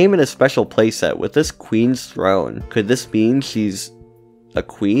Sunsparkle, came in a special playset with this queen's throne. Could this mean she's a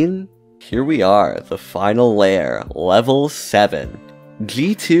queen? Here we are, the final lair, level 7.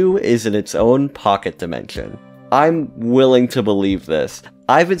 G2 is in its own pocket dimension. I'm willing to believe this.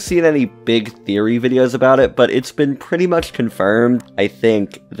 I haven't seen any big theory videos about it, but it's been pretty much confirmed, I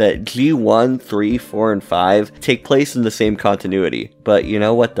think, that G1, 3, 4, and 5 take place in the same continuity. But you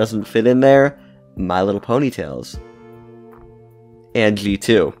know what doesn't fit in there? My Little Ponytails. And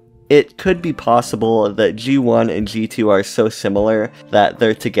G2. It could be possible that G1 and G2 are so similar that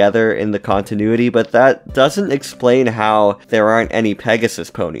they're together in the continuity, but that doesn't explain how there aren't any Pegasus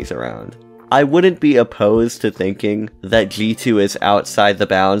ponies around. I wouldn't be opposed to thinking that G2 is outside the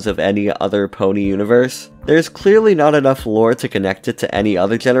bounds of any other pony universe. There's clearly not enough lore to connect it to any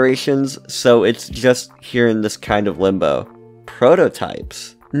other generations, so it's just here in this kind of limbo.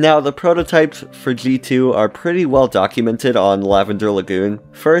 Prototypes. Now, the prototypes for G2 are pretty well documented on Lavender Lagoon.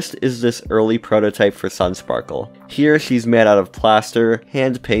 First is this early prototype for Sunsparkle. Here she's made out of plaster,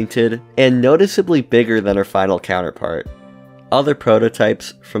 hand-painted, and noticeably bigger than her final counterpart. Other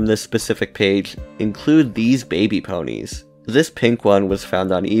prototypes from this specific page include these baby ponies. This pink one was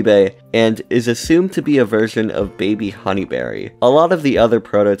found on eBay and is assumed to be a version of Baby Honeyberry. A lot of the other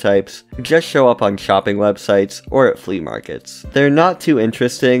prototypes just show up on shopping websites or at flea markets. They're not too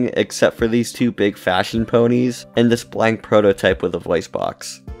interesting except for these two big fashion ponies and this blank prototype with a voice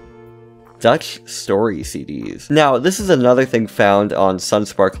box. Dutch Story CDs. Now, this is another thing found on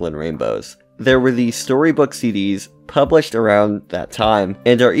Sunsparkle and Rainbows. There were these storybook CDs published around that time,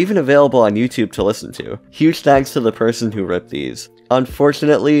 and are even available on YouTube to listen to. Huge thanks to the person who ripped these.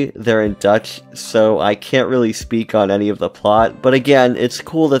 Unfortunately, they're in Dutch, so I can't really speak on any of the plot, but again, it's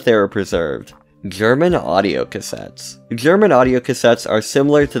cool that they were preserved. German audio cassettes. German audio cassettes are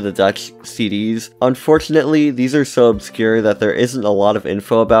similar to the Dutch CDs. Unfortunately, these are so obscure that there isn't a lot of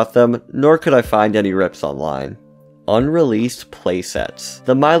info about them, nor could I find any rips online. Unreleased playsets.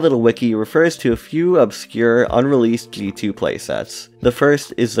 The My Little Wiki refers to a few obscure, unreleased G2 playsets. The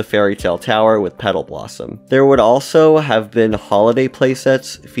first is the Fairy Tale Tower with Petal Blossom. There would also have been holiday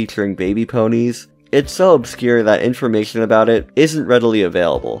playsets featuring baby ponies. It's so obscure that information about it isn't readily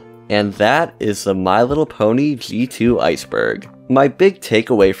available. And that is the My Little Pony G2 Iceberg. My big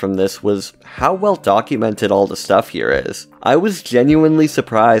takeaway from this was how well documented all the stuff here is. I was genuinely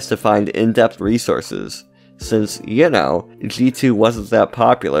surprised to find in-depth resources. Since, you know, G2 wasn't that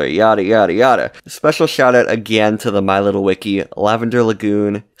popular, yada yada yada. Special shout out again to the My Little Wiki, Lavender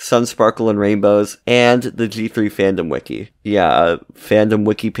Lagoon, Sunsparkle and Rainbows, and the G3 Fandom Wiki. Yeah, a fandom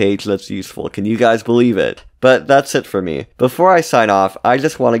wiki page that's useful, can you guys believe it? But that's it for me. Before I sign off, I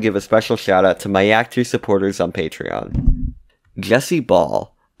just want to give a special shout out to my Yak2 supporters on Patreon. Jesse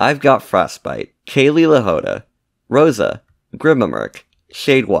Ball, I've Got Frostbite, Kaylee Lahota, Rosa, Grimamerk,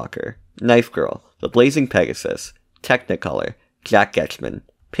 Shadewalker, Knife Girl, The Blazing Pegasus, Technicolor, Jack Getchman,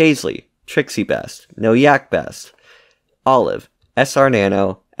 Paisley, Trixie Best, No Yak Best, Olive, SR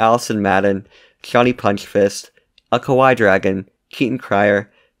Nano, Allison Madden, Johnny Punchfist, A Kawaii Dragon, Keaton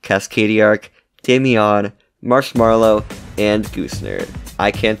Cryer, Cascadiark, Damian, Marshmallow, and Goose Nerd.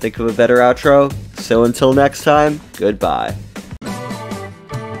 I can't think of a better outro, so until next time, goodbye.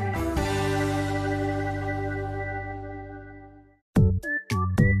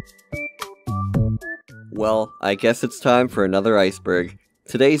 Well, I guess it's time for another iceberg.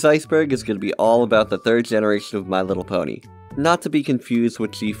 Today's iceberg is going to be all about the third generation of My Little Pony. Not to be confused with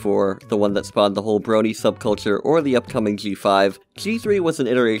G4, the one that spawned the whole brony subculture, or the upcoming G5, G3 was an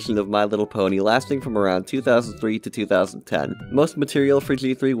iteration of My Little Pony lasting from around 2003 to 2010. Most material for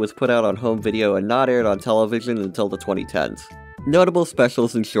G3 was put out on home video and not aired on television until the 2010s. Notable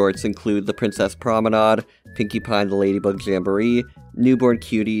specials and shorts include The Princess Promenade, Pinkie Pie and the Ladybug Jamboree, Newborn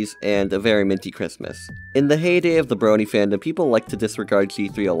Cuties, and A Very Minty Christmas. In the heyday of the brony fandom, people liked to disregard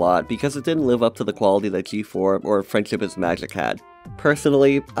G3 a lot because it didn't live up to the quality that G4 or Friendship is Magic had.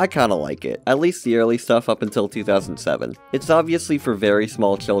 Personally, I kinda like it, at least the early stuff up until 2007. It's obviously for very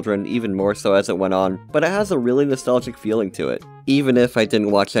small children, even more so as it went on, but it has a really nostalgic feeling to it, even if I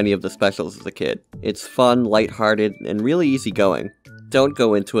didn't watch any of the specials as a kid. It's fun, lighthearted, and really easygoing. Don't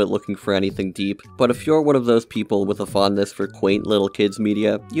go into it looking for anything deep, but if you're one of those people with a fondness for quaint little kids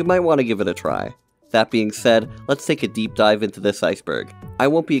media, you might want to give it a try. That being said, let's take a deep dive into this iceberg. I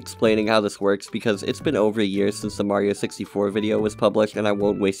won't be explaining how this works because it's been over a year since the Mario 64 video was published and I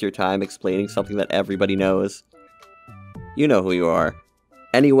won't waste your time explaining something that everybody knows. You know who you are.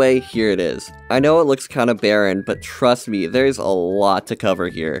 Anyway, here it is. I know it looks kinda barren, but trust me, there's a lot to cover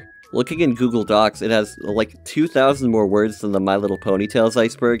here. Looking in Google Docs, it has like 2,000 more words than the My Little Ponytails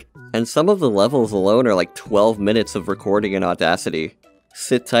iceberg, and some of the levels alone are like 12 minutes of recording in Audacity.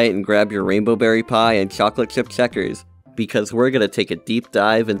 Sit tight and grab your rainbow berry pie and chocolate chip checkers, because we're gonna take a deep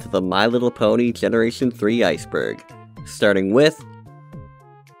dive into the My Little Pony Generation 3 iceberg. Starting with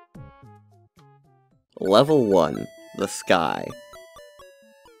Level 1, The Sky.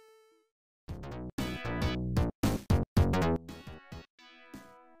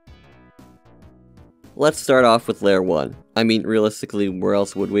 Let's start off with Layer 1. I mean, realistically, where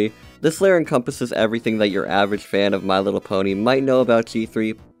else would we? This layer encompasses everything that your average fan of My Little Pony might know about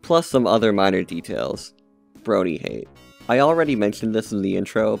G3, plus some other minor details. Brony hate. I already mentioned this in the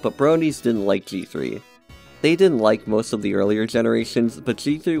intro, but bronies didn't like G3. They didn't like most of the earlier generations, but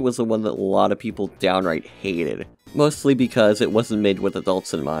G3 was the one that a lot of people downright hated. Mostly because it wasn't made with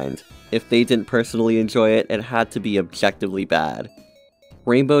adults in mind. If they didn't personally enjoy it, it had to be objectively bad.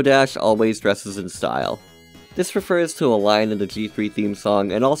 Rainbow Dash always dresses in style. This refers to a line in the G3 theme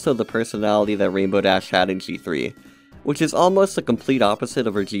song and also the personality that Rainbow Dash had in G3, which is almost the complete opposite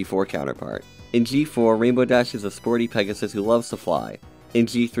of her G4 counterpart. In G4, Rainbow Dash is a sporty Pegasus who loves to fly. In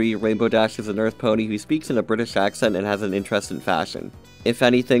G3, Rainbow Dash is an Earth pony who speaks in a British accent and has an interest in fashion. If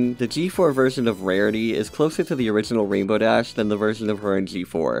anything, the G4 version of Rarity is closer to the original Rainbow Dash than the version of her in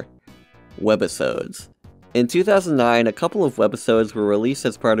G4. Webisodes. In 2009, a couple of webisodes were released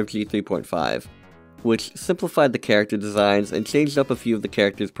as part of G3.5, which simplified the character designs and changed up a few of the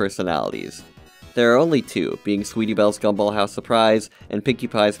characters' personalities. There are only two, being Sweetie Belle's Gumball House Surprise and Pinkie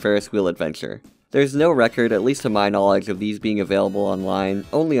Pie's Ferris Wheel Adventure. There's no record, at least to my knowledge, of these being available online,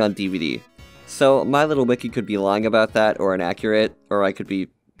 only on DVD. So, my little wiki could be lying about that, or inaccurate, or I could be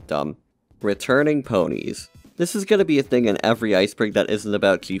dumb. Returning ponies. This is gonna be a thing in every Iceberg that isn't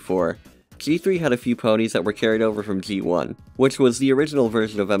about G4. G3 had a few ponies that were carried over from G1, which was the original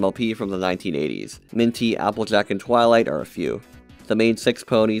version of MLP from the 1980s. Minty, Applejack, and Twilight are a few. The main 6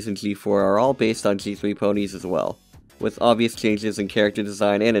 ponies in G4 are all based on G3 ponies as well, with obvious changes in character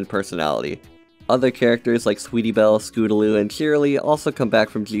design and in personality. Other characters like Sweetie Belle, Scootaloo, and Cheerilee also come back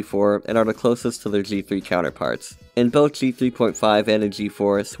from G4 and are the closest to their G3 counterparts. In both G3.5 and in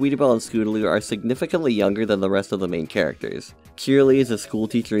G4, Sweetie Belle and Scootaloo are significantly younger than the rest of the main characters. Cheerilee is a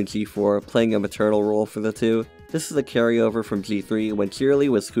schoolteacher in G4, playing a maternal role for the two. This is a carryover from G3 when Cheerilee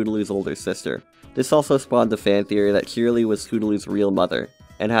was Scootaloo's older sister. This also spawned the fan theory that Cheerilee was Scootaloo's real mother,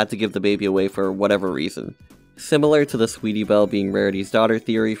 and had to give the baby away for whatever reason. Similar to the Sweetie Belle being Rarity's daughter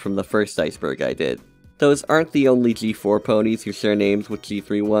theory from the first Iceberg I did. Those aren't the only G4 ponies who share names with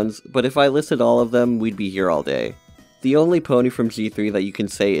G3 ones, but if I listed all of them, we'd be here all day. The only pony from G3 that you can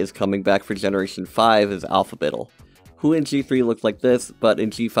say is coming back for Generation 5 is Alphabeetle, who in G3 looked like this, but in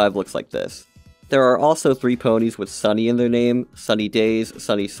G5 looks like this. There are also 3 ponies with Sunny in their name, Sunny Days,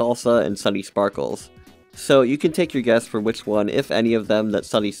 Sunny Salsa, and Sunny Sparkles. So you can take your guess for which one, if any of them, that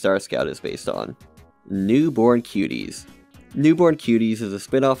Sunny Star Scout is based on. Newborn Cuties. Newborn Cuties is a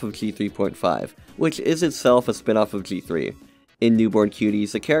spin-off of G3.5, which is itself a spin-off of G3. In Newborn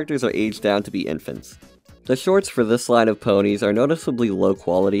Cuties, the characters are aged down to be infants. The shorts for this line of ponies are noticeably low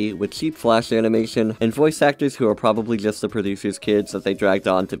quality, with cheap flash animation, and voice actors who are probably just the producer's kids that they dragged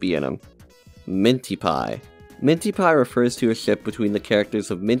on to be in them. Minty Pie. Minty Pie refers to a ship between the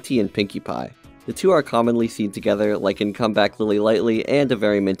characters of Minty and Pinkie Pie. The two are commonly seen together, like in Come Back Lily Lightly and A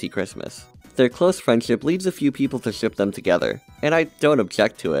Very Minty Christmas. Their close friendship leads a few people to ship them together, and I don't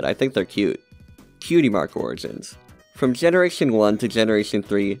object to it, I think they're cute. Cutie Mark origins. From Generation 1 to Generation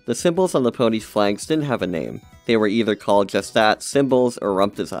 3, the symbols on the pony's flanks didn't have a name. They were either called just that, symbols, or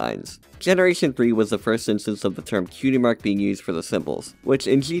rump designs. Generation 3 was the first instance of the term cutie mark being used for the symbols, which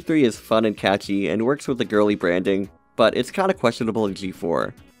in G3 is fun and catchy and works with the girly branding, but it's kinda questionable in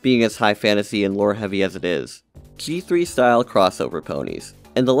G4, being as high fantasy and lore heavy as it is. G3 style crossover ponies.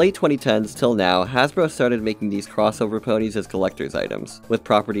 In the late 2010s till now, Hasbro started making these crossover ponies as collector's items, with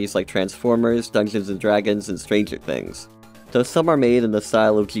properties like Transformers, Dungeons & Dragons, and Stranger Things. Though some are made in the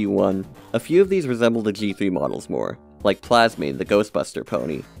style of G1, a few of these resemble the G3 models more, like Plasmine, the Ghostbuster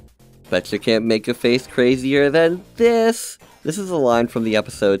pony. Bet you can't make a face crazier than this! This is a line from the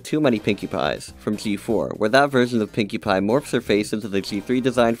episode Too Many Pinkie Pies, from G4, where that version of Pinkie Pie morphs her face into the G3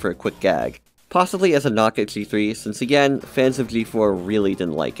 design for a quick gag. Possibly as a knock at G3, since again, fans of G4 really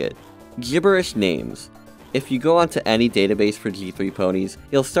didn't like it. Gibberish names. If you go onto any database for G3 ponies,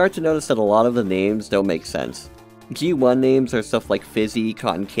 you'll start to notice that a lot of the names don't make sense. G1 names are stuff like Fizzy,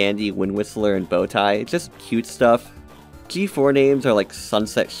 Cotton Candy, Wind Whistler, and Bowtie, just cute stuff. G4 names are like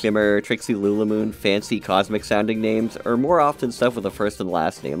Sunset Shimmer, Trixie Lulamoon, fancy cosmic sounding names, or more often stuff with a first and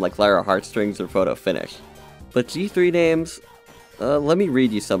last name like Lara Heartstrings or Photo Finish. But G3 names? Let me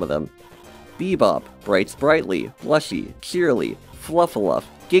read you some of them. Bebop, Bright Sprightly, Blushy, Cheerilee, Fluffaluf,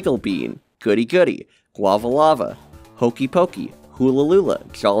 Giggle Bean, Goody Goody, Guava Lava, Hokey Pokey, Hula Lula,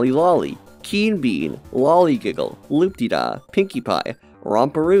 Jolly Lolly, Keen Bean, Lolly Giggle, Loop-de-da, Pinkie Pie,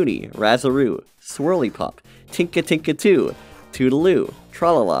 Romperoony, Razzaroo, Swirly Pop, Tinka Tinka 2, Toodaloo,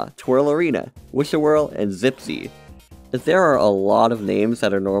 Tralala, Twirlarina, Wish-a-Whirl, and Zipsy. There are a lot of names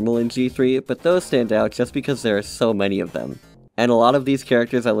that are normal in G3, but those stand out just because there are so many of them. And a lot of these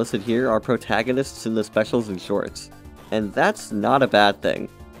characters I listed here are protagonists in the specials and shorts. And that's not a bad thing.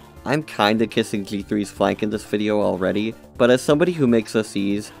 I'm kinda kissing G3's flank in this video already, but as somebody who makes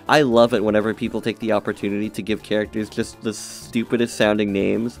OCs, I love it whenever people take the opportunity to give characters just the stupidest sounding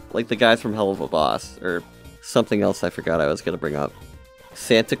names, like the guys from Hell of a Boss, or something else I forgot I was gonna bring up.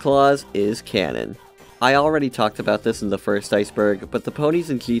 Santa Claus is canon. I already talked about this in the first Iceberg, but the ponies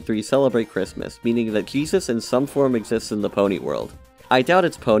in G3 celebrate Christmas, meaning that Jesus in some form exists in the pony world. I doubt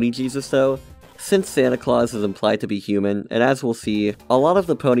it's Pony Jesus though. Since Santa Claus is implied to be human, and as we'll see, a lot of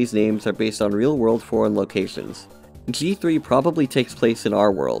the ponies' names are based on real-world foreign locations. G3 probably takes place in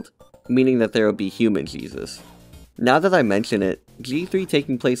our world, meaning that there would be human Jesus. Now that I mention it, G3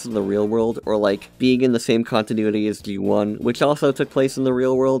 taking place in the real world, or like, being in the same continuity as G1, which also took place in the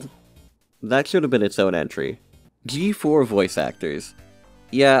real world, that should have been its own entry. G4 voice actors.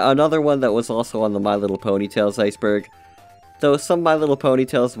 Yeah, another one that was also on the My Little Ponytails iceberg. Though some My Little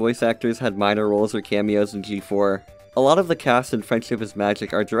Ponytails voice actors had minor roles or cameos in G4, a lot of the cast in Friendship is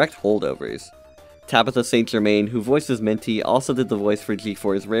Magic are direct holdovers. Tabitha St. Germain, who voices Minty, also did the voice for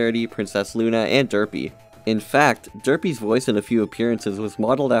G4's Rarity, Princess Luna, and Derpy. In fact, Derpy's voice in a few appearances was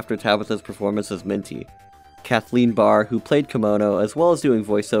modeled after Tabitha's performance as Minty. Kathleen Barr, who played Kimono, as well as doing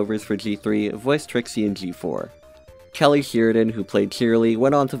voiceovers for G3, voiced Trixie in G4. Kelly Sheridan, who played Cheerly,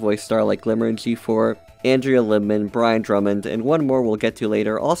 went on to voice Starlight Glimmer in G4. Andrea Libman, Brian Drummond, and one more we'll get to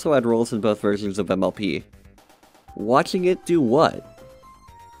later also had roles in both versions of MLP. Watching it do what?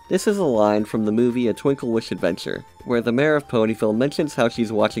 This is a line from the movie A Twinkle Wish Adventure, where the mayor of Ponyville mentions how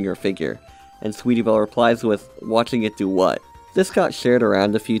she's watching her figure, and Sweetie Belle replies with, "Watching it do what?" This got shared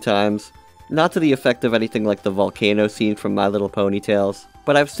around a few times, not to the effect of anything like the volcano scene from My Little Ponytails,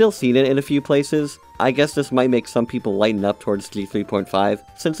 but I've still seen it in a few places. I guess this might make some people lighten up towards G3.5,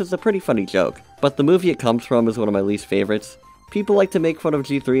 since it's a pretty funny joke, but the movie it comes from is one of my least favorites. People like to make fun of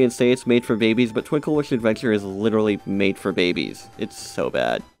G3 and say it's made for babies, but Twinkle Wish Adventure is literally made for babies. It's so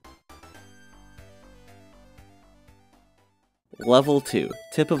bad. Level 2,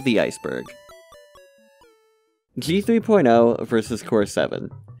 Tip of the Iceberg. G3.0 versus Core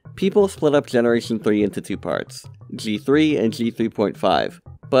 7. People split up Generation 3 into two parts, G3 and G3.5,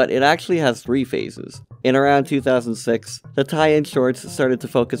 but it actually has 3 phases. In around 2006, the tie-in shorts started to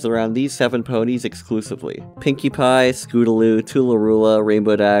focus around these 7 ponies exclusively. Pinkie Pie, Scootaloo, Toolaroola,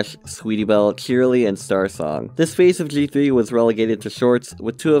 Rainbow Dash, Sweetie Belle, Cheerly, and Star Song. This phase of G3 was relegated to shorts,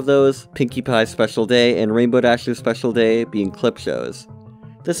 with 2 of those, Pinkie Pie's Special Day and Rainbow Dash's Special Day, being clip shows.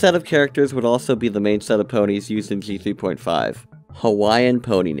 This set of characters would also be the main set of ponies used in G3.5. Hawaiian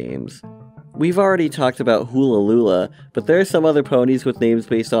pony names. We've already talked about Hula Lula, but there are some other ponies with names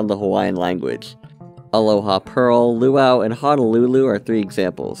based on the Hawaiian language. Aloha Pearl, Luau, and Honolulu are 3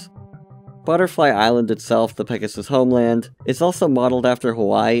 examples. Butterfly Island itself, the Pegasus homeland, is also modeled after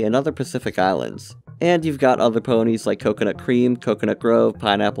Hawaii and other Pacific islands. And you've got other ponies like Coconut Cream, Coconut Grove,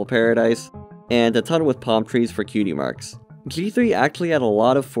 Pineapple Paradise, and a ton with palm trees for cutie marks. G3 actually had a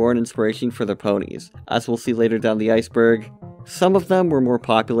lot of foreign inspiration for their ponies, as we'll see later down the iceberg. Some of them were more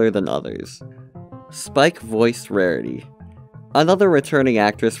popular than others. Spike voiced Rarity. Another returning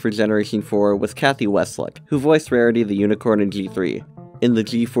actress for Generation 4 was Kathy Westluck, who voiced Rarity the Unicorn in G3. In the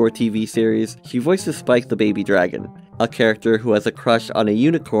G4 TV series, she voices Spike the Baby Dragon, a character who has a crush on a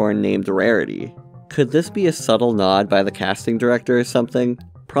unicorn named Rarity. Could this be a subtle nod by the casting director or something?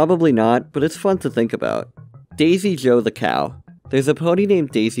 Probably not, but it's fun to think about. Daisy Joe the Cow. There's a pony named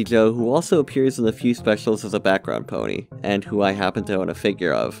Daisy Joe who also appears in a few specials as a background pony, and who I happen to own a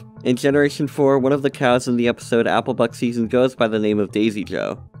figure of. In Generation 4, one of the cows in the episode Applebuck Season goes by the name of Daisy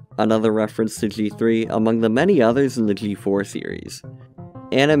Joe, another reference to G3 among the many others in the G4 series.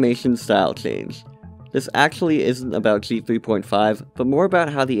 Animation style change. This actually isn't about G3.5, but more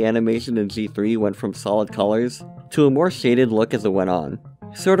about how the animation in G3 went from solid colors to a more shaded look as it went on.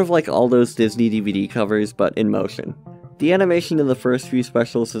 Sort of like all those Disney DVD covers, but in motion. The animation in the first few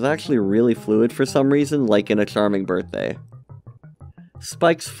specials is actually really fluid for some reason, like in A Charming Birthday.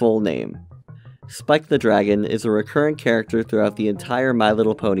 Spike's full name. Spike the Dragon is a recurring character throughout the entire My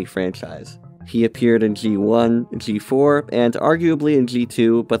Little Pony franchise. He appeared in G1, G4, and arguably in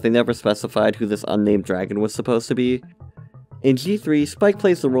G2, but they never specified who this unnamed dragon was supposed to be. In G3, Spike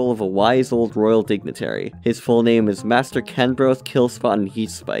plays the role of a wise old royal dignitary. His full name is Master Kenbroth Killspot and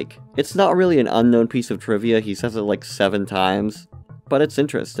Heathspike. It's not really an unknown piece of trivia, he says it like 7 times, but it's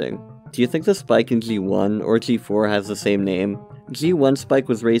interesting. Do you think the Spike in G1 or G4 has the same name? G1 Spike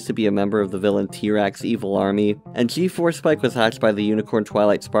was raised to be a member of the villain T-Rac's evil army, and G4 Spike was hatched by the unicorn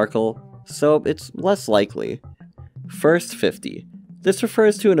Twilight Sparkle, so it's less likely. First 50. This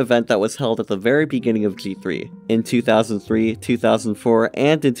refers to an event that was held at the very beginning of G3, in 2003, 2004,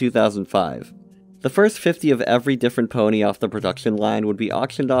 and in 2005. The first 50 of every different pony off the production line would be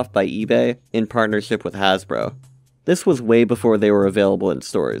auctioned off by eBay in partnership with Hasbro. This was way before they were available in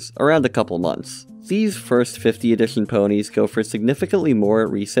stores, around a couple months. These first 50 edition ponies go for significantly more at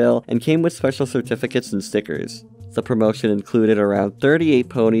resale and came with special certificates and stickers. The promotion included around 38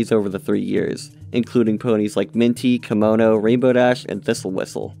 ponies over the 3 years, including ponies like Minty, Kimono, Rainbow Dash, and Thistle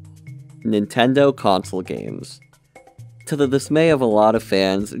Whistle. Nintendo console games. To the dismay of a lot of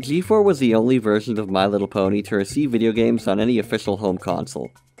fans, G4 was the only version of My Little Pony to receive video games on any official home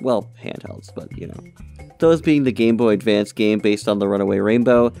console. Well, handhelds, but you know. Those being the Game Boy Advance game based on the Runaway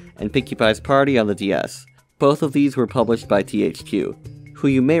Rainbow, and Pinkie Pie's Party on the DS. Both of these were published by THQ, who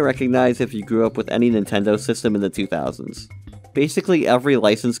you may recognize if you grew up with any Nintendo system in the 2000s. Basically every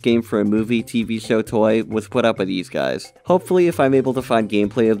licensed game for a movie, TV show, toy was put out by these guys. Hopefully if I'm able to find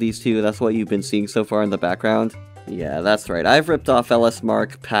gameplay of these two, that's what you've been seeing so far in the background. Yeah, that's right, I've ripped off LS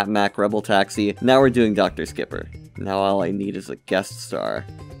Mark, Pat Mac, Rebel Taxi, now we're doing Dr. Skipper. Now all I need is a guest star.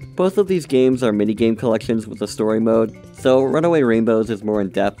 Both of these games are minigame collections with a story mode, though Runaway Rainbows is more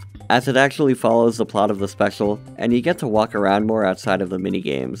in-depth, as it actually follows the plot of the special, and you get to walk around more outside of the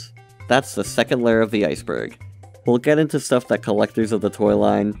minigames. That's the second layer of the iceberg. We'll get into stuff that collectors of the toy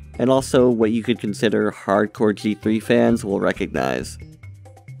line, and also what you could consider hardcore G3 fans will recognize.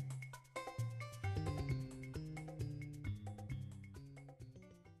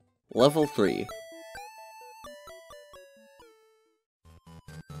 Level 3.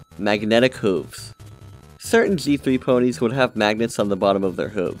 Magnetic hooves. Certain G3 ponies would have magnets on the bottom of their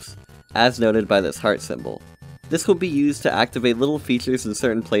hooves, as noted by this heart symbol. This will be used to activate little features in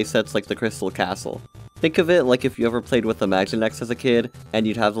certain playsets like the Crystal Castle. Think of it like if you ever played with Imaginext as a kid, and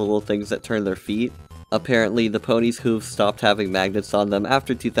you'd have the little things that turn their feet. Apparently, the ponies' hooves stopped having magnets on them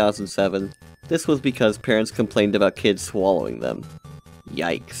after 2007. This was because parents complained about kids swallowing them.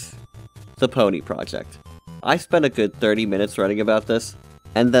 Yikes. The Pony Project. I spent a good 30 minutes writing about this,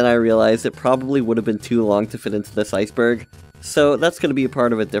 and then I realized it probably would have been too long to fit into this iceberg, so that's going to be a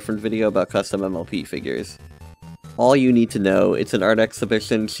part of a different video about custom MLP figures. All you need to know, it's an art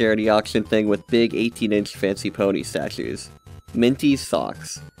exhibition charity auction thing with big 18-inch fancy pony statues. Minty's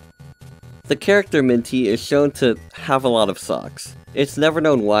socks. The character Minty is shown to have a lot of socks. It's never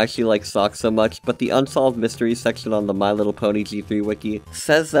known why she likes socks so much, but the Unsolved Mysteries section on the My Little Pony G3 wiki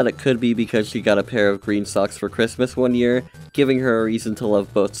says that it could be because she got a pair of green socks for Christmas one year, giving her a reason to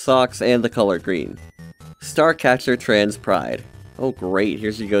love both socks and the color green. Starcatcher Trans Pride. Oh great,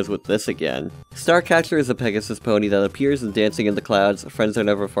 here she goes with this again. Starcatcher is a Pegasus pony that appears in Dancing in the Clouds, Friends Are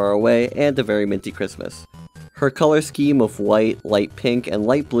Never Far Away, and A Very Minty Christmas. Her color scheme of white, light pink, and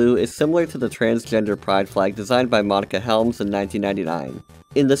light blue is similar to the transgender pride flag designed by Monica Helms in 1999.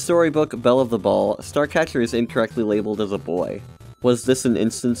 In the storybook Belle of the Ball, Starcatcher is incorrectly labeled as a boy. Was this an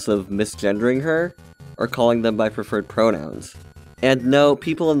instance of misgendering her? Or calling them by preferred pronouns? And no,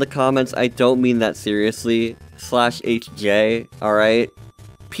 people in the comments, I don't mean that seriously. /HJ, alright?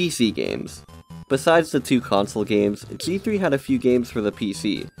 PC games. Besides the two console games, G3 had a few games for the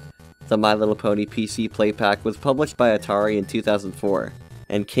PC. The My Little Pony PC Play Pack was published by Atari in 2004,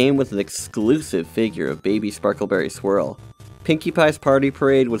 and came with an exclusive figure of Baby Sparkleberry Swirl. Pinkie Pie's Party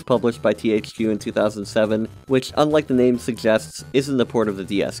Parade was published by THQ in 2007, which, unlike the name suggests, isn't a port of the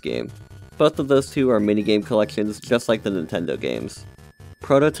DS game. Both of those two are minigame collections, just like the Nintendo games.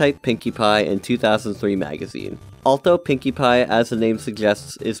 Prototype Pinkie Pie in 2003 magazine. Although Pinkie Pie, as the name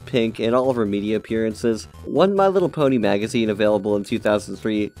suggests, is pink in all of her media appearances, one My Little Pony magazine available in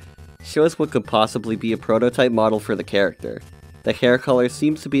 2003 shows what could possibly be a prototype model for the character. The hair color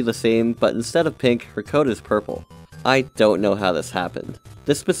seems to be the same, but instead of pink, her coat is purple. I don't know how this happened.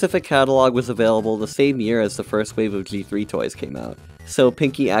 This specific catalog was available the same year as the first wave of G3 toys came out, so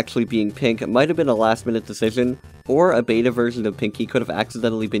Pinkie actually being pink might have been a last-minute decision, or a beta version of Pinkie could have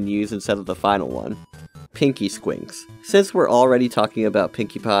accidentally been used instead of the final one. Pinkie Squinks. Since we're already talking about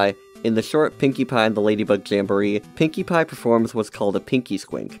Pinkie Pie, in the short Pinkie Pie and the Ladybug Jamboree, Pinkie Pie performs what's called a Pinkie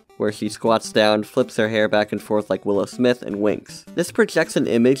Squink, where she squats down, flips her hair back and forth like Willow Smith, and winks. This projects an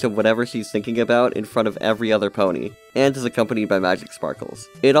image of whatever she's thinking about in front of every other pony, and is accompanied by magic sparkles.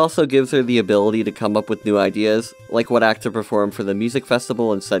 It also gives her the ability to come up with new ideas, like what act to perform for the music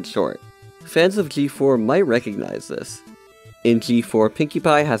festival in said short. Fans of G4 might recognize this. In G4, Pinkie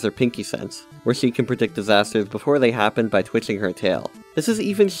Pie has her Pinkie Sense, where she can predict disasters before they happen by twitching her tail. This is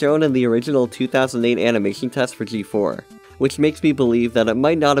even shown in the original 2008 animation test for G4, which makes me believe that it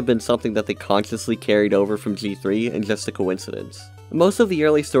might not have been something that they consciously carried over from G3 and just a coincidence. Most of the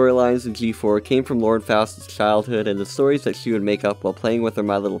early storylines in G4 came from Lauren Faust's childhood and the stories that she would make up while playing with her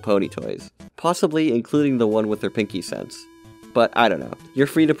My Little Pony toys, possibly including the one with her Pinkie Sense. But I don't know. You're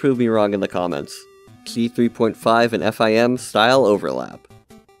free to prove me wrong in the comments. G3.5 and FIM style overlap.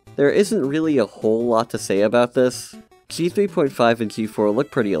 There isn't really a whole lot to say about this. G3.5 and G4 look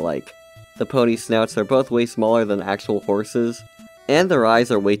pretty alike. The pony snouts are both way smaller than actual horses, and their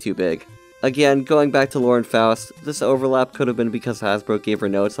eyes are way too big. Again, going back to Lauren Faust, this overlap could have been because Hasbro gave her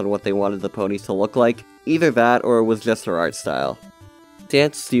notes on what they wanted the ponies to look like. Either that, or it was just her art style.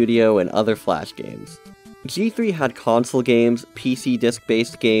 Dance Studio and other Flash games. G3 had console games, PC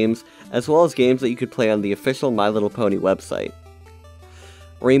disc-based games, as well as games that you could play on the official My Little Pony website.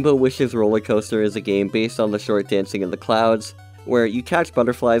 Rainbow Wishes Roller Coaster is a game based on the short Dancing in the Clouds, where you catch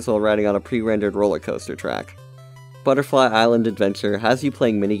butterflies while riding on a pre-rendered roller coaster track. Butterfly Island Adventure has you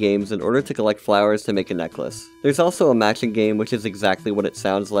playing minigames in order to collect flowers to make a necklace. There's also a matching game which is exactly what it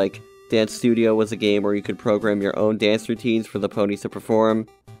sounds like. Dance Studio was a game where you could program your own dance routines for the ponies to perform.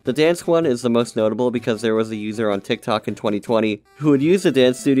 The dance one is the most notable because there was a user on TikTok in 2020 who would use the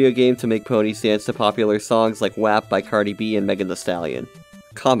Dance Studio game to make ponies dance to popular songs like WAP by Cardi B and Megan Thee Stallion.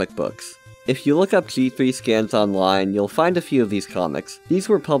 Comic books. If you look up G3 scans online, you'll find a few of these comics. These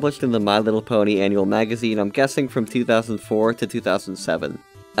were published in the My Little Pony annual magazine, I'm guessing from 2004 to 2007.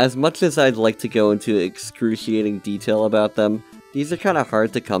 As much as I'd like to go into excruciating detail about them, these are kinda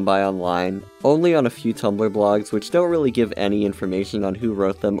hard to come by online, only on a few Tumblr blogs which don't really give any information on who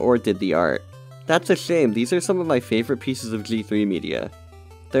wrote them or did the art. That's a shame, these are some of my favorite pieces of G3 media.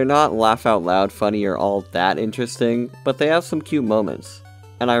 They're not laugh out loud funny or all that interesting, but they have some cute moments.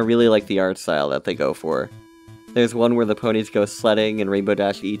 And I really like the art style that they go for. There's one where the ponies go sledding and Rainbow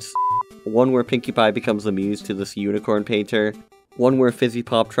Dash eats, one where Pinkie Pie becomes the muse to this unicorn painter, one where Fizzy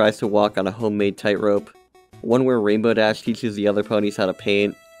Pop tries to walk on a homemade tightrope, one where Rainbow Dash teaches the other ponies how to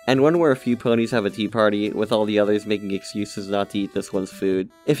paint, and one where a few ponies have a tea party, with all the others making excuses not to eat this one's food.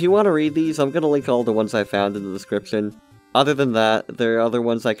 If you want to read these, I'm going to link all the ones I found in the description. Other than that, there are other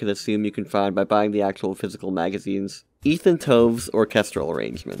ones I can assume you can find by buying the actual physical magazines. Ethan Tove's orchestral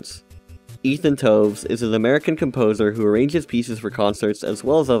arrangements. Ethan Toves is an American composer who arranges pieces for concerts as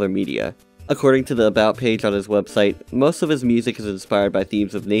well as other media. According to the About page on his website, most of his music is inspired by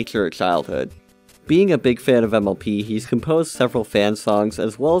themes of nature or childhood. Being a big fan of MLP, he's composed several fan songs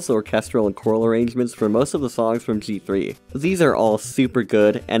as well as orchestral and choral arrangements for most of the songs from G3. These are all super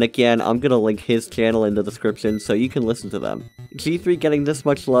good, and again, I'm gonna link his channel in the description so you can listen to them. G3 getting this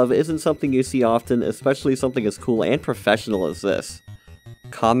much love isn't something you see often, especially something as cool and professional as this.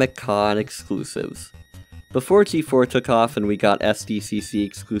 Comic-Con exclusives. Before G4 took off and we got SDCC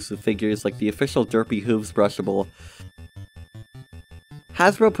exclusive figures like the official Derpy Hooves brushable,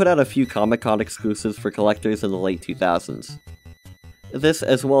 Hasbro put out a few Comic-Con exclusives for collectors in the late 2000s. This,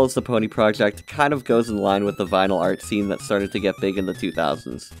 as well as the Pony Project, kind of goes in line with the vinyl art scene that started to get big in the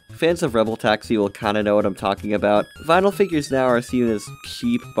 2000s. Fans of Rebel Taxi will kinda know what I'm talking about. Vinyl figures now are seen as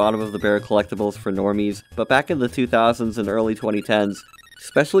cheap, bottom-of-the-barrel collectibles for normies, but back in the 2000s and early 2010s,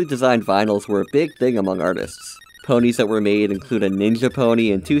 specially designed vinyls were a big thing among artists. Ponies that were made include a ninja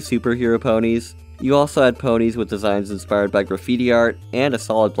pony and 2 superhero ponies. You also had ponies with designs inspired by graffiti art, and a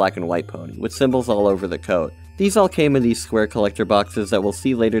solid black and white pony, with symbols all over the coat. These all came in these square collector boxes that we'll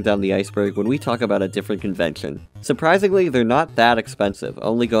see later down the iceberg when we talk about a different convention. Surprisingly, they're not that expensive,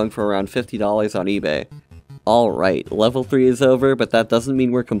 only going for around $50 on eBay. Alright, level 3 is over, but that doesn't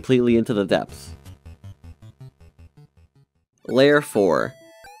mean we're completely into the depths. Layer 4.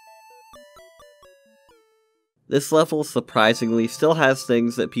 This level, surprisingly, still has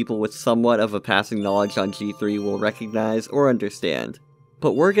things that people with somewhat of a passing knowledge on G3 will recognize or understand.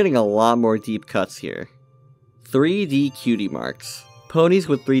 But we're getting a lot more deep cuts here. 3D cutie marks. Ponies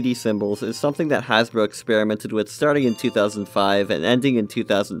with 3D symbols is something that Hasbro experimented with starting in 2005 and ending in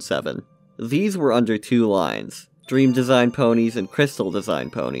 2007. These were under 2 lines, Dream Design ponies and Crystal Design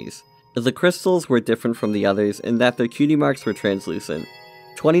ponies. The crystals were different from the others in that their cutie marks were translucent.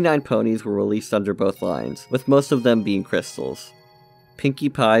 29 ponies were released under both lines, with most of them being crystals. Pinkie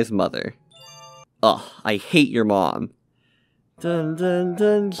Pie's mother. Ugh, I hate your mom. Dun dun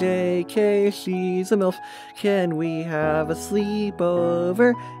dun, JK, she's a MILF. Can we have a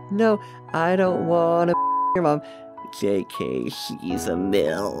sleepover? No, I don't wanna your mom. JK, she's a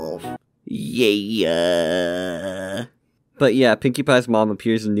MILF. Yeah. But yeah, Pinkie Pie's mom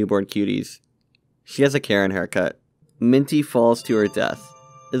appears in Newborn Cuties. She has a Karen haircut. Minty falls to her death.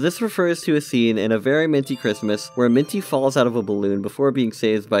 This refers to a scene in A Very Minty Christmas where Minty falls out of a balloon before being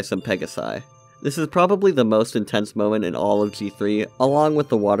saved by some Pegasi. This is probably the most intense moment in all of G3, along with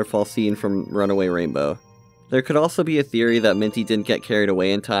the waterfall scene from Runaway Rainbow. There could also be a theory that Minty didn't get carried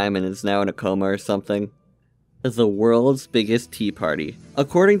away in time and is now in a coma or something. The world's biggest tea party.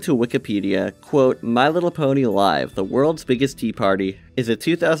 According to Wikipedia, quote, My Little Pony Live, The World's Biggest Tea Party, is a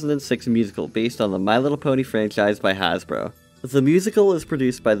 2006 musical based on the My Little Pony franchise by Hasbro. The musical is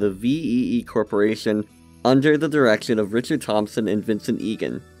produced by the VEE Corporation under the direction of Richard Thompson and Vincent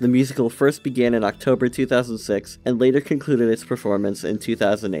Egan. The musical first began in October 2006 and later concluded its performance in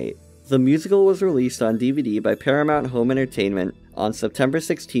 2008. The musical was released on DVD by Paramount Home Entertainment on September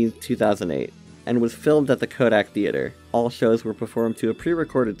 16, 2008, and was filmed at the Kodak Theater. All shows were performed to a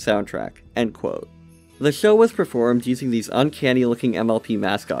pre-recorded soundtrack. End quote. The show was performed using these uncanny looking MLP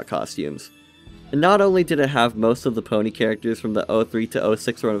mascot costumes. And not only did it have most of the pony characters from the 03 to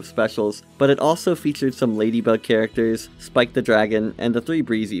 06 run of specials, but it also featured some Ladybug characters, Spike the Dragon, and the 3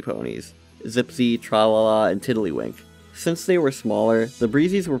 Breezy ponies, Zipsy, Tralala, and Tiddlywink. Since they were smaller, the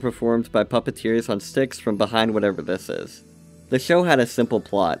Breezies were performed by puppeteers on sticks from behind whatever this is. The show had a simple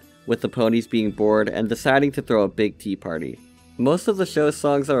plot, with the ponies being bored and deciding to throw a big tea party. Most of the show's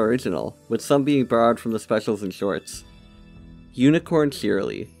songs are original, with some being borrowed from the specials and shorts. Unicorn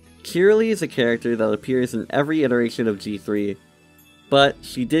Cheerilee. Cheerilee is a character that appears in every iteration of G3, but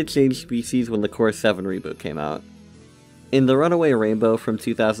she did change species when the Core 7 reboot came out. In The Runaway Rainbow from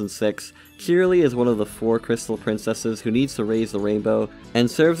 2006, Cheerilee is one of the 4 crystal princesses who needs to raise the rainbow and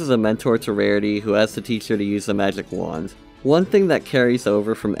serves as a mentor to Rarity, who has to teach her to use the magic wand. One thing that carries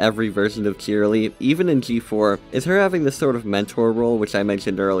over from every version of Cheerilee, even in G4, is her having this sort of mentor role which I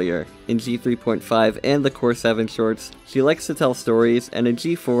mentioned earlier. In G3.5 and the Core 7 shorts, she likes to tell stories, and in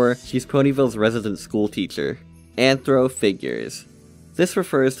G4, she's Ponyville's resident school teacher. Anthro Figures. This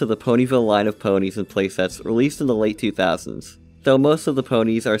refers to the Ponyville line of ponies and playsets released in the late 2000s. Though most of the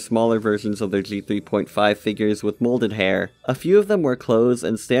ponies are smaller versions of their G3.5 figures with molded hair, a few of them wear clothes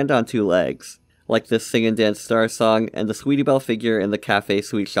and stand on 2 legs, like this Sing and Dance Star song and the Sweetie Belle figure in the Cafe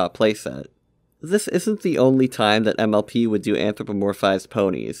Sweet Shop playset. This isn't the only time that MLP would do anthropomorphized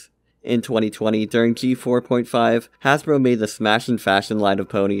ponies. In 2020, during G4.5, Hasbro made the Smash and Fashion line of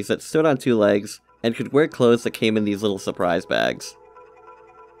ponies that stood on 2 legs and could wear clothes that came in these little surprise bags.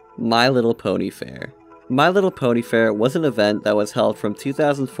 My Little Pony Fair. My Little Pony Fair was an event that was held from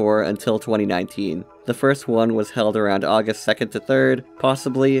 2004 until 2019. The first one was held around August 2nd to 3rd,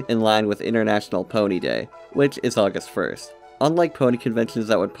 possibly in line with International Pony Day, which is August 1st. Unlike pony conventions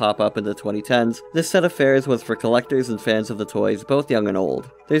that would pop up in the 2010s, this set of fairs was for collectors and fans of the toys, both young and old.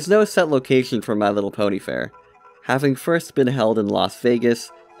 There's no set location for My Little Pony Fair, having first been held in Las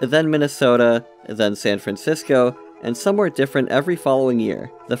Vegas, then Minnesota, then San Francisco, and somewhere different every following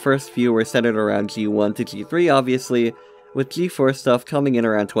year. The first few were centered around G1 to G3 obviously, with G4 stuff coming in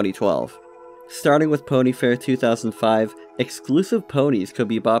around 2012. Starting with Pony Fair 2005, exclusive ponies could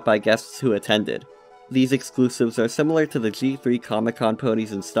be bought by guests who attended. These exclusives are similar to the G3 Comic-Con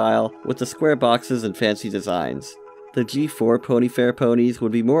ponies in style, with the square boxes and fancy designs. The G4 Pony Fair ponies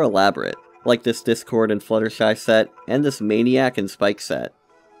would be more elaborate, like this Discord and Fluttershy set, and this Maniac and Spike set.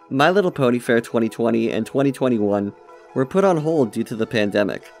 My Little Pony Fair 2020 and 2021 were put on hold due to the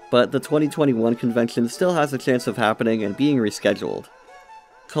pandemic, but the 2021 convention still has a chance of happening and being rescheduled.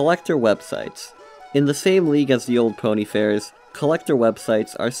 Collector websites. In the same league as the old pony fairs, collector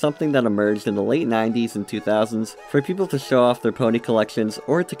websites are something that emerged in the late 90s and 2000s for people to show off their pony collections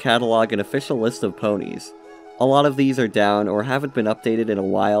or to catalog an official list of ponies. A lot of these are down or haven't been updated in a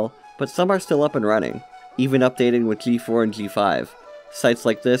while, but some are still up and running, even updating with G4 and G5. Sites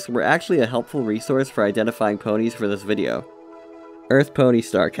like this were actually a helpful resource for identifying ponies for this video. Earth Pony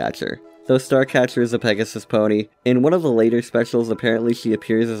Starcatcher. Though Starcatcher is a Pegasus pony, in one of the later specials apparently she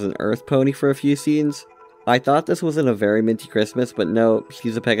appears as an Earth pony for a few scenes. I thought this was in A Very Minty Christmas, but no,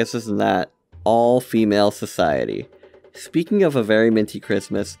 she's a Pegasus in that. All-female society. Speaking of A Very Minty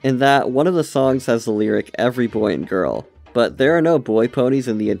Christmas, in that one of the songs has the lyric every boy and girl, but there are no boy ponies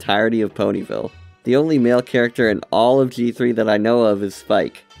in the entirety of Ponyville. The only male character in all of G3 that I know of is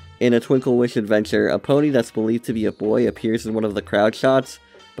Spike. In A Twinkle Wish Adventure, a pony that's believed to be a boy appears in one of the crowd shots,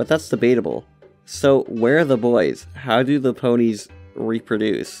 but that's debatable. So where are the boys? How do the ponies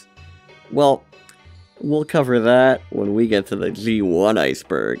reproduce? Well, we'll cover that when we get to the G1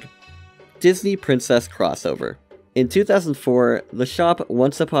 iceberg. Disney Princess Crossover. In 2004, the shop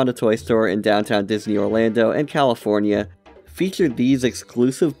Once Upon a Toy Store in downtown Disney Orlando and California featured these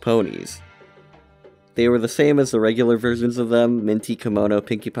exclusive ponies. They were the same as the regular versions of them, Minty, Kimono,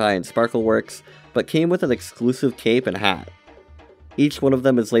 Pinkie Pie, and Sparkleworks, but came with an exclusive cape and hat. Each one of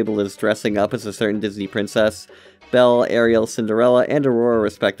them is labeled as dressing up as a certain Disney princess, Belle, Ariel, Cinderella, and Aurora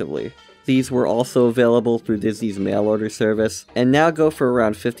respectively. These were also available through Disney's mail order service, and now go for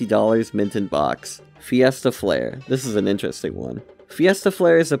around $50 mint in box. Fiesta Flare. This is an interesting one. Fiesta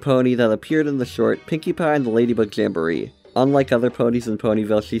Flare is a pony that appeared in the short Pinkie Pie and the Ladybug Jamboree. Unlike other ponies in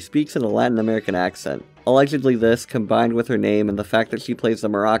Ponyville, she speaks in a Latin American accent. Allegedly this, combined with her name and the fact that she plays the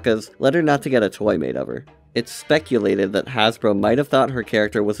maracas, led her not to get a toy made of her. It's speculated that Hasbro might have thought her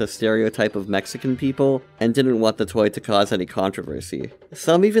character was a stereotype of Mexican people, and didn't want the toy to cause any controversy.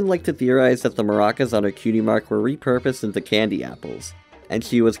 Some even like to theorize that the maracas on her cutie mark were repurposed into candy apples, and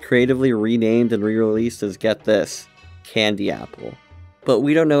she was creatively renamed and re-released as, get this, Candy Apple. But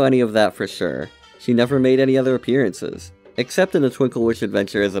we don't know any of that for sure. She never made any other appearances, except in A Twinkle Wish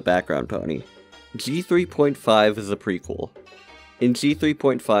Adventure as a background pony. G3.5 is a prequel. In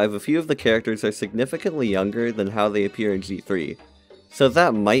G3.5, a few of the characters are significantly younger than how they appear in G3, so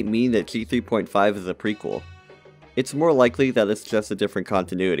that might mean that G3.5 is a prequel. It's more likely that it's just a different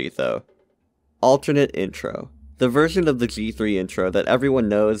continuity, though. Alternate intro. The version of the G3 intro that everyone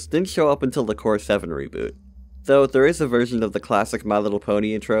knows didn't show up until the Core 7 reboot, though there is a version of the classic My Little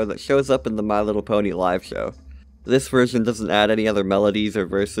Pony intro that shows up in the My Little Pony live show. This version doesn't add any other melodies or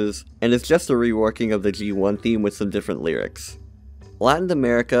verses, and is just a reworking of the G1 theme with some different lyrics. Latin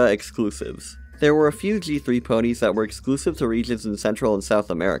America exclusives. There were a few G3 ponies that were exclusive to regions in Central and South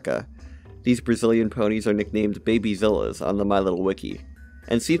America. These Brazilian ponies are nicknamed Babyzillas on the My Little Wiki,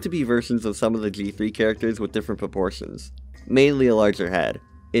 and seem to be versions of some of the G3 characters with different proportions, mainly a larger head.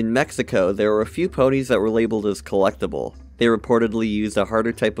 In Mexico, there were a few ponies that were labeled as collectible. They reportedly used a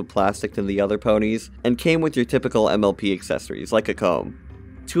harder type of plastic than the other ponies, and came with your typical MLP accessories, like a comb.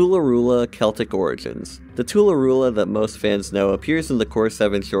 Tularula Celtic Origins. The Tularula that most fans know appears in the Core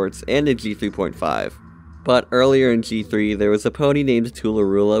 7 shorts and in G3.5. But earlier in G3, there was a pony named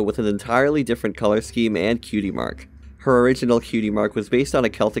Tularula with an entirely different color scheme and cutie mark. Her original cutie mark was based on a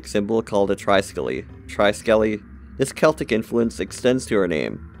Celtic symbol called a triskelly. This Celtic influence extends to her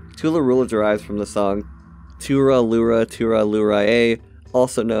name. Tularula derives from the song Tura Lura E,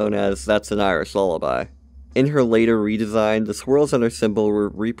 also known as That's an Irish Lullaby. In her later redesign, the swirls on her symbol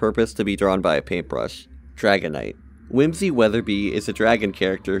were repurposed to be drawn by a paintbrush. Dragonite. Whimsy Weatherby is a dragon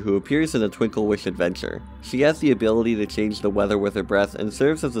character who appears in a Twinkle Wish adventure. She has the ability to change the weather with her breath and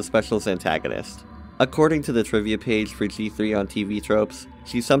serves as a special's antagonist. According to the trivia page for G3 on TV Tropes,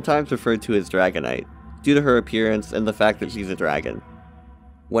 she's sometimes referred to as Dragonite, due to her appearance and the fact that she's a dragon.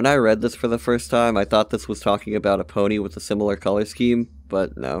 When I read this for the first time, I thought this was talking about a pony with a similar color scheme,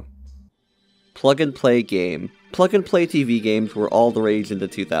 but no. Plug and play game. Plug and play TV games were all the rage in the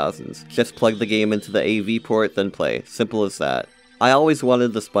 2000s. Just plug the game into the AV port, then play. Simple as that. I always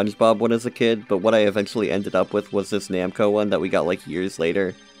wanted the SpongeBob one as a kid, but what I eventually ended up with was this Namco one that we got like years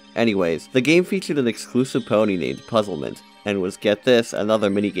later. Anyways, the game featured an exclusive pony named Puzzlement, and was, get this, another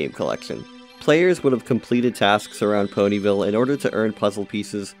minigame collection. Players would have completed tasks around Ponyville in order to earn puzzle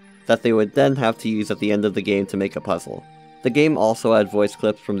pieces that they would then have to use at the end of the game to make a puzzle. The game also had voice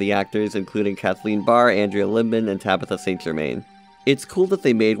clips from the actors including Kathleen Barr, Andrea Lindman, and Tabitha St. Germain. It's cool that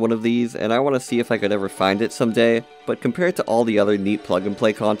they made one of these, and I want to see if I could ever find it someday, but compared to all the other neat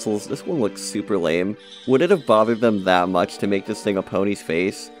plug-and-play consoles, this one looks super lame. Would it have bothered them that much to make this thing a pony's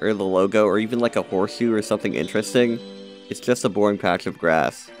face, or the logo, or even like a horseshoe or something interesting? It's just a boring patch of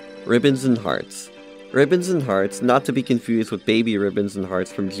grass. Ribbons and Hearts. Ribbons and Hearts, not to be confused with Baby Ribbons and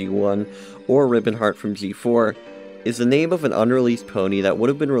Hearts from G1, or Ribbon Heart from G4, is the name of an unreleased pony that would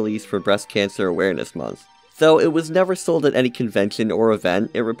have been released for Breast Cancer Awareness Month. Though it was never sold at any convention or event,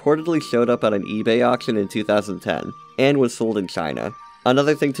 it reportedly showed up at an eBay auction in 2010, and was sold in China.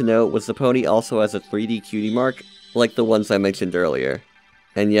 Another thing to note was the pony also has a 3D cutie mark, like the ones I mentioned earlier.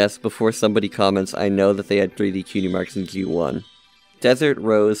 And yes, before somebody comments, I know that they had 3D cutie marks in G1. Desert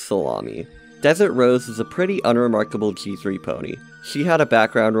Rose Salami. Desert Rose is a pretty unremarkable G3 pony. She had a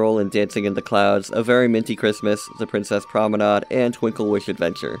background role in Dancing in the Clouds, A Very Minty Christmas, The Princess Promenade, and Twinkle Wish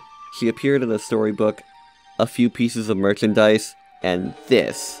Adventure. She appeared in a storybook, a few pieces of merchandise, and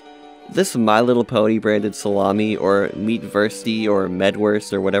this. This My Little Pony branded salami, or Meatwurstie, or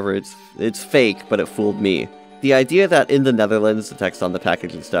Medwurst, or whatever, it's fake, but it fooled me. The idea that in the Netherlands, the text on the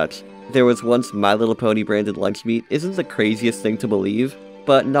package is Dutch, there was once My Little Pony branded lunch meat isn't the craziest thing to believe,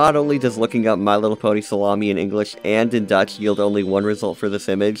 but not only does looking up My Little Pony salami in English and in Dutch yield only one result for this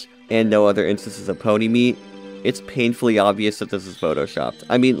image, and no other instances of pony meat, it's painfully obvious that this is photoshopped.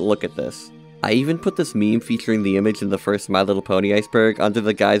 I mean, look at this. I even put this meme featuring the image in the first My Little Pony iceberg under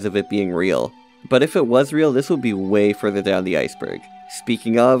the guise of it being real. But if it was real, this would be way further down the iceberg.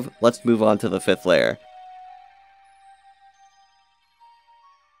 Speaking of, let's move on to the 5th layer.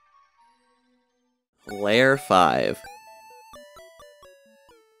 Layer 5.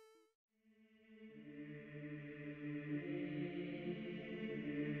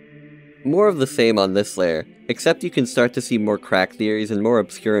 More of the same on this layer, except you can start to see more crack theories and more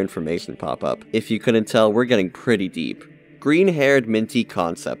obscure information pop up. If you couldn't tell, we're getting pretty deep. Green-haired Minty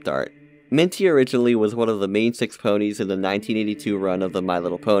concept art. Minty originally was one of the main 6 ponies in the 1982 run of the My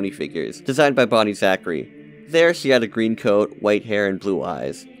Little Pony figures, designed by Bonnie Zachary. There, she had a green coat, white hair, and blue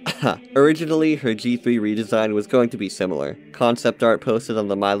eyes. Originally, her G3 redesign was going to be similar. Concept art posted on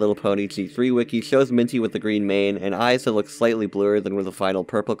the My Little Pony G3 wiki shows Minty with the green mane and eyes that look slightly bluer than with the final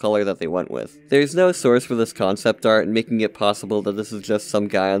purple color that they went with. There's no source for this concept art, making it possible that this is just some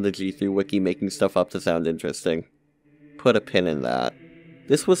guy on the G3 wiki making stuff up to sound interesting. Put a pin in that.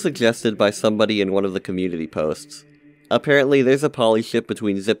 This was suggested by somebody in one of the community posts. Apparently, there's a poly ship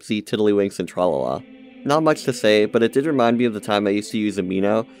between Zipsy, Tiddlywinks, and Tralala. Not much to say, but it did remind me of the time I used to use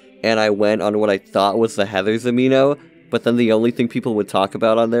Amino, and I went on what I thought was the Heathers Amino, but then the only thing people would talk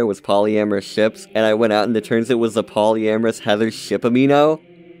about on there was polyamorous ships, and I went out and it turns it was the polyamorous Heathers ship Amino.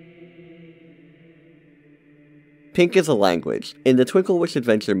 Pink is a language. In the Twinkle Wish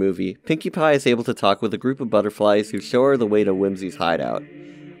Adventure movie, Pinkie Pie is able to talk with a group of butterflies who show her the way to Whimsy's hideout.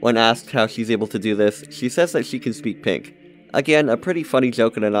 When asked how she's able to do this, she says that she can speak Pink. Again, a pretty funny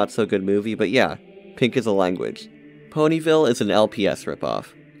joke in a not-so-good movie, but yeah, Pink is a language. Ponyville is an LPS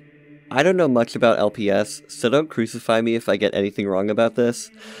ripoff. I don't know much about LPS, so don't crucify me if I get anything wrong about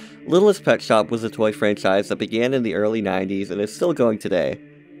this. Littlest Pet Shop was a toy franchise that began in the early 90s and is still going today.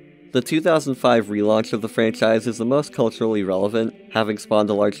 The 2005 relaunch of the franchise is the most culturally relevant, having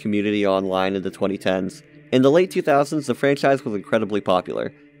spawned a large community online in the 2010s. In the late 2000s, the franchise was incredibly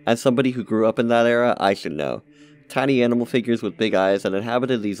popular. As somebody who grew up in that era, I should know. Tiny animal figures with big eyes that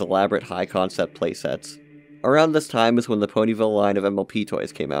inhabited these elaborate high-concept playsets. Around this time is when the Ponyville line of MLP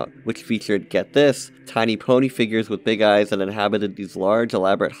toys came out, which featured, get this, tiny pony figures with big eyes that inhabited these large,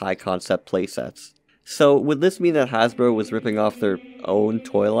 elaborate high-concept playsets. So, would this mean that Hasbro was ripping off their own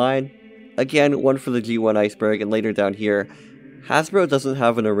toy line? Again, one for the G1 Iceberg, and later down here, Hasbro doesn't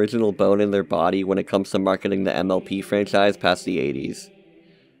have an original bone in their body when it comes to marketing the MLP franchise past the 80s.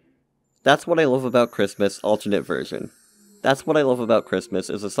 That's What I Love About Christmas, alternate version. That's What I Love About Christmas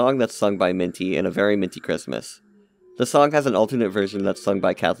is a song that's sung by Minty in A Very Minty Christmas. The song has an alternate version that's sung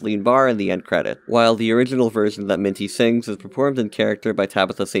by Kathleen Barr in the end credit, while the original version that Minty sings is performed in character by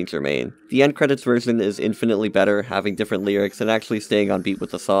Tabitha St. Germain. The end credits version is infinitely better, having different lyrics and actually staying on beat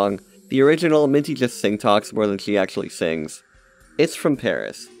with the song. The original, Minty just sing-talks more than she actually sings. It's from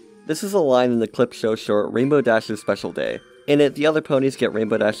Paris. This is a line in the clip show short Rainbow Dash's Special Day. In it, the other ponies get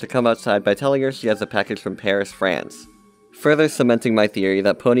Rainbow Dash to come outside by telling her she has a package from Paris, France. Further cementing my theory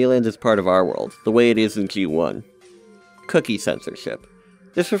that Ponyland is part of our world, the way it is in G1. Cookie censorship.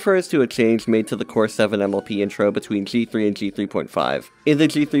 This refers to a change made to the Core 7 MLP intro between G3 and G3.5. In the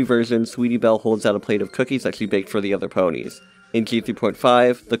G3 version, Sweetie Belle holds out a plate of cookies that she baked for the other ponies. In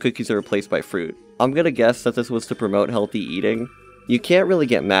G3.5, the cookies are replaced by fruit. I'm gonna guess that this was to promote healthy eating. You can't really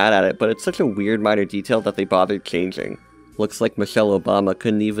get mad at it, but it's such a weird minor detail that they bothered changing. Looks like Michelle Obama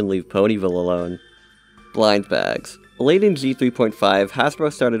couldn't even leave Ponyville alone. Blind bags. Late in G3.5,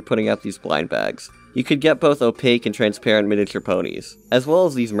 Hasbro started putting out these blind bags. You could get both opaque and transparent miniature ponies, as well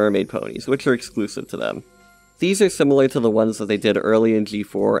as these mermaid ponies, which are exclusive to them. These are similar to the ones that they did early in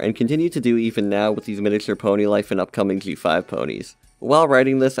G4 and continue to do even now with these miniature pony life and upcoming G5 ponies. While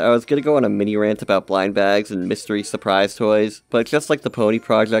writing this, I was gonna go on a mini rant about blind bags and mystery surprise toys, but just like the Pony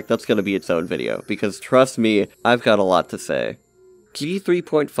Project, that's gonna be its own video, because trust me, I've got a lot to say.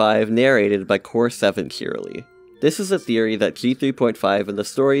 G3.5 narrated by Core 7 Cheerily. This is a theory that G3.5 and the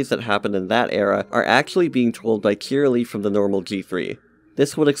stories that happened in that era are actually being told by Cheerily from the normal G3.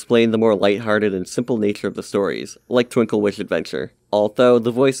 This would explain the more lighthearted and simple nature of the stories, like Twinkle Wish Adventure. Although,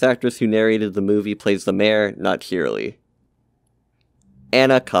 the voice actress who narrated the movie plays the mayor, not Cheerily.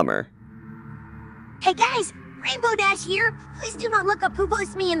 Anna Kummer. Hey guys, Rainbow Dash here. Please do not look up who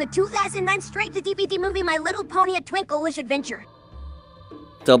voiced me in the 2009 straight-to-DVD movie My Little Pony: A Twinkle Wish Adventure.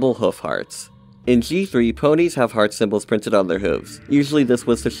 Double hoof hearts. In G3, ponies have heart symbols printed on their hooves. Usually this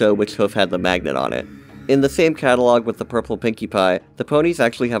was to show which hoof had the magnet on it. In the same catalog with the purple Pinkie Pie, the ponies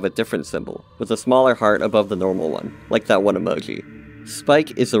actually have a different symbol, with a smaller heart above the normal one, like that one emoji.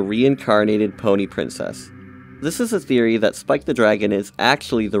 Spike is a reincarnated pony princess. This is a theory that Spike the Dragon is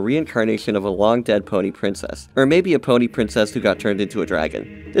actually the reincarnation of a long-dead pony princess, or maybe a pony princess who got turned into a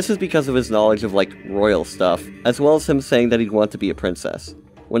dragon. This is because of his knowledge of, like, royal stuff, as well as him saying that he'd want to be a princess.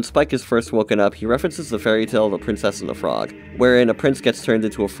 When Spike is first woken up, he references the fairy tale The Princess and the Frog, wherein a prince gets turned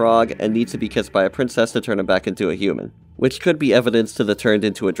into a frog and needs to be kissed by a princess to turn him back into a human, which could be evidence to the turned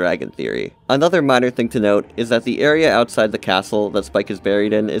into a dragon theory. Another minor thing to note is that the area outside the castle that Spike is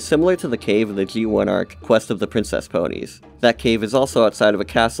buried in is similar to the cave in the G1 arc, Quest of the Princess Ponies. That cave is also outside of a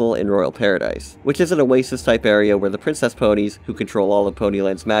castle in Royal Paradise, which is an oasis-type area where the princess ponies, who control all of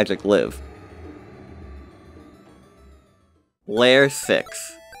Ponyland's magic, live. Layer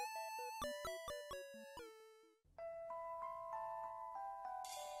 6.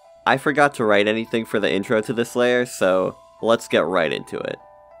 I forgot to write anything for the intro to this layer, so let's get right into it.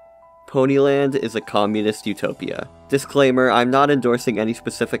 Ponyland is a communist utopia. Disclaimer, I'm not endorsing any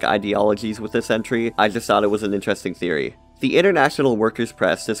specific ideologies with this entry, I just thought it was an interesting theory. The International Workers'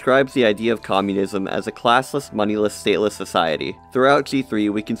 Press describes the idea of communism as a classless, moneyless, stateless society. Throughout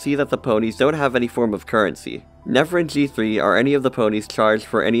G3, we can see that the ponies don't have any form of currency. Never in G3 are any of the ponies charged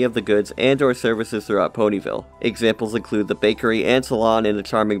for any of the goods and or services throughout Ponyville. Examples include the bakery and salon in A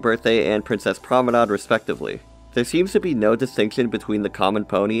Charming Birthday and Princess Promenade respectively. There seems to be no distinction between the common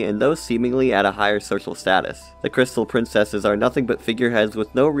pony and those seemingly at a higher social status. The Crystal Princesses are nothing but figureheads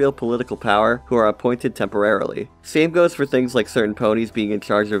with no real political power who are appointed temporarily. Same goes for things like certain ponies being in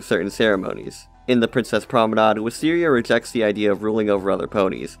charge of certain ceremonies. In the Princess Promenade, Wisteria rejects the idea of ruling over other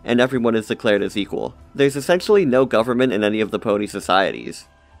ponies, and everyone is declared as equal. There's essentially no government in any of the pony societies.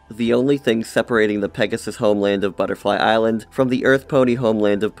 The only thing separating the Pegasus homeland of Butterfly Island from the Earth Pony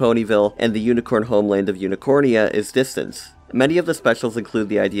homeland of Ponyville and the Unicorn homeland of Unicornia is distance. Many of the specials include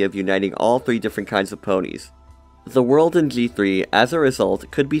the idea of uniting all three different kinds of ponies. The world in G3, as a result,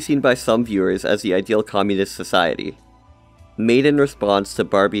 could be seen by some viewers as the ideal communist society. Made in response to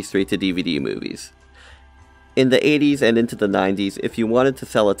Barbie straight-to-DVD movies. In the 80s and into the 90s, if you wanted to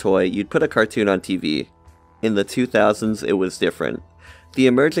sell a toy, you'd put a cartoon on TV. In the 2000s, it was different. The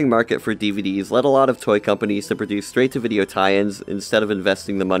emerging market for DVDs led a lot of toy companies to produce straight-to-video tie-ins instead of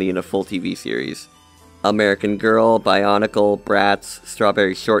investing the money in a full TV series. American Girl, Bionicle, Bratz,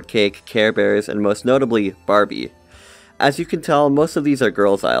 Strawberry Shortcake, Care Bears, and most notably, Barbie. As you can tell, most of these are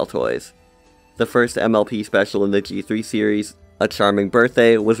girls' aisle toys. The first MLP special in the G3 series, A Charming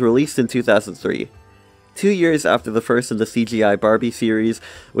Birthday, was released in 2003. 2 years after the first in the CGI Barbie series,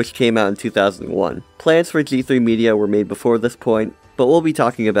 which came out in 2001. Plans for G3 media were made before this point, but we'll be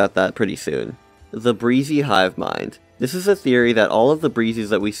talking about that pretty soon. The Breezy Hive Mind. This is a theory that all of the breezes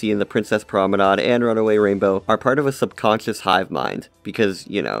that we see in the Princess Promenade and Runaway Rainbow are part of a subconscious hive mind, because,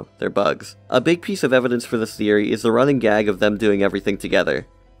 you know, they're bugs. A big piece of evidence for this theory is the running gag of them doing everything together.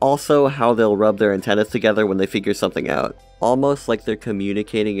 Also, how they'll rub their antennas together when they figure something out. Almost like they're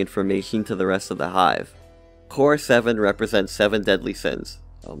communicating information to the rest of the hive. Core 7 represents 7 deadly sins.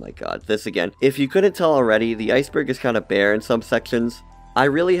 Oh my god, this again. If you couldn't tell already, the iceberg is kind of bare in some sections. I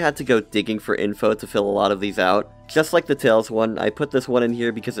really had to go digging for info to fill a lot of these out. Just like the Tails one, I put this one in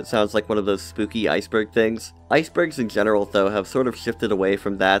here because it sounds like one of those spooky iceberg things. Icebergs in general, though, have sort of shifted away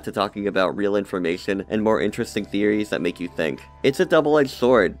from that to talking about real information and more interesting theories that make you think. It's a double-edged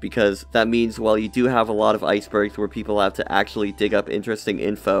sword, because that means while you do have a lot of icebergs where people have to actually dig up interesting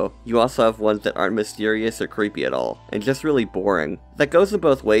info, you also have ones that aren't mysterious or creepy at all, and just really boring. That goes in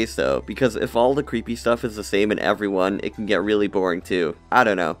both ways though, because if all the creepy stuff is the same in everyone, it can get really boring too. I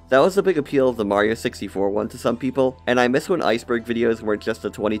don't know. That was the big appeal of the Mario 64 one to some people, and I miss when iceberg videos weren't just a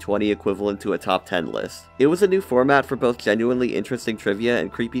 2020 equivalent to a top 10 list. It was a new format for both genuinely interesting trivia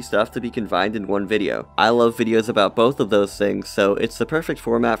and creepy stuff to be combined in one video. I love videos about both of those things, so it's the perfect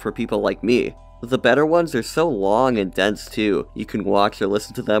format for people like me. The better ones are so long and dense too. You can watch or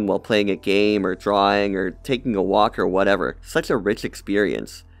listen to them while playing a game or drawing or taking a walk or whatever. Such a rich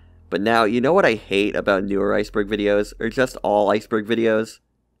experience. But now, you know what I hate about newer iceberg videos, or just all iceberg videos?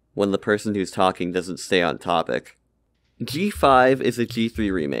 When the person who's talking doesn't stay on topic. G5 is a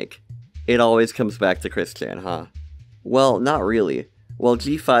G3 remake. It always comes back to Chris Chan, huh? Well, not really. While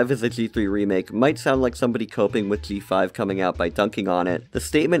G5 is a G3 remake might sound like somebody coping with G5 coming out by dunking on it, the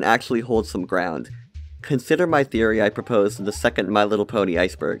statement actually holds some ground. Consider my theory I proposed in the second My Little Pony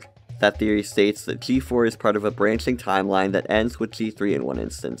Iceberg. That theory states that G4 is part of a branching timeline that ends with G3 in one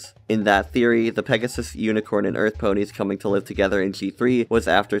instance. In that theory, the Pegasus, Unicorn, and Earth ponies coming to live together in G3 was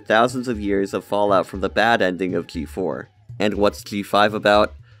after thousands of years of fallout from the bad ending of G4. And what's G5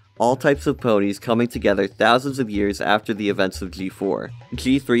 about? All types of ponies coming together thousands of years after the events of G4.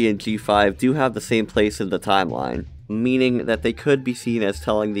 G3 and G5 do have the same place in the timeline, meaning that they could be seen as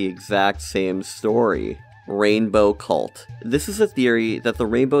telling the exact same story. Rainbow Cult. This is a theory that the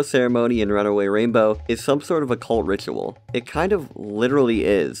rainbow ceremony in Runaway Rainbow is some sort of a cult ritual. It kind of literally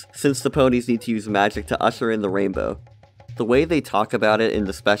is, since the ponies need to use magic to usher in the rainbow. The way they talk about it in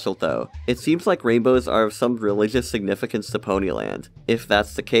the special though, it seems like rainbows are of some religious significance to Ponyland. If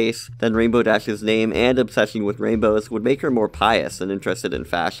that's the case, then Rainbow Dash's name and obsession with rainbows would make her more pious and interested in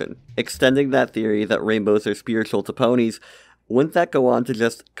fashion. Extending that theory that rainbows are spiritual to ponies, wouldn't that go on to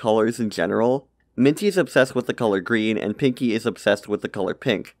just colors in general? Minty is obsessed with the color green, and Pinky is obsessed with the color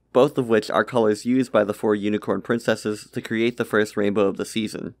pink, both of which are colors used by the 4 unicorn princesses to create the first rainbow of the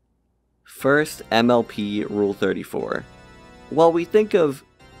season. First, MLP Rule 34. While we think of,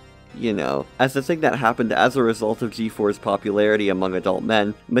 you know, as a thing that happened as a result of G4's popularity among adult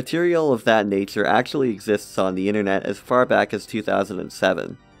men, material of that nature actually exists on the internet as far back as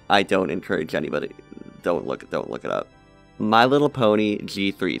 2007. I don't encourage anybody, don't look it up. My Little Pony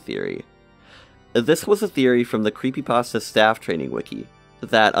G3 theory. This was a theory from the Creepypasta staff training wiki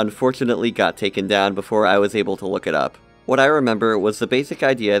that unfortunately got taken down before I was able to look it up. What I remember was the basic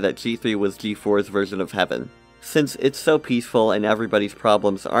idea that G3 was G4's version of heaven, since it's so peaceful and everybody's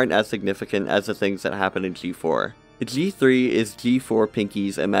problems aren't as significant as the things that happen in G4. G3 is G4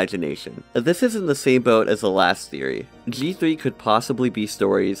 Pinky's imagination. This is in the same boat as the last theory. G3 could possibly be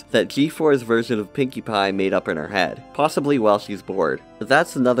stories that G4's version of Pinkie Pie made up in her head, possibly while she's bored.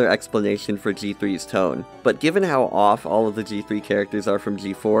 That's another explanation for G3's tone, but given how off all of the G3 characters are from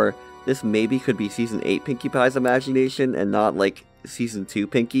G4, this maybe could be Season 8 Pinkie Pie's imagination and not like Season 2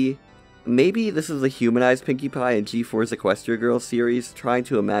 Pinkie. Maybe this is a humanized Pinkie Pie in G4's Equestria Girls series trying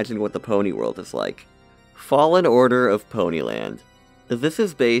to imagine what the pony world is like. Fallen Order of Ponyland. This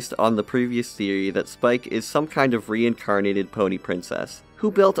is based on the previous theory that Spike is some kind of reincarnated pony princess,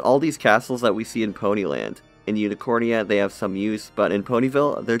 who built all these castles that we see in Ponyland. In Unicornia, they have some use, but in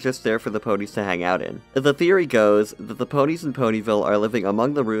Ponyville, they're just there for the ponies to hang out in. The theory goes that the ponies in Ponyville are living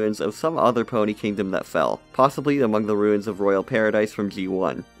among the ruins of some other pony kingdom that fell, possibly among the ruins of Royal Paradise from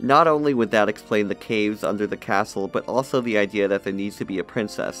G1. Not only would that explain the caves under the castle, but also the idea that there needs to be a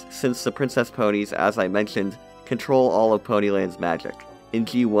princess, since the princess ponies, as I mentioned, control all of Ponyland's magic. In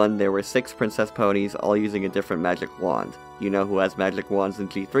G1, there were 6 princess ponies, all using a different magic wand. You know who has magic wands in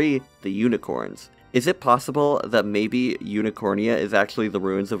G3? The unicorns. Is it possible that maybe Unicornia is actually the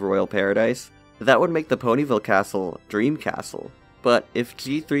ruins of Royal Paradise? That would make the Ponyville Castle Dream Castle. But if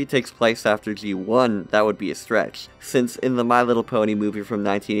G3 takes place after G1, that would be a stretch, since in the My Little Pony movie from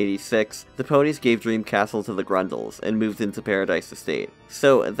 1986, the ponies gave Dream Castle to the Grundles and moved into Paradise Estate.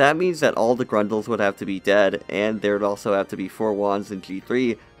 So that means that all the Grundles would have to be dead, and there would also have to be 4 wands in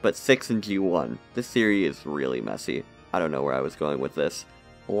G3, but 6 in G1. This theory is really messy. I don't know where I was going with this.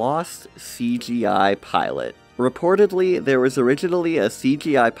 Lost CGI pilot. Reportedly, there was originally a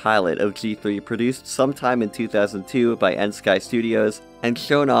CGI pilot of G3 produced sometime in 2002 by N-Sky Studios and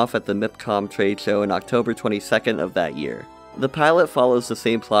shown off at the MIPCOM trade show in October 22nd of that year. The pilot follows the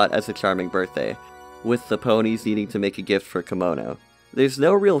same plot as A Charming Birthday, with the ponies needing to make a gift for Kimono. There's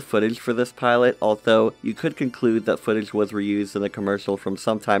no real footage for this pilot, although you could conclude that footage was reused in a commercial from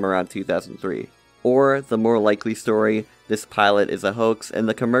sometime around 2003. Or, the more likely story, this pilot is a hoax and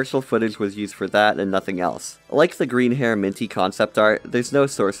the commercial footage was used for that and nothing else. Like the green hair Minty concept art, there's no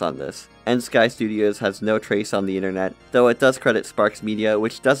source on this. N-Sky Studios has no trace on the internet, though it does credit Sparks Media,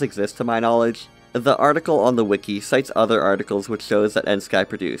 which does exist to my knowledge. The article on the wiki cites other articles which shows that N-Sky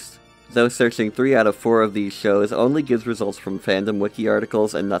produced, though searching 3 out of 4 of these shows only gives results from fandom wiki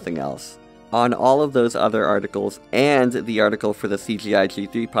articles and nothing else. On all of those other articles, and the article for the CGI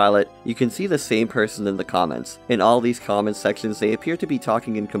G3 pilot, you can see the same person in the comments. In all these comment sections, they appear to be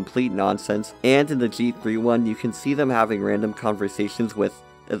talking in complete nonsense, and in the G3 one, you can see them having random conversations with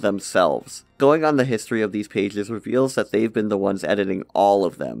themselves. Going on the history of these pages reveals that they've been the ones editing all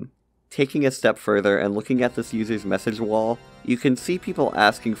of them. Taking a step further and looking at this user's message wall, you can see people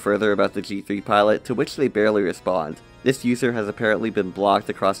asking further about the G3 pilot, to which they barely respond. This user has apparently been blocked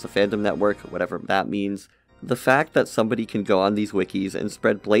across the fandom network, whatever that means. The fact that somebody can go on these wikis and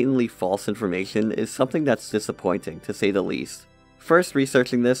spread blatantly false information is something that's disappointing, to say the least. First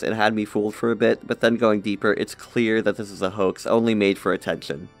researching this, it had me fooled for a bit, but then going deeper, it's clear that this is a hoax only made for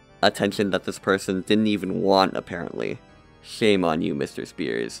attention. Attention that this person didn't even want, apparently. Shame on you, Mr.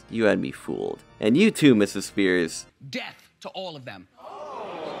 Spears. You had me fooled. And you too, Mrs. Spears. Death to all of them.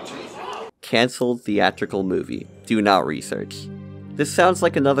 Cancelled theatrical movie. Do not research. This sounds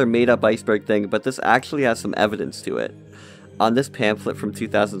like another made-up Iceberg thing, but this actually has some evidence to it. On this pamphlet from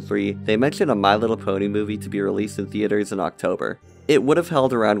 2003, they mention a My Little Pony movie to be released in theaters in October. It would have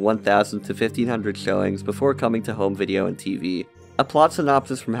held around 1,000 to 1,500 showings before coming to home video and TV. A plot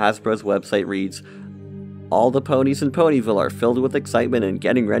synopsis from Hasbro's website reads, "All the ponies in Ponyville are filled with excitement and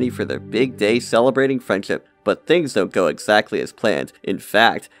getting ready for their big day celebrating friendship, but things don't go exactly as planned. In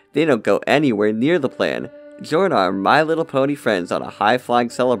fact, they don't go anywhere near the plan. Join our My Little Pony friends on a high-flying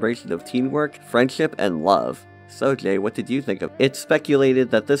celebration of teamwork, friendship, and love." So Jay, what did you think of it? It's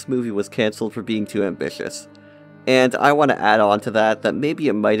speculated that this movie was cancelled for being too ambitious. And I want to add on to that maybe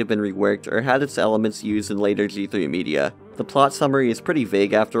it might have been reworked or had its elements used in later G3 media. The plot summary is pretty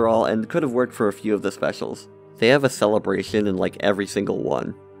vague after all, and could have worked for a few of the specials. They have a celebration in like every single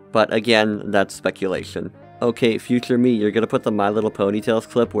one. But again, that's speculation. Okay, future me, you're gonna put the My Little Ponytails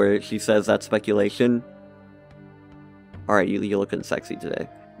clip where she says that's speculation? Alright, you're looking sexy today.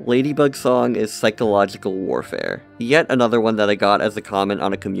 Ladybug song is psychological warfare. Yet another one that I got as a comment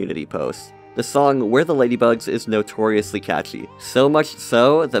on a community post. The song We're the Ladybugs is notoriously catchy, so much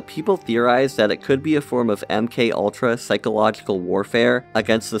so that people theorize that it could be a form of MK Ultra psychological warfare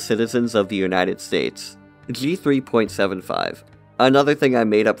against the citizens of the United States. G3.75. Another thing I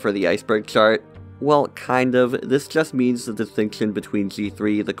made up for the Iceberg chart? Well, kind of. This just means the distinction between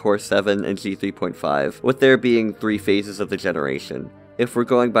G3, the Core 7, and G3.5, with there being 3 phases of the generation. If we're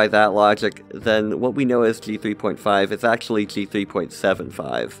going by that logic, then what we know as G3.5 is actually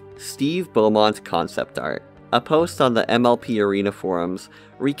G3.75. Steve Beaumont concept art. A post on the MLP Arena forums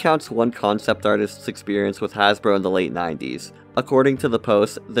recounts one concept artist's experience with Hasbro in the late 90s. According to the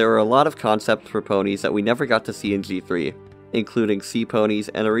post, there were a lot of concepts for ponies that we never got to see in G3, including sea ponies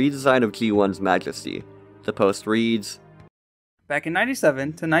and a redesign of G1's Majesty. The post reads, Back in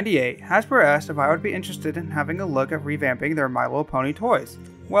 97 to 98, Hasbro asked if I would be interested in having a look at revamping their My Little Pony toys.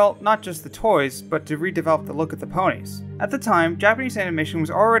 Well, not just the toys, but to redevelop the look of the ponies. At the time, Japanese animation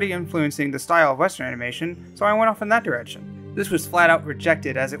was already influencing the style of Western animation, so I went off in that direction. This was flat out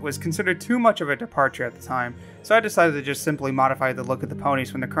rejected as it was considered too much of a departure at the time, so I decided to just simply modify the look of the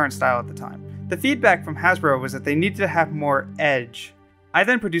ponies from the current style at the time. The feedback from Hasbro was that they needed to have more edge. I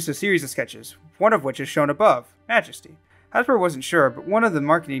then produced a series of sketches, one of which is shown above, Majesty. Hasbro wasn't sure, but one of the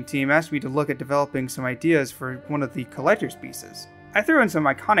marketing team asked me to look at developing some ideas for one of the collector's pieces. I threw in some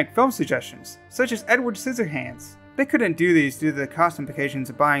iconic film suggestions, such as Edward Scissorhands. They couldn't do these due to the cost implications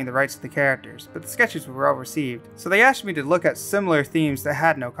of buying the rights to the characters, but the sketches were well received, so they asked me to look at similar themes that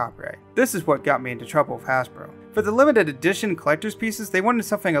had no copyright. This is what got me into trouble with Hasbro. For the limited edition collector's pieces, they wanted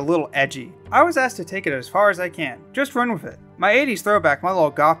something a little edgy. I was asked to take it as far as I can. Just run with it. My 80s throwback My Little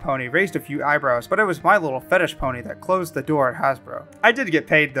Goth Pony raised a few eyebrows, but it was My Little Fetish Pony that closed the door at Hasbro. I did get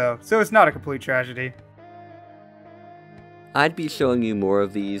paid though, so it's not a complete tragedy. I'd be showing you more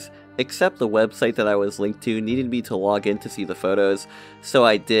of these, except the website that I was linked to needed me to log in to see the photos, so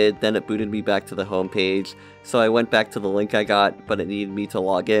I did, then it booted me back to the home page, so I went back to the link I got, but it needed me to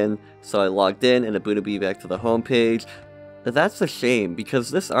log in, so I logged in and it booted me back to the home page. That's a shame, because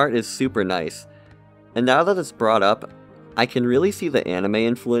this art is super nice. And now that it's brought up, I can really see the anime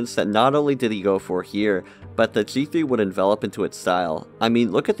influence that not only did he go for here, but that G3 would envelop into its style. I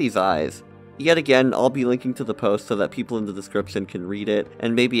mean, look at these eyes. Yet again, I'll be linking to the post so that people in the description can read it,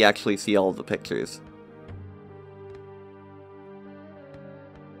 and maybe actually see all of the pictures.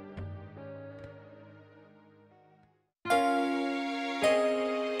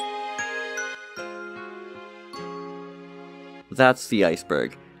 That's the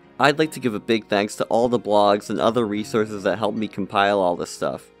Iceberg. I'd like to give a big thanks to all the blogs and other resources that helped me compile all this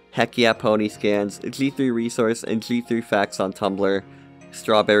stuff. Heck Yeah Pony Scans, G3 Resource, and G3 Facts on Tumblr,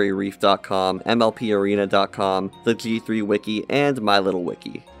 StrawberryReef.com, MLPArena.com, the G3 Wiki, and My Little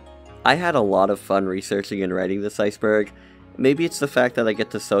Wiki. I had a lot of fun researching and writing this Iceberg. Maybe it's the fact that I get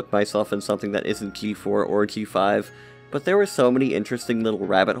to soak myself in something that isn't G4 or G5, but there were so many interesting little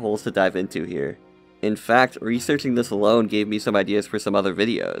rabbit holes to dive into here. In fact, researching this alone gave me some ideas for some other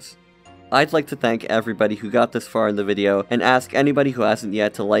videos. I'd like to thank everybody who got this far in the video, and ask anybody who hasn't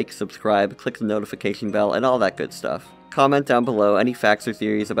yet to like, subscribe, click the notification bell, and all that good stuff. Comment down below any facts or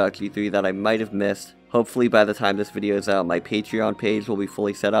theories about G3 that I might have missed. Hopefully by the time this video is out, my Patreon page will be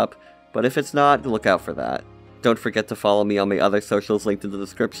fully set up, but if it's not, look out for that. Don't forget to follow me on my other socials linked in the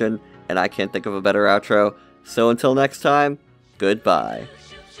description, and I can't think of a better outro, so until next time, goodbye.